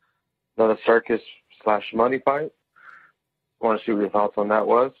another circus/money fight? I want to see what your thoughts on that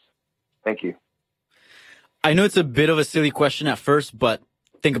was. Thank you. I know it's a bit of a silly question at first, but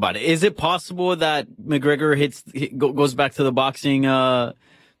think about it. Is it possible that McGregor goes back to the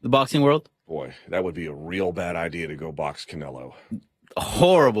boxing world? Boy, that would be a real bad idea to go box Canelo. A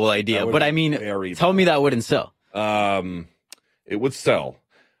horrible idea, but I mean, tell me that wouldn't sell. It would sell.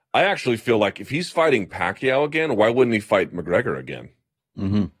 I actually feel like if he's fighting Pacquiao again, why wouldn't he fight McGregor again?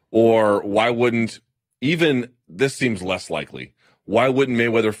 Mm-hmm. Or why wouldn't, even this seems less likely, why wouldn't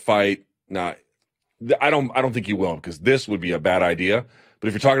Mayweather fight? Nah, I don't think he will, because this would be a bad idea. But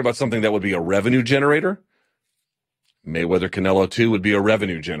if you're talking about something that would be a revenue generator, Mayweather Canelo 2 would be a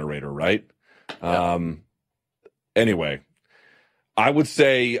revenue generator, right? Yeah. Anyway, I would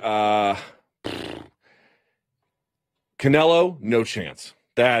say Canelo, no chance.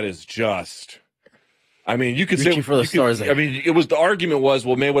 That is just. I mean, you could Reaching say for the stars. I mean, it was the argument was,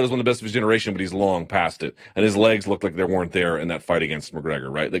 well, Mayweather's one of the best of his generation, but he's long past it, and his legs look like they weren't there in that fight against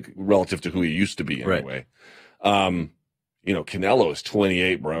McGregor, right? Like relative to who he used to be, anyway. Right. Canelo is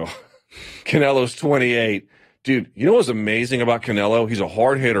 28, bro. Canelo's 28. Dude, you know what's amazing about Canelo? He's a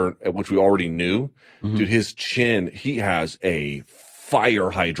hard hitter, which we already knew. Mm-hmm. Dude, his chin, he has a fire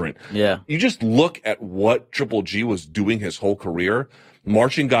hydrant. Yeah. You just look at what Triple G was doing his whole career,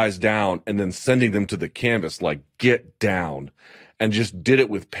 marching guys down and then sending them to the canvas, like, get down, and just did it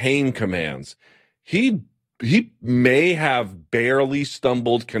with pain commands. He may have barely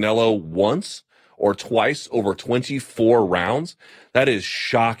stumbled Canelo once or twice over 24 rounds. That is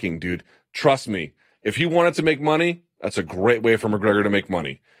shocking, dude. Trust me. If he wanted to make money, that's a great way for McGregor to make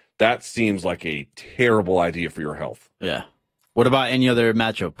money. That seems like a terrible idea for your health. Yeah. What about any other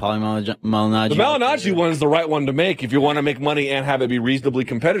matchup? Malignaggi? The Malignaggi one is the right one to make if you want to make money and have it be reasonably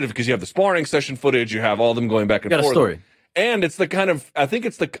competitive, because you have the sparring session footage, you have all of them going back and forth. Got a story. And it's the kind of, I think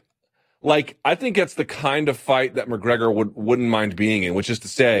it's the kind of fight that McGregor wouldn't mind being in, which is to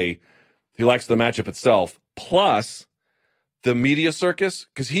say, he likes the matchup itself, plus the media circus,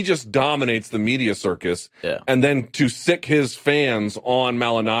 because he just dominates the media circus. Yeah. And then to sick his fans on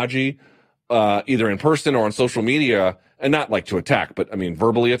Malignaggi, either in person or on social media, and not like to attack, but I mean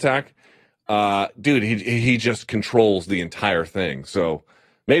verbally attack. Dude, he just controls the entire thing. So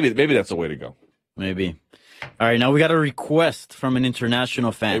maybe that's the way to go. Maybe. All right, now we got a request from an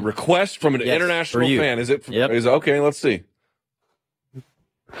international fan. A request from an international fan. Is it? Yep. Okay, let's see.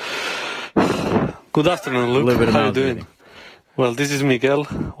 Good afternoon, Luke. How are you doing? Well, this is Miguel,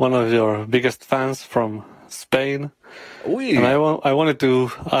 one of your biggest fans from Spain. Uy. And I wanted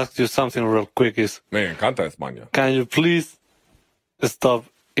to ask you something real quick. Me encanta España. Can you please stop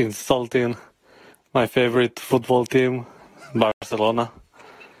insulting my favorite football team, Barcelona?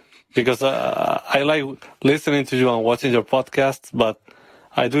 Because I like listening to you and watching your podcasts, but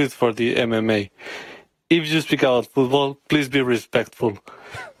I do it for the MMA. If you speak about football, please be respectful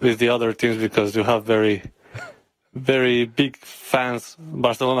with the other teams, because you have very, very big fans,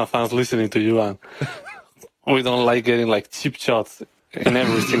 Barcelona fans, listening to you, and we don't like getting like cheap shots in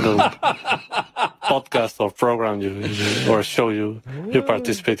every single podcast or program or show you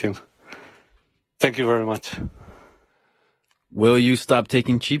participate in. Thank you very much. Will you stop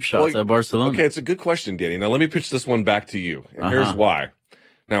taking cheap shots at Barcelona? Okay, it's a good question, Danny. Now let me pitch this one back to you. And here's why.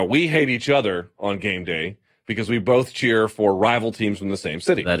 Now, we hate each other on game day because we both cheer for rival teams from the same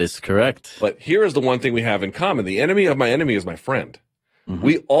city. That is correct. But here is the one thing we have in common. The enemy of my enemy is my friend. Mm-hmm.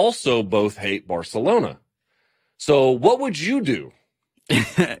 We also both hate Barcelona. So what would you do?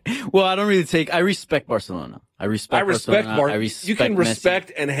 Well, I don't really I respect Barcelona. I respect Barcelona. You can respect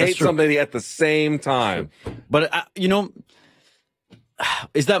Messi. And hate somebody at the same time. But,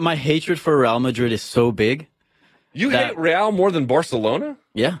 is that my hatred for Real Madrid is so big? You hate Real more than Barcelona?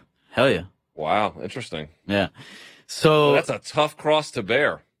 Yeah. Hell yeah. Wow. Interesting. Yeah. So that's a tough cross to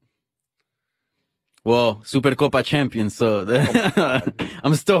bear. Well, Supercopa champion, so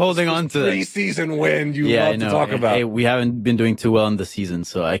I'm still holding on to that. Preseason win you love to talk about. Hey, we haven't been doing too well in the season,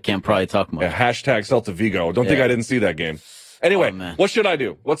 so I can't probably talk much. Yeah, hashtag Celta Vigo. Don't think I didn't see that game. Anyway, what should I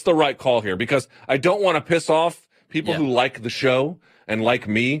do? What's the right call here? Because I don't want to piss off people who like the show and like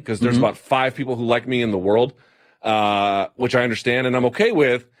me, because there's about 5 people who like me in the world, which I understand and I'm okay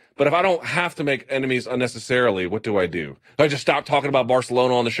with. But if I don't have to make enemies unnecessarily, what do? Do I just stop talking about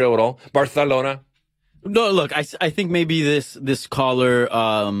Barcelona on the show at all? Barcelona? No, look, I think maybe this caller,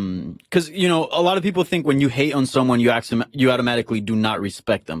 because a lot of people think when you hate on someone, you automatically do not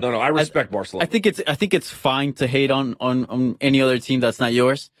respect them. No, I respect Barcelona. I think it's fine to hate on any other team that's not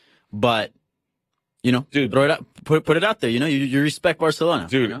yours, but dude, throw it out, put it out there. You respect Barcelona,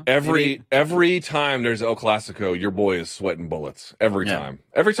 dude. Every time there's El Clasico, your boy is sweating bullets. Every time.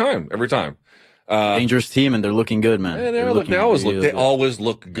 Dangerous team, and they're looking good, man. Yeah, they always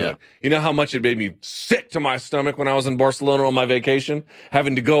look good. Yeah. You know how much it made me sick to my stomach when I was in Barcelona on my vacation,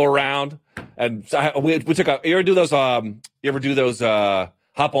 having to go around and we took a. You ever do those?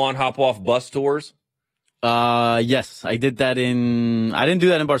 Hop on, hop off bus tours? Yes, I did that I didn't do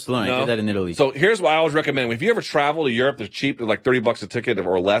that in Barcelona. No. I did that in Italy. So here's what I always recommend. If you ever travel to Europe, they're cheap. They're like $30 a ticket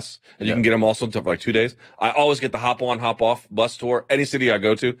or less. And you can get them also for like 2 days. I always get the hop on, hop off bus tour. Any city I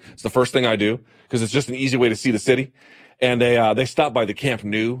go to, it's the first thing I do because it's just an easy way to see the city. And they stopped by the Camp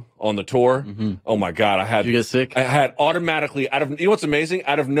Nou on the tour. Mm-hmm. Oh my God. Did you get sick? I had automatically you know what's amazing?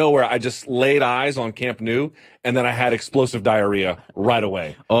 Out of nowhere, I just laid eyes on Camp Nou and then I had explosive diarrhea right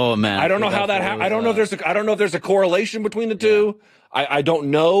away. Oh man. I don't know how that happened. I don't know if there's a correlation between the two. I don't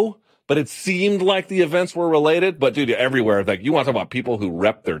know, but it seemed like the events were related. But dude, everywhere, like you want to talk about people who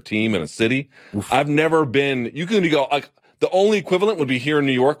rep their team in a city. Oof. I've never been. You can go like the only equivalent would be here in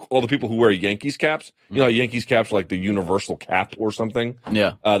New York. All the people who wear Yankees caps. You know, Yankees caps are like the universal cap or something.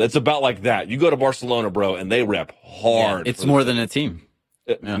 Yeah, that's about like that. You go to Barcelona, bro, and they rep hard. Yeah, it's more than a team.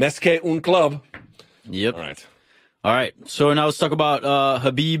 Més que un club. Yep. All right. So now let's talk about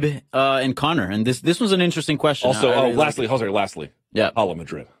Khabib and Conor. And this was an interesting question. Also, lastly. Yeah. Hala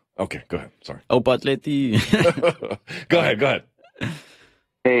Madrid. Okay, go ahead. Sorry. Oh, Atleti. Go ahead.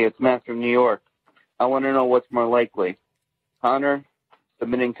 Hey, it's Matt from New York. I want to know what's more likely. Conor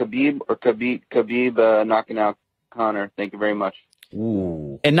submitting Khabib or Khabib knocking out Conor. Thank you very much.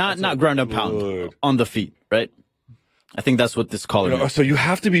 Ooh. And not ground and pound on the feet, right? I think that's what this caller is. So you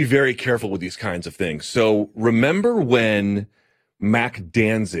have to be very careful with these kinds of things. So remember when Mac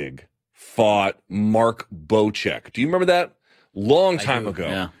Danzig fought Mark Bocek? Do you remember that? Long time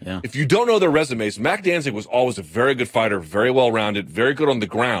ago. Yeah. If you don't know their resumes, Mac Danzig was always a very good fighter, very well-rounded, very good on the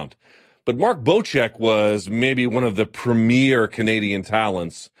ground. But Mark Bocek was maybe one of the premier Canadian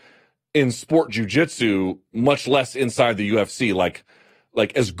talents in sport jiu-jitsu, much less inside the UFC. Like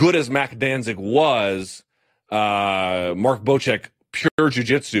as good as Mac Danzig was, Mark Bocek, pure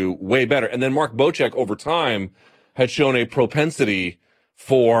jiu-jitsu, way better. And then Mark Bocek, over time, had shown a propensity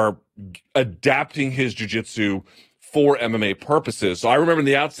for adapting his jiu-jitsu for MMA purposes. So I remember in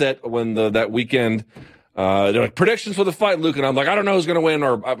the outset when that weekend, they're like, predictions for the fight, Luke. And I'm like, I don't know who's going to win,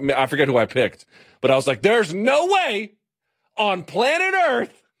 or I forget who I picked. But I was like, there's no way on planet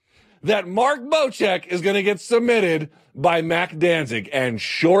Earth that Mark Bocek is going to get submitted by Mac Danzig. And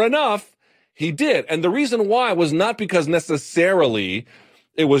sure enough, he did. And the reason why was not because necessarily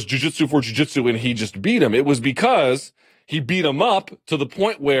it was jiu-jitsu for jiu-jitsu and he just beat him. It was because he beat him up to the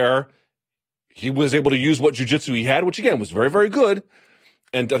point where he was able to use what jiu-jitsu he had, which again was very, very good.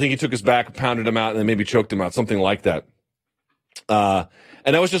 And I think he took his back, pounded him out, and then maybe choked him out, something like that. And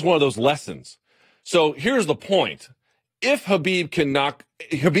that was just one of those lessons. So here's the point. If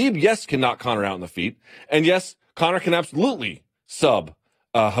Khabib, yes, can knock Conor out in the feet. And yes, Conor can absolutely sub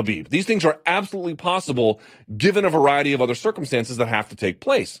Khabib. These things are absolutely possible given a variety of other circumstances that have to take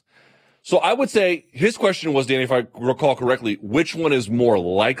place. So I would say his question was, Danny, if I recall correctly, which one is more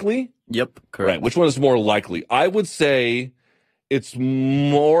likely? Yep, correct. Right, which one is more likely? I would say it's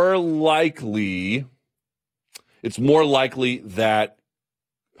more likely that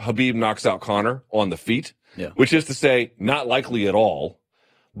Khabib knocks out Conor on the feet, which is to say not likely at all.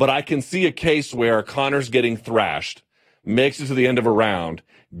 But I can see a case where Conor's getting thrashed, makes it to the end of a round,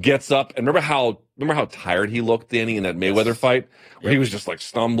 gets up, and remember how tired he looked, Danny, in that Mayweather fight, where he was just like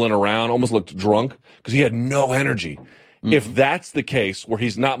stumbling around, almost looked drunk because he had no energy. Mm-hmm. If that's the case, where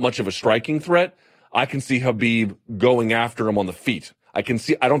he's not much of a striking threat, I can see Khabib going after him on the feet. I don't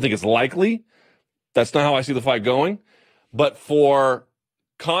think it's likely. That's not how I see the fight going. But for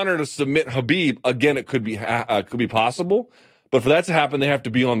Conor to submit Khabib, again, it could be possible. But for that to happen, they have to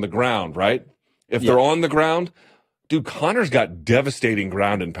be on the ground, right? If they're on the ground, dude, Conor's got devastating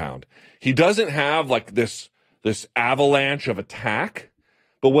ground and pound. He doesn't have like this avalanche of attack,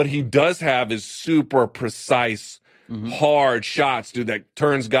 but what he does have is super precise, hard shots, dude, that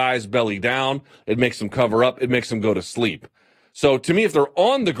turns guys belly down. It makes them cover up. It makes them go to sleep. So to me, if they're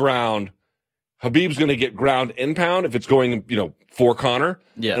on the ground, Khabib's going to get ground and pound if it's going, for Conor.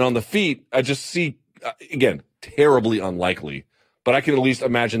 Yeah. And on the feet, I just see, again, terribly unlikely, but I can at least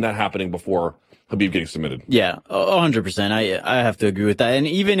imagine that happening before Khabib getting submitted. Yeah, 100%. I have to agree with that. And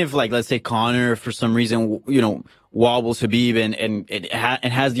even if, like, let's say Conor for some reason, wobbles Khabib and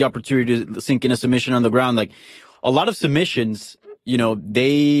has the opportunity to sink in a submission on the ground, like a lot of submissions,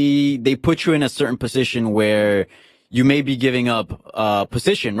 they put you in a certain position where you may be giving up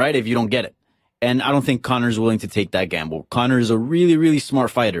position, right? If you don't get it. And I don't think Conor's willing to take that gamble. Conor is a really, really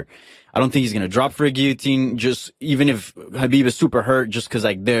smart fighter. I don't think he's going to drop for a guillotine, just even if Khabib is super hurt, just because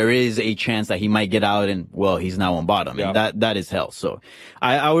like there is a chance that he might get out and, well, he's now on bottom. Yeah. And that is hell. So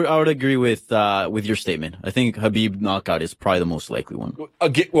I would agree with your statement. I think Khabib knockout is probably the most likely one.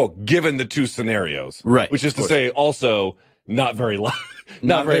 Well, given the two scenarios. Right. Which is to say also not very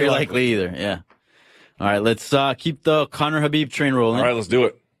not very likely either. Yeah. All right. Let's keep the Conor Khabib train rolling. All right. Let's do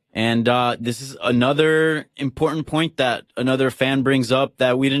it. And this is another important point that another fan brings up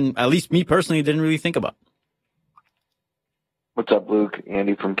that we didn't, at least me personally, didn't really think about. What's up, Luke?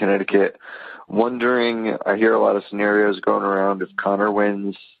 Andy from Connecticut. Wondering, I hear a lot of scenarios going around. If Conor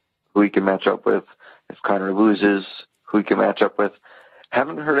wins, who he can match up with. If Conor loses, who he can match up with.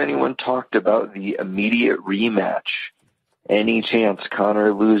 Haven't heard anyone talked about the immediate rematch. Any chance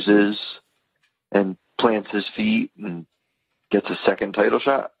Conor loses and plants his feet and gets a second title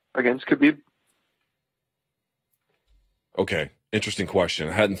shot against Khabib? Okay, interesting question.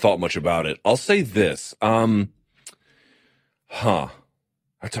 I hadn't thought much about it. I'll say this. That's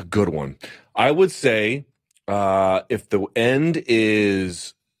a good one. I would say if the end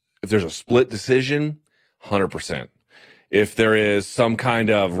is, if there's a split decision, 100%. If there is some kind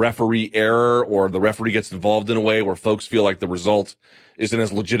of referee error or the referee gets involved in a way where folks feel like the result isn't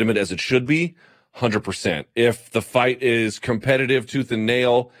as legitimate as it should be, 100%. If the fight is competitive, tooth and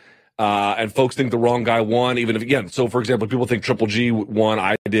nail, and folks think the wrong guy won, even if, again, so for example, people think Triple G won,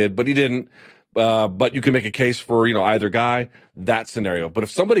 I did, but he didn't. But you can make a case for, either guy, that scenario. But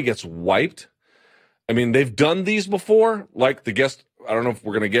if somebody gets wiped, I mean, they've done these before, like the guest, I don't know if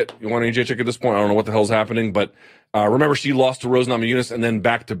we're going to get Joanna Jędrzejczyk at this point. I don't know what the hell's happening, but remember she lost to Rose Namajunas, and then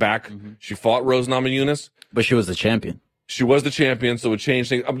back-to-back she fought Rose Namajunas. But she was the champion. She was the champion, so it changed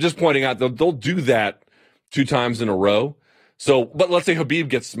things. I'm just pointing out, they'll do that 2 times in a row. So, but let's say Khabib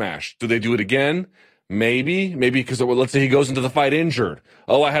gets smashed. Do they do it again? Maybe because let's say he goes into the fight injured.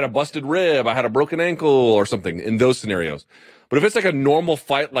 Oh, I had a busted rib, I had a broken ankle or something in those scenarios. But if it's like a normal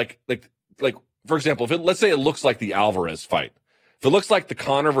fight, like for example, let's say it looks like the Alvarez fight. If it looks like the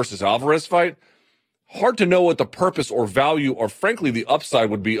Conor versus Alvarez fight, hard to know what the purpose or value or frankly the upside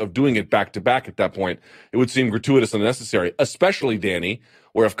would be of doing it back to back at that point. It would seem gratuitous and unnecessary, especially Danny,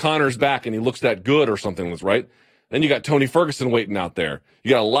 where if Conor's back and he looks that good or something was right, then you got Tony Ferguson waiting out there. You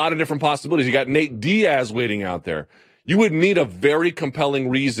got a lot of different possibilities. You got Nate Diaz waiting out there. You would need a very compelling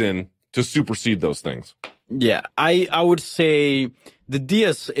reason to supersede those things. Yeah, I would say the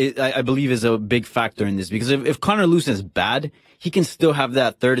Diaz, I believe, is a big factor in this because if Conor loses bad, he can still have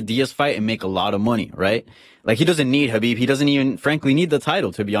that third Diaz fight and make a lot of money, right? Like, he doesn't need Khabib. He doesn't even, frankly, need the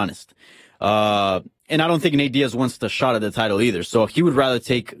title, to be honest. And I don't think Nate Diaz wants the shot at the title either. So he would rather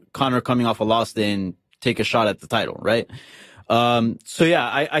take Conor coming off a loss than take a shot at the title, right? So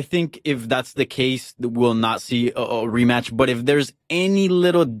yeah, I think if that's the case, we'll not see a rematch. But if there's any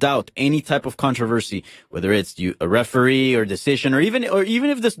little doubt, any type of controversy, whether it's a referee or decision, or even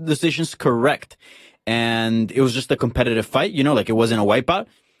if this decision's correct and it was just a competitive fight, like it wasn't a wipeout,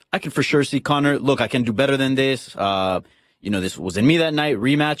 I can for sure see Conor, look, I can do better than this. This wasn't me that night,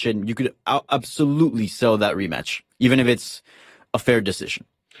 rematch, and you could absolutely sell that rematch, even if it's a fair decision.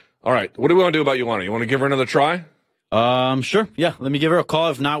 All right. What do we want to do about Joanna? You want to give her another try? Sure. Yeah. Let me give her a call.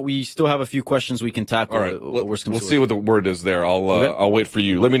 If not, we still have a few questions we can tackle. All right. We'll see what the word is there. I'll wait for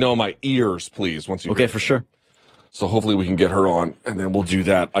you. Let me know my ears, please, once you. Okay, for sure. So hopefully we can get her on, and then we'll do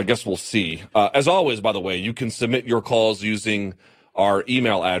that. I guess we'll see. As always, by the way, you can submit your calls using our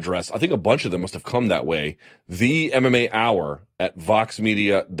email address. I think a bunch of them must have come that way. The MMA Hour at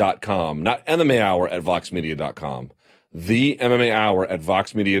voxmedia.com, not MMA Hour at voxmedia.com. The MMA Hour at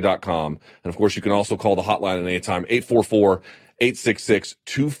voxmedia.com. And of course, you can also call the hotline at any time,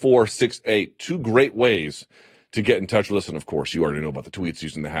 844-866-2468. 2 great ways to get in touch with us. And of course, you already know about the tweets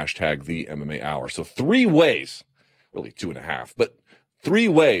using the hashtag the MMA Hour. So 3 ways, really 2.5, but 3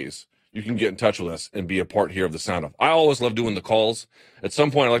 ways you can get in touch with us and be a part here of the Sound Off. I always love doing the calls. At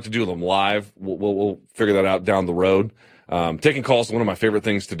some point, I like to do them live. We'll figure that out down the road. Taking calls is one of my favorite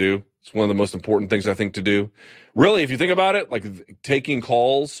things to do. It's one of the most important things I think to do. Really, if you think about it, like taking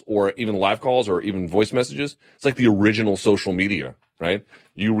calls or even live calls or even voice messages, it's like the original social media, right?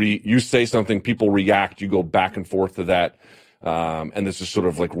 You say something, people react, you go back and forth to that. And this is sort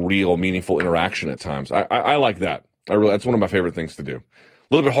of like real, meaningful interaction at times. I like that. That's one of my favorite things to do. A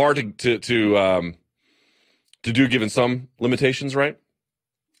little bit hard to do given some limitations, right?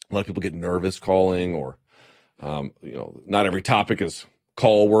 A lot of people get nervous calling or, not every topic is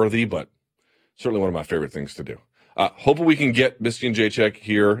call worthy, but certainly one of my favorite things to do. Hoping we can get Misty and Jacek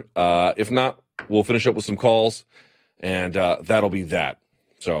here. If not, we'll finish up with some calls, and that'll be that.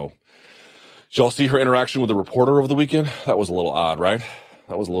 So, did y'all see her interaction with the reporter over the weekend? That was a little odd, right?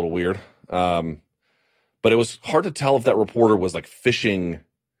 That was a little weird. But it was hard to tell if that reporter was like fishing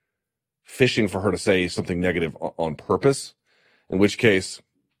for her to say something negative on purpose, in which case,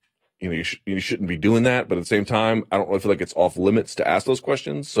 you shouldn't be doing that. But at the same time, I don't really feel like it's off limits to ask those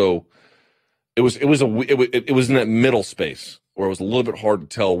questions. So it was in that middle space where it was a little bit hard to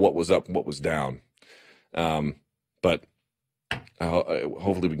tell what was up and what was down. But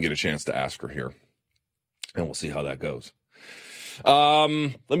hopefully we can get a chance to ask her here, and we'll see how that goes. Let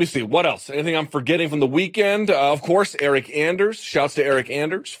me see. What else? Anything I'm forgetting from the weekend? Of course, Eric Anders. Shouts to Eric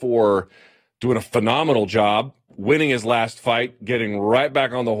Anders for doing a phenomenal job, winning his last fight, getting right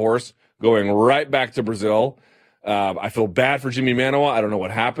back on the horse, going right back to Brazil. I feel bad for Jimmy Manuwa. I don't know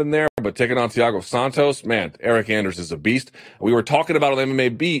what happened there, but taking on Thiago Santos, man, Eric Anders is a beast. We were talking about on the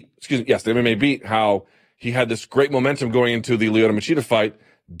MMA Beat, the MMA Beat, how he had this great momentum going into the Lyoto Machida fight,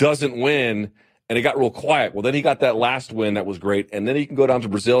 doesn't win, and it got real quiet. Well, then he got that last win that was great, and then he can go down to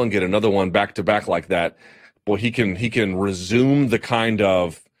Brazil and get another one back to back like that. Boy, he can resume the kind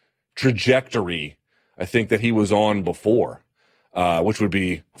of trajectory I think that he was on before, which would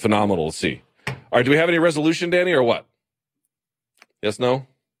be phenomenal to see. All right, do we have any resolution, Danny, or what? Yes, no?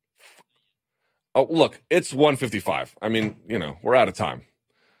 Oh, look, it's 1:55. I mean, we're out of time.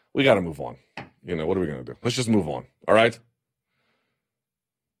 We got to move on. What are we going to do? Let's just move on, all right?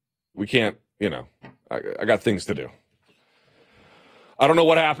 We can't, I got things to do. I don't know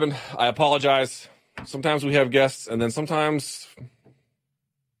what happened. I apologize. Sometimes we have guests, and then sometimes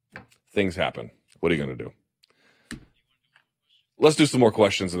things happen. What are you going to do? Let's do some more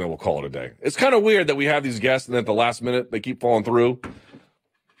questions, and then we'll call it a day. It's kind of weird that we have these guests, and then at the last minute, they keep falling through.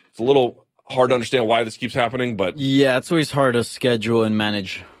 It's a little hard to understand why this keeps happening, but... Yeah, it's always hard to schedule and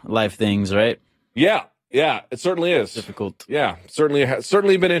manage life things, right? Yeah, it certainly is. Difficult. Yeah,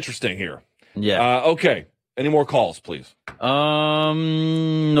 certainly been interesting here. Yeah. Okay. Any more calls, please?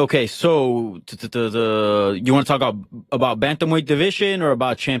 Okay, so you want to talk about bantamweight division or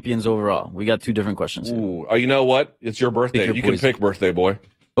about champions overall? We got two different questions here. Ooh, you know what? It's your birthday. You can pick, birthday boy.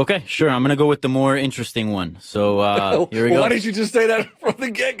 Okay, sure. I'm going to go with the more interesting one. So here we go. Why didn't you just say that from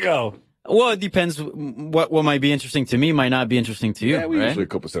the get-go? Well, it depends. What might be interesting to me might not be interesting to you. Yeah, we right? usually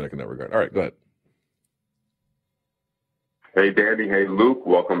copacetic in that regard. All right, go ahead. Hey, Danny. Hey, Luke.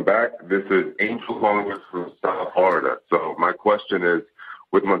 Welcome back. This is Angel calling us from South Florida. So my question is,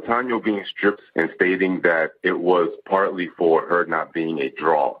 with Montano being stripped and stating that it was partly for her not being a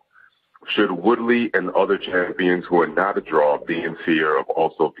draw, should Woodley and other champions who are not a draw be in fear of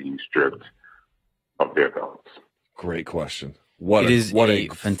also being stripped of their belts? Great question. What a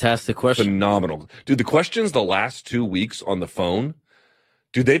fantastic question. Phenomenal. Dude, the questions the last 2 weeks on the phone,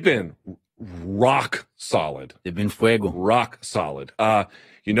 dude, they've been rock solid. They've been fuego. Rock solid.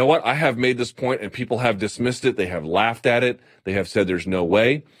 You know what? I have made this point and people have dismissed it. They have laughed at it. They have said there's no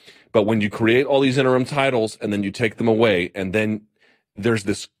way. But when you create all these interim titles and then you take them away and then there's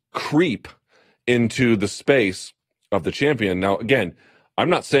this creep into the space of the champion. Now, again,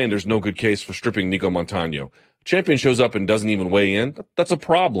 I'm not saying there's no good case for stripping Nico Montano. Champion shows up and doesn't even weigh in. That's a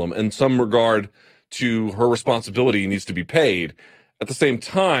problem. In some regard to her responsibility needs to be paid. At the same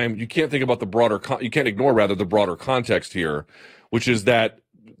time, you can't think about you can't ignore rather the broader context here, which is that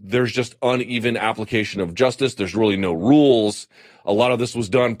there's just uneven application of justice. There's really no rules. A lot of this was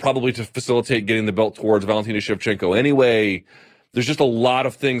done probably to facilitate getting the belt towards Valentina Shevchenko anyway. There's just a lot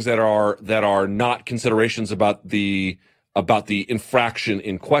of things that are not considerations about the infraction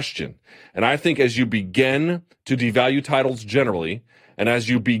in question. And I think as you begin to devalue titles generally, and as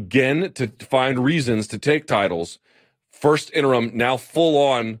you begin to find reasons to take titles, first interim, now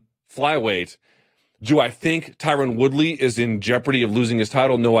full-on flyweight, do I think Tyron Woodley is in jeopardy of losing his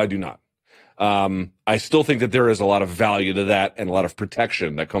title? No, I do not. I still think that there is a lot of value to that and a lot of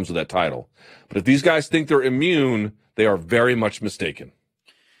protection that comes with that title. But if these guys think they're immune, they are very much mistaken.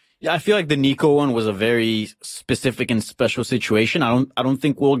 Yeah, I feel like the Nico one was a very specific and special situation. I don't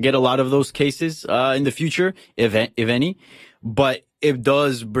think we'll get a lot of those cases in the future, if any. But it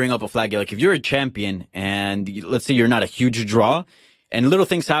does bring up a flag. Like if you're a champion and let's say you're not a huge draw, and little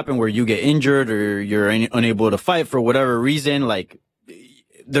things happen where you get injured or you're unable to fight for whatever reason, like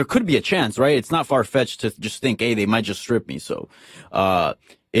there could be a chance, right? It's not far fetched to just think, hey, they might just strip me. So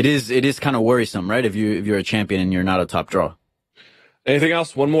it is kind of worrisome, right? If you're a champion and you're not a top draw. Anything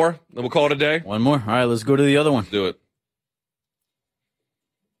else? One more? Then we'll call it a day? One more. All right, let's go to the other one. Do it.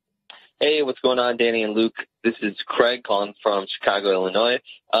 Hey, what's going on, Danny and Luke? This is Craig calling from Chicago, Illinois.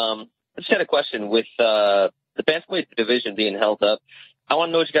 I just had a question. With the bantamweight division being held up, I want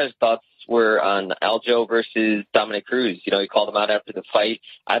to know what you guys' thoughts were on Aljo versus Dominic Cruz. You know, he called him out after the fight.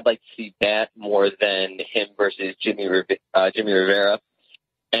 I'd like to see that more than him versus Jimmy Rivera.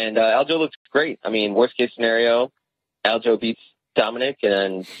 And Aljo looks great. I mean, worst case scenario, Aljo beats Dominic,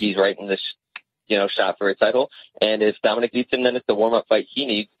 and he's right in this, shot for a title. And if Dominic beats him, then it's the warm-up fight he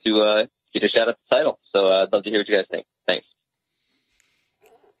needs to get a shot at the title. So I'd love to hear what you guys think. Thanks.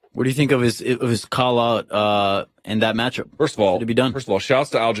 What do you think of his call out in that matchup? First of all, to be done. First of all,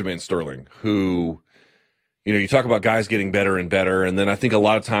 shouts to Aljamain Sterling, who, you talk about guys getting better and better, and then I think a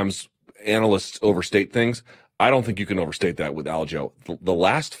lot of times analysts overstate things. I don't think you can overstate that with Aljo. The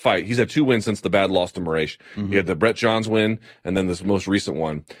last fight, he's had 2 wins since the bad loss to Moraes. Mm-hmm. He had the Brett Johns win and then this most recent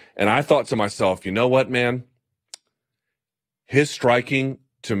one. And I thought to myself, you know what, man? His striking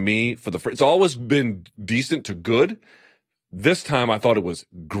to me it's always been decent to good. This time I thought it was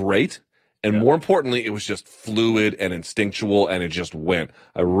great. And more importantly, it was just fluid and instinctual and it just went.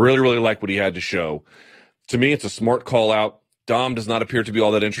 I really, really like what he had to show. To me, it's a smart call out. Dom does not appear to be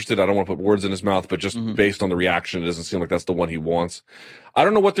all that interested. I don't want to put words in his mouth, but just based on the reaction, it doesn't seem like that's the one he wants. I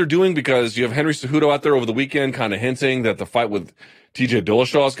don't know what they're doing because you have Henry Cejudo out there over the weekend kind of hinting that the fight with TJ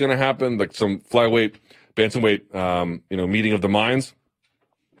Dillashaw is going to happen, like some flyweight, bantamweight, meeting of the minds.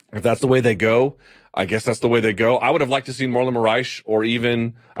 If that's the way they go, I guess that's the way they go. I would have liked to see Marlon Moraes or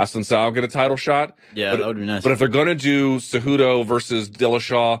even Assunção get a title shot. Yeah, that would be nice. But if they're going to do Cejudo versus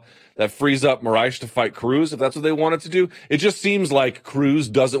Dillashaw, that frees up Moraes to fight Cruz, if that's what they wanted to do. It just seems like Cruz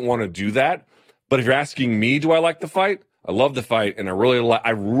doesn't want to do that. But if you're asking me, do I like the fight? I love the fight, and I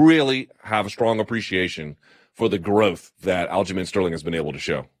really have a strong appreciation for the growth that Aljamain Sterling has been able to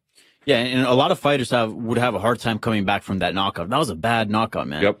show. Yeah, and a lot of fighters would have a hard time coming back from that knockout. That was a bad knockout,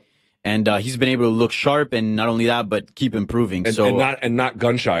 man. Yep. And he's been able to look sharp, and not only that, but keep improving. And not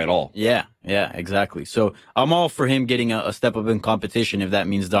gun shy at all. Yeah, exactly. So I'm all for him getting a step up in competition if that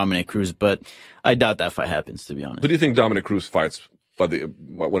means Dominic Cruz, but I doubt that fight happens, to be honest. Who do you think Dominic Cruz fights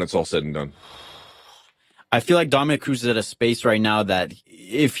when it's all said and done? I feel like Dominic Cruz is at a space right now that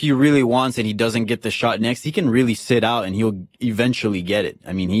if he really wants and he doesn't get the shot next, he can really sit out and he'll eventually get it.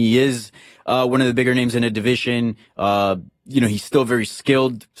 I mean, he is one of the bigger names in the division. He's still very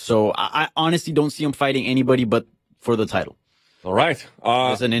skilled. So I honestly don't see him fighting anybody but for the title. All right.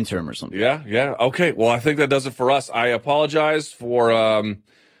 As an interim or something. Yeah. Okay. Well, I think that does it for us. I apologize for, I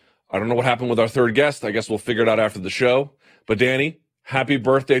don't know what happened with our third guest. I guess we'll figure it out after the show. But Danny, happy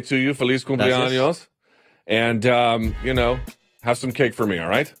birthday to you. Feliz cumpleaños. And, have some cake for me, all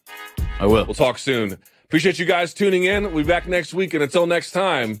right? I will. We'll talk soon. Appreciate you guys tuning in. We'll be back next week. And until next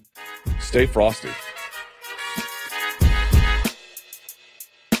time, stay frosty.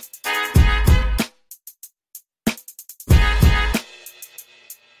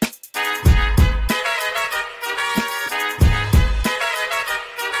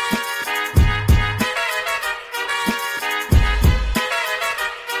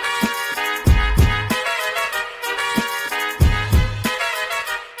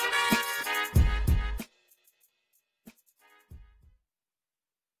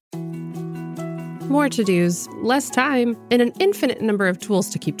 More to-dos, less time, and an infinite number of tools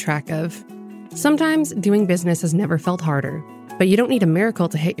to keep track of. Sometimes doing business has never felt harder, but you don't need a miracle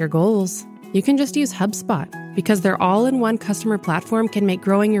to hit your goals. You can just use HubSpot, because their all-in-one customer platform can make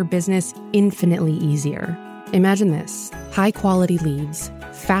growing your business infinitely easier. Imagine this: high-quality leads,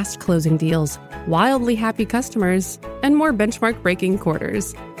 fast closing deals, wildly happy customers, and more benchmark-breaking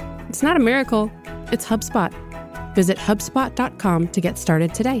quarters. It's not a miracle, it's HubSpot. Visit HubSpot.com to get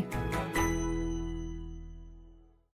started today.